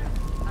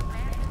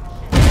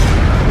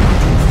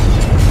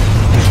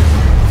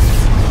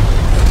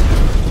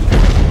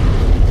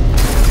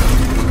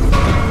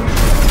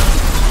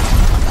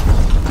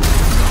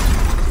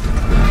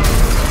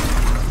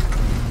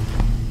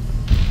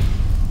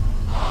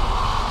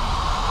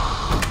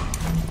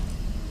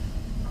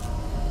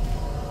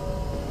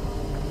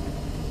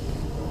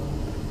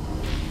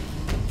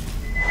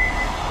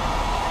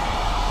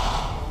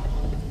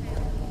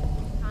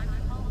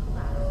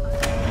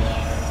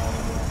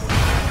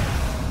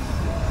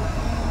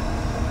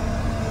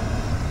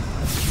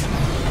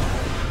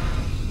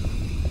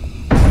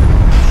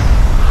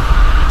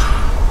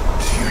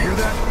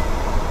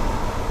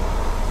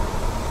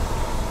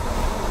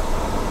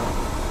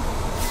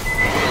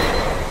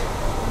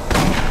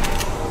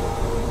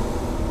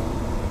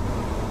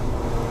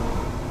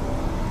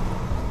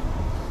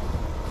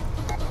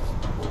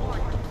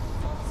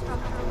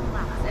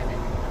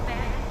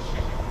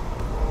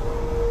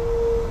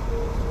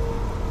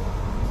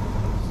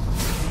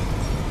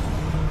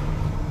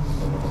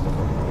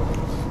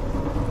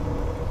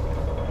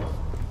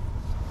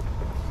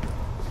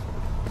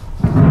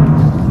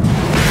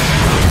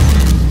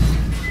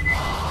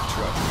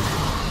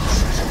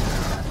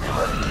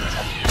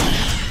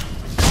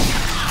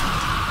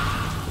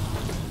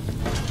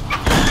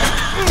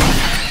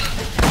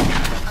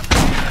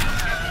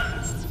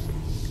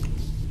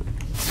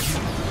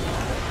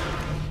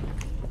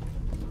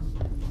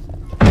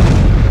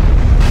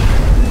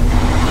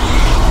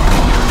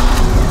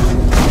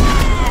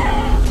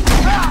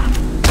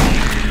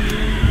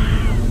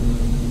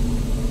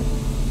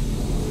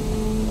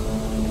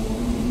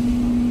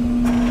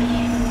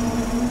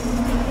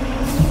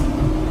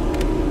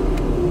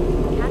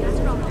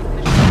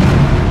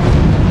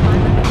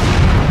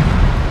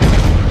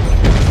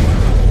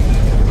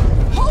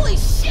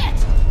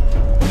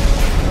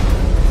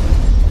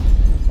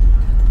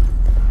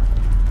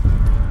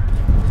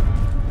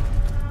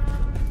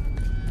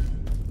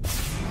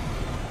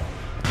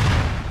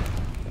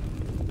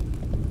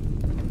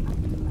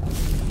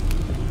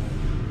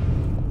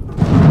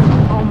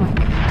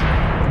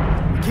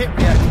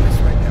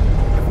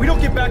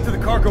 Back to the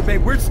cargo bay.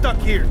 We're stuck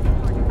here.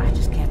 I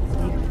just can't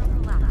believe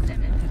it.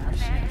 Our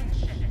ship.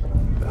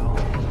 Bell,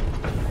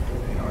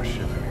 ain't our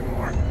ship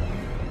anymore.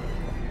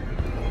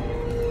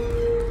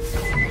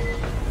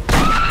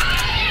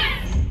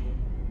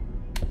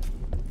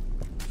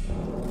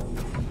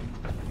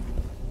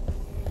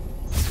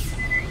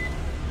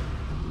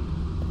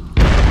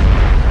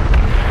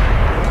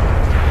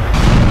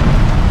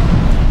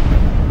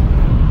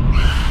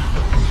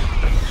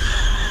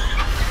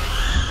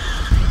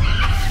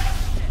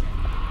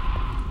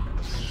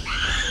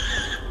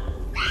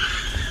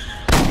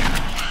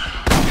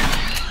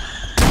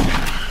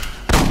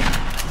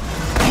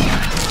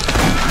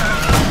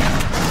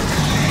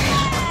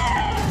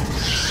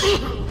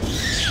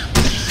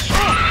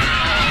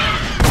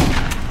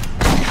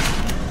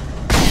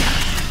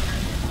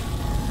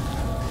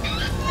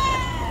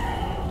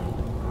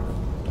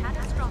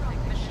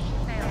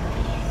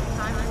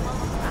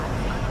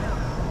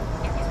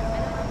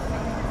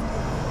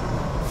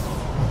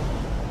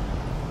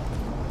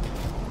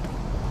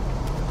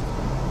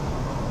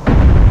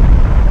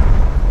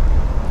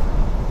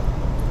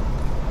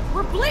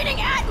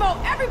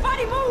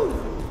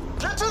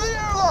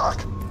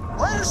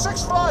 Raider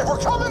 6-5, we're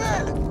coming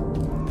in!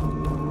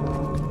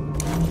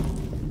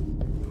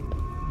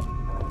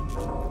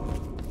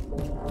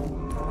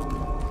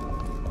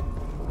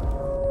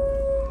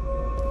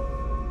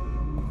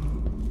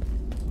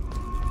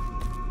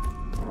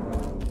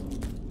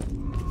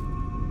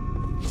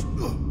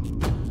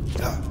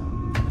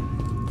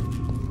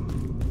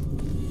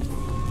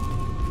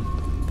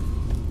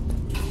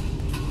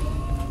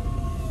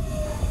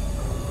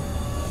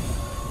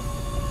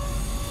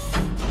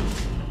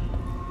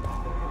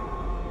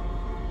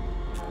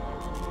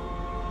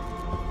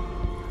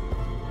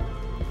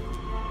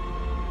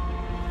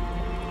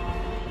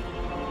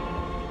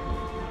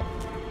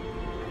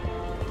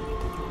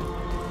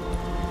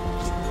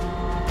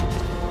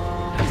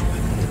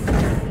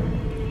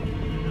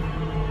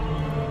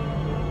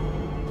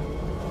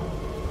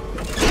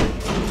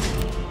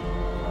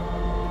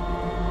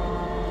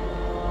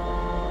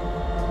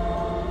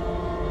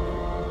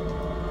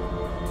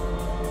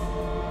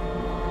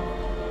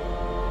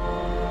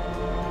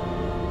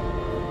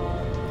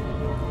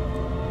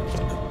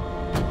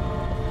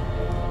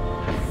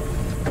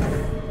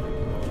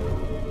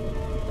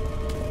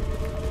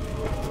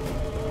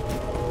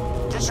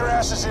 Get your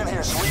asses in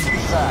here so we can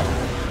evac.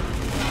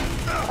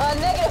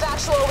 Negative,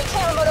 actual. We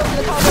can't remote open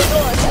the cargo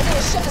doors. I think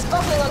the ship is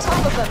buckling on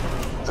top of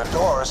them. The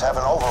doors have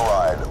an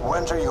override.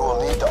 Winter, you will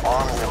need to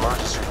arm the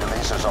emergency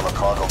releasers on the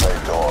cargo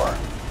bay door.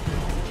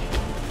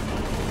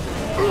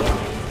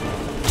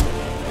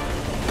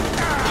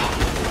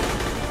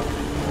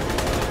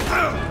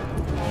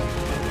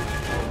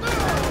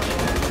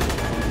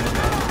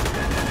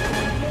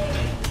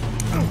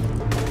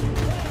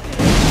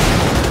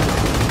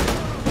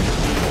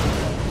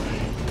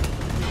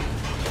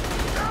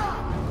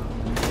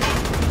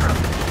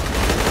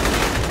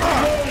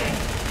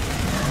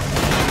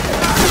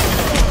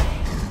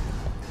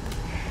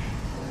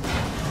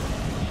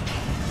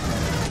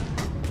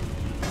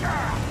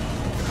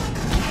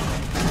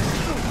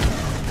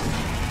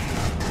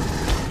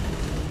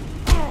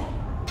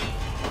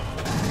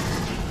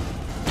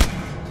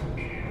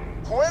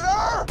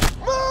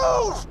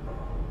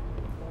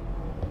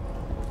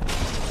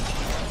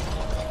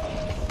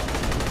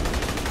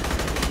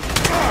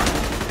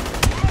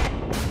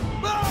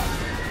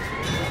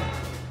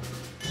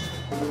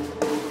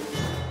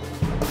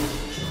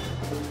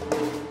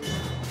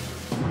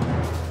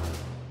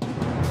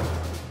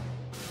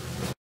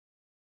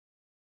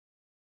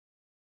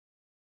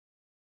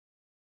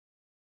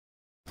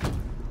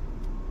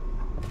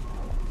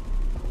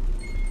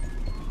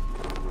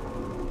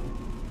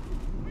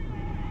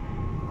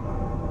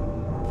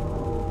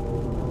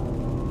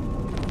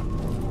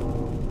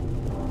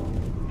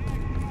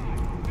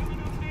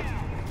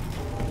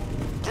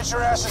 Get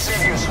your asses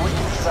in here so we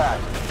can evac.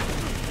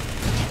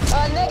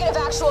 Negative,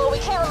 actual. We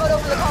can't remote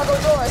open the cargo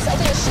doors. I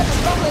think the ship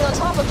is buckling on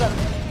top of them.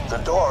 The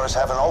doors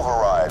have an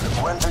override.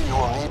 Winter, you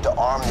will need to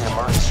arm the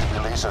emergency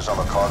releasers on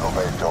the cargo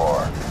bay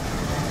door.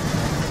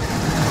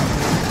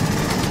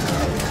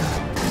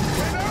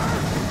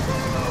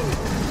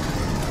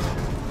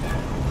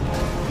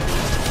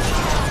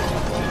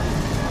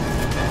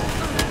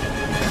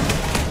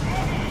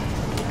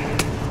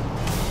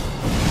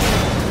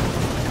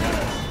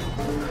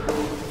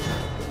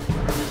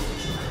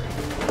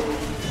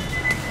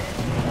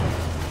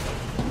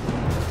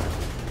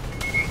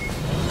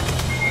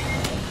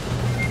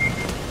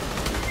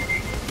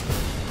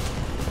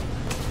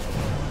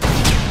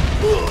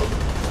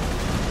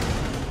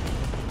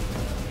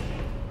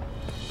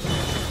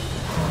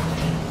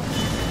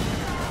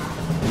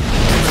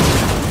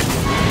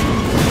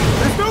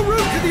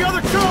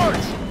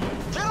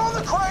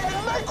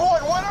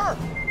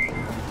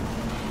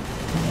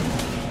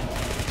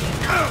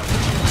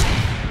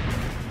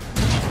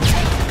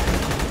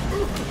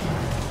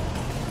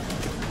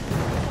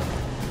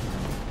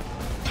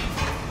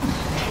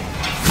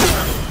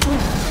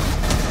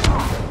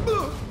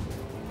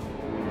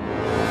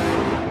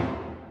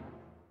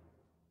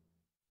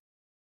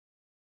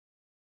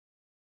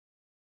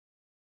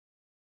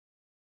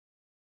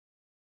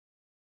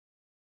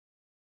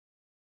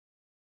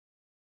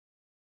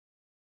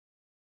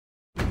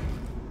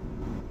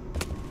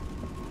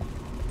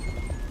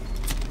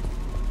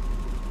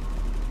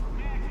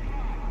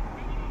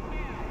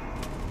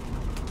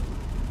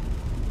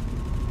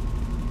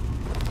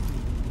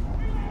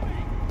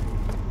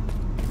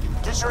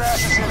 Get your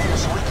asses in here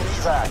so we can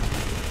evac.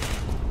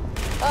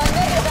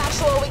 Negative,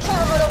 actual. We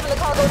can't remote open the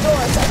cargo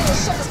doors. I think the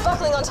ship is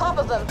buckling on top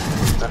of them.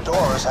 The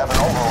doors have an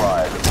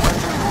override.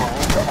 Winter, you will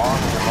need to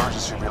arm the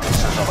emergency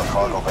releasers on the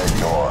cargo bay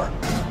door.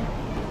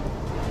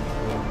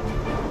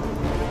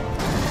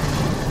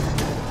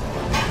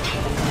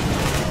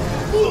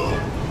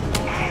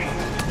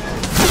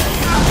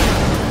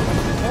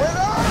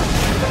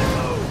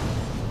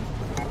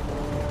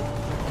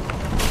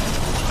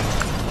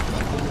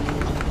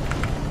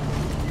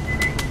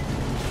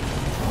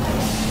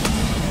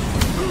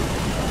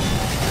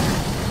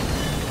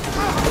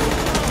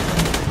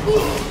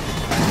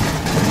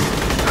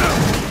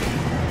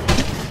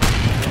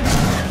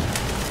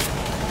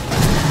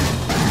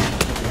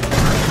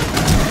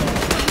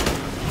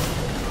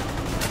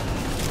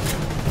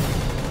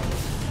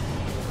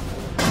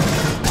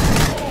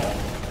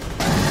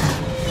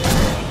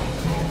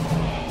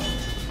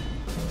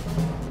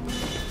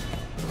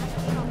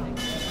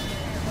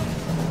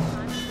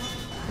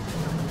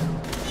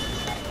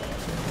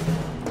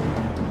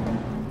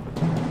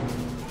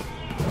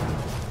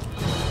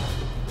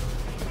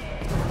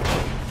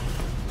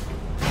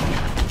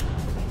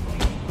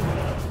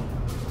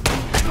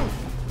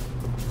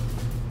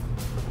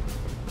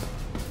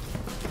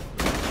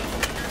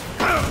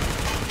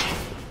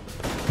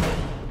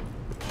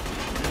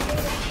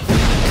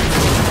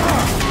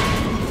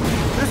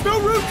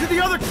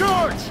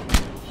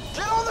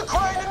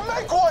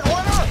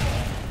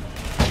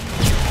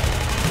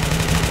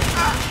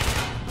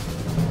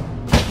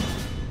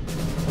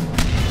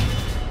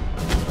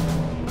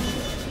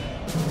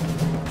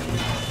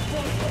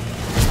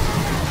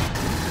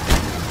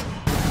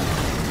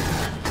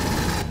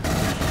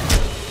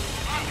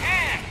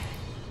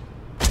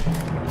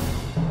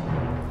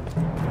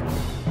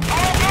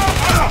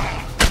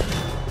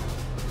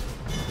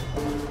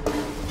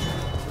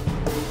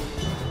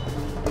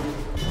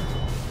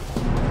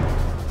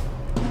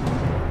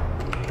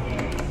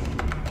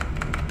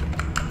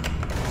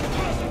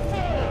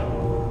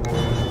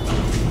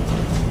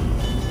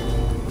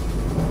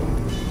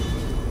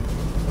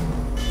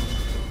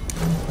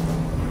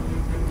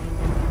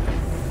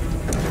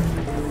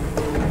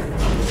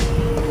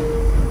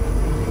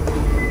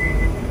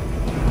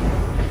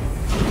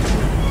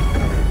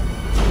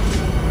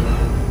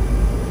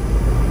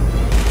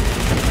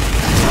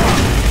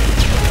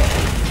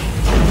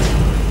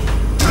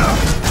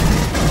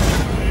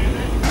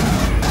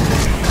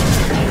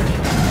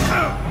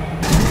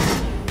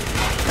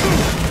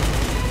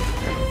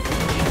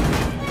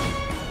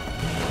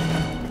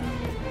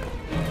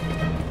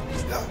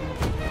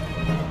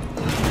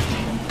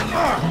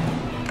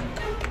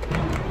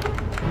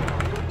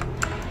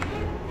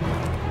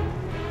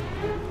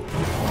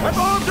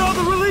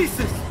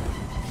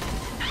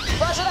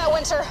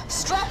 Hunter.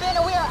 Strap in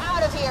and we are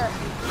out of here.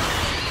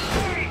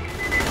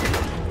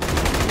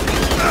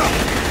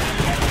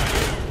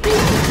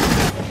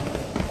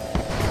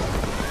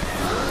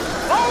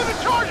 Follow the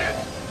charges!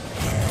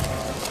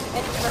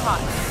 Engines are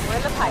hot. We're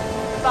in the pipe.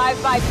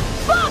 5-5.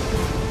 Fuck!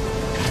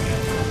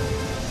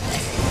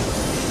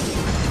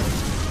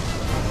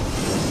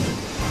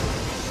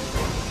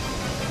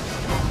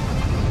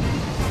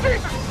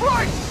 Jesus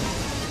Christ!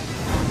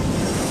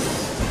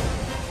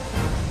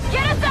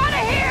 Get us out of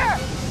here!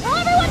 Will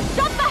everyone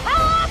shut the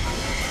hell up?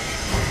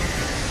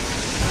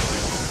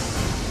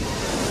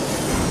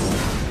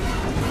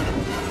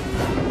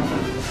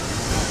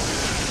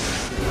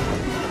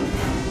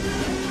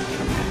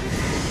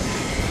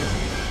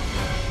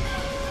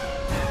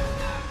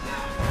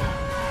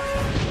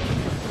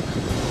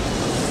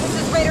 This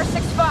is Raider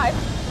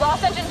 6-5.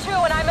 Lost engine 2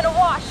 and I'm in a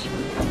wash.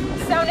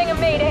 Sounding a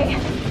mayday.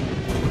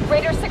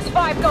 Raider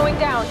 6-5 going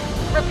down.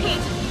 Repeat,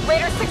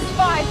 Raider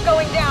 6-5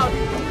 going down.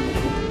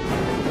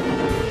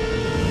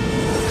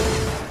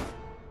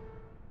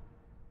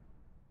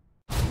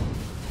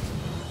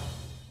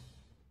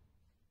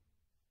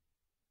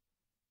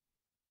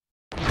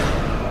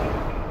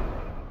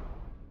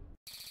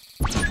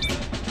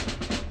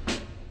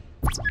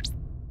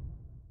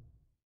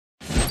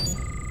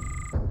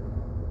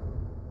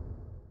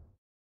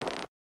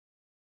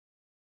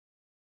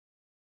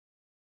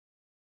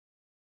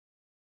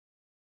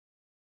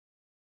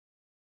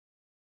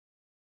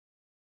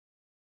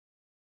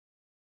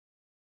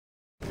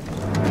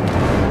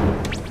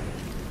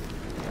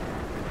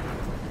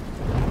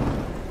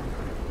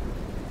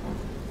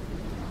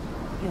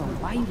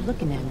 Why are you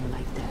looking at me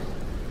like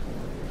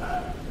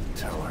that?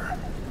 Tell her.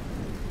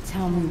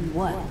 Tell me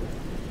what?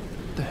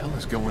 What the hell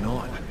is going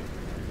on?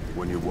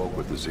 When you woke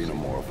with the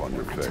xenomorph on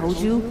your face... I told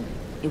you,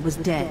 it was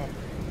dead.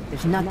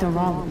 There's nothing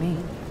wrong with me.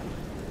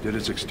 Did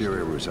its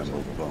exterior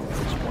resemble bones,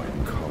 white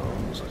in color,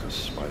 almost like a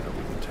spider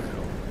with a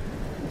tail?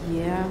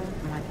 Yeah,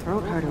 my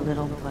throat hurt a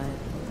little, but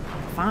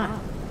I'm fine.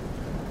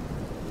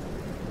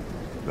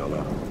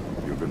 Bella,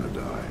 you're gonna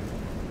die.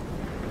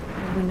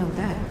 How do we know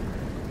that?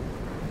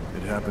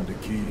 It happened to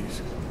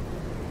Keys.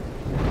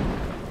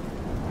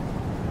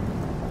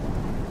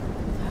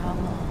 How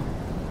long?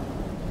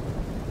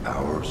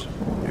 Hours,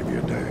 maybe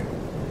a day.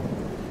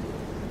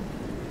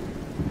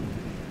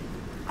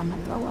 I'm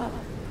gonna throw up.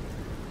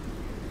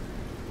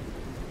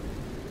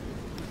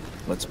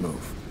 Let's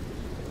move.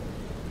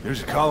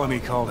 There's a colony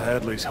called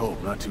Hadley's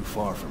Hope not too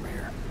far from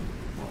here.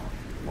 Well,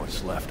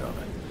 what's left of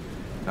it.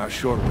 Our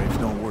shortwaves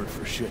don't work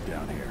for shit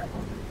down here.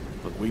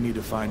 But we need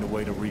to find a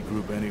way to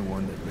regroup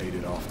anyone that made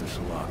it off the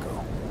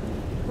Sulaco.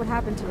 What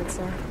happened to it,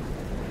 sir?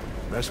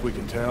 Best we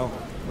can tell,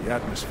 the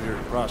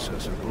atmospheric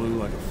processor blew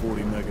like a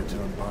 40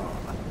 megaton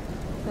bomb.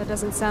 That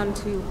doesn't sound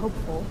too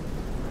hopeful.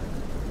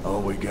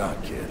 All we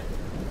got, kid.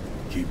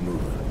 Keep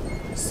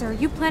moving. Sir, are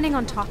you planning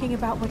on talking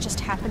about what just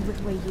happened with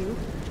Wei Yu?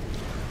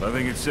 I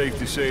think it's safe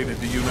to say that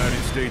the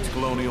United States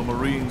Colonial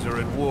Marines are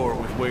at war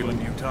with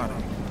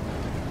Weyland-Yutani.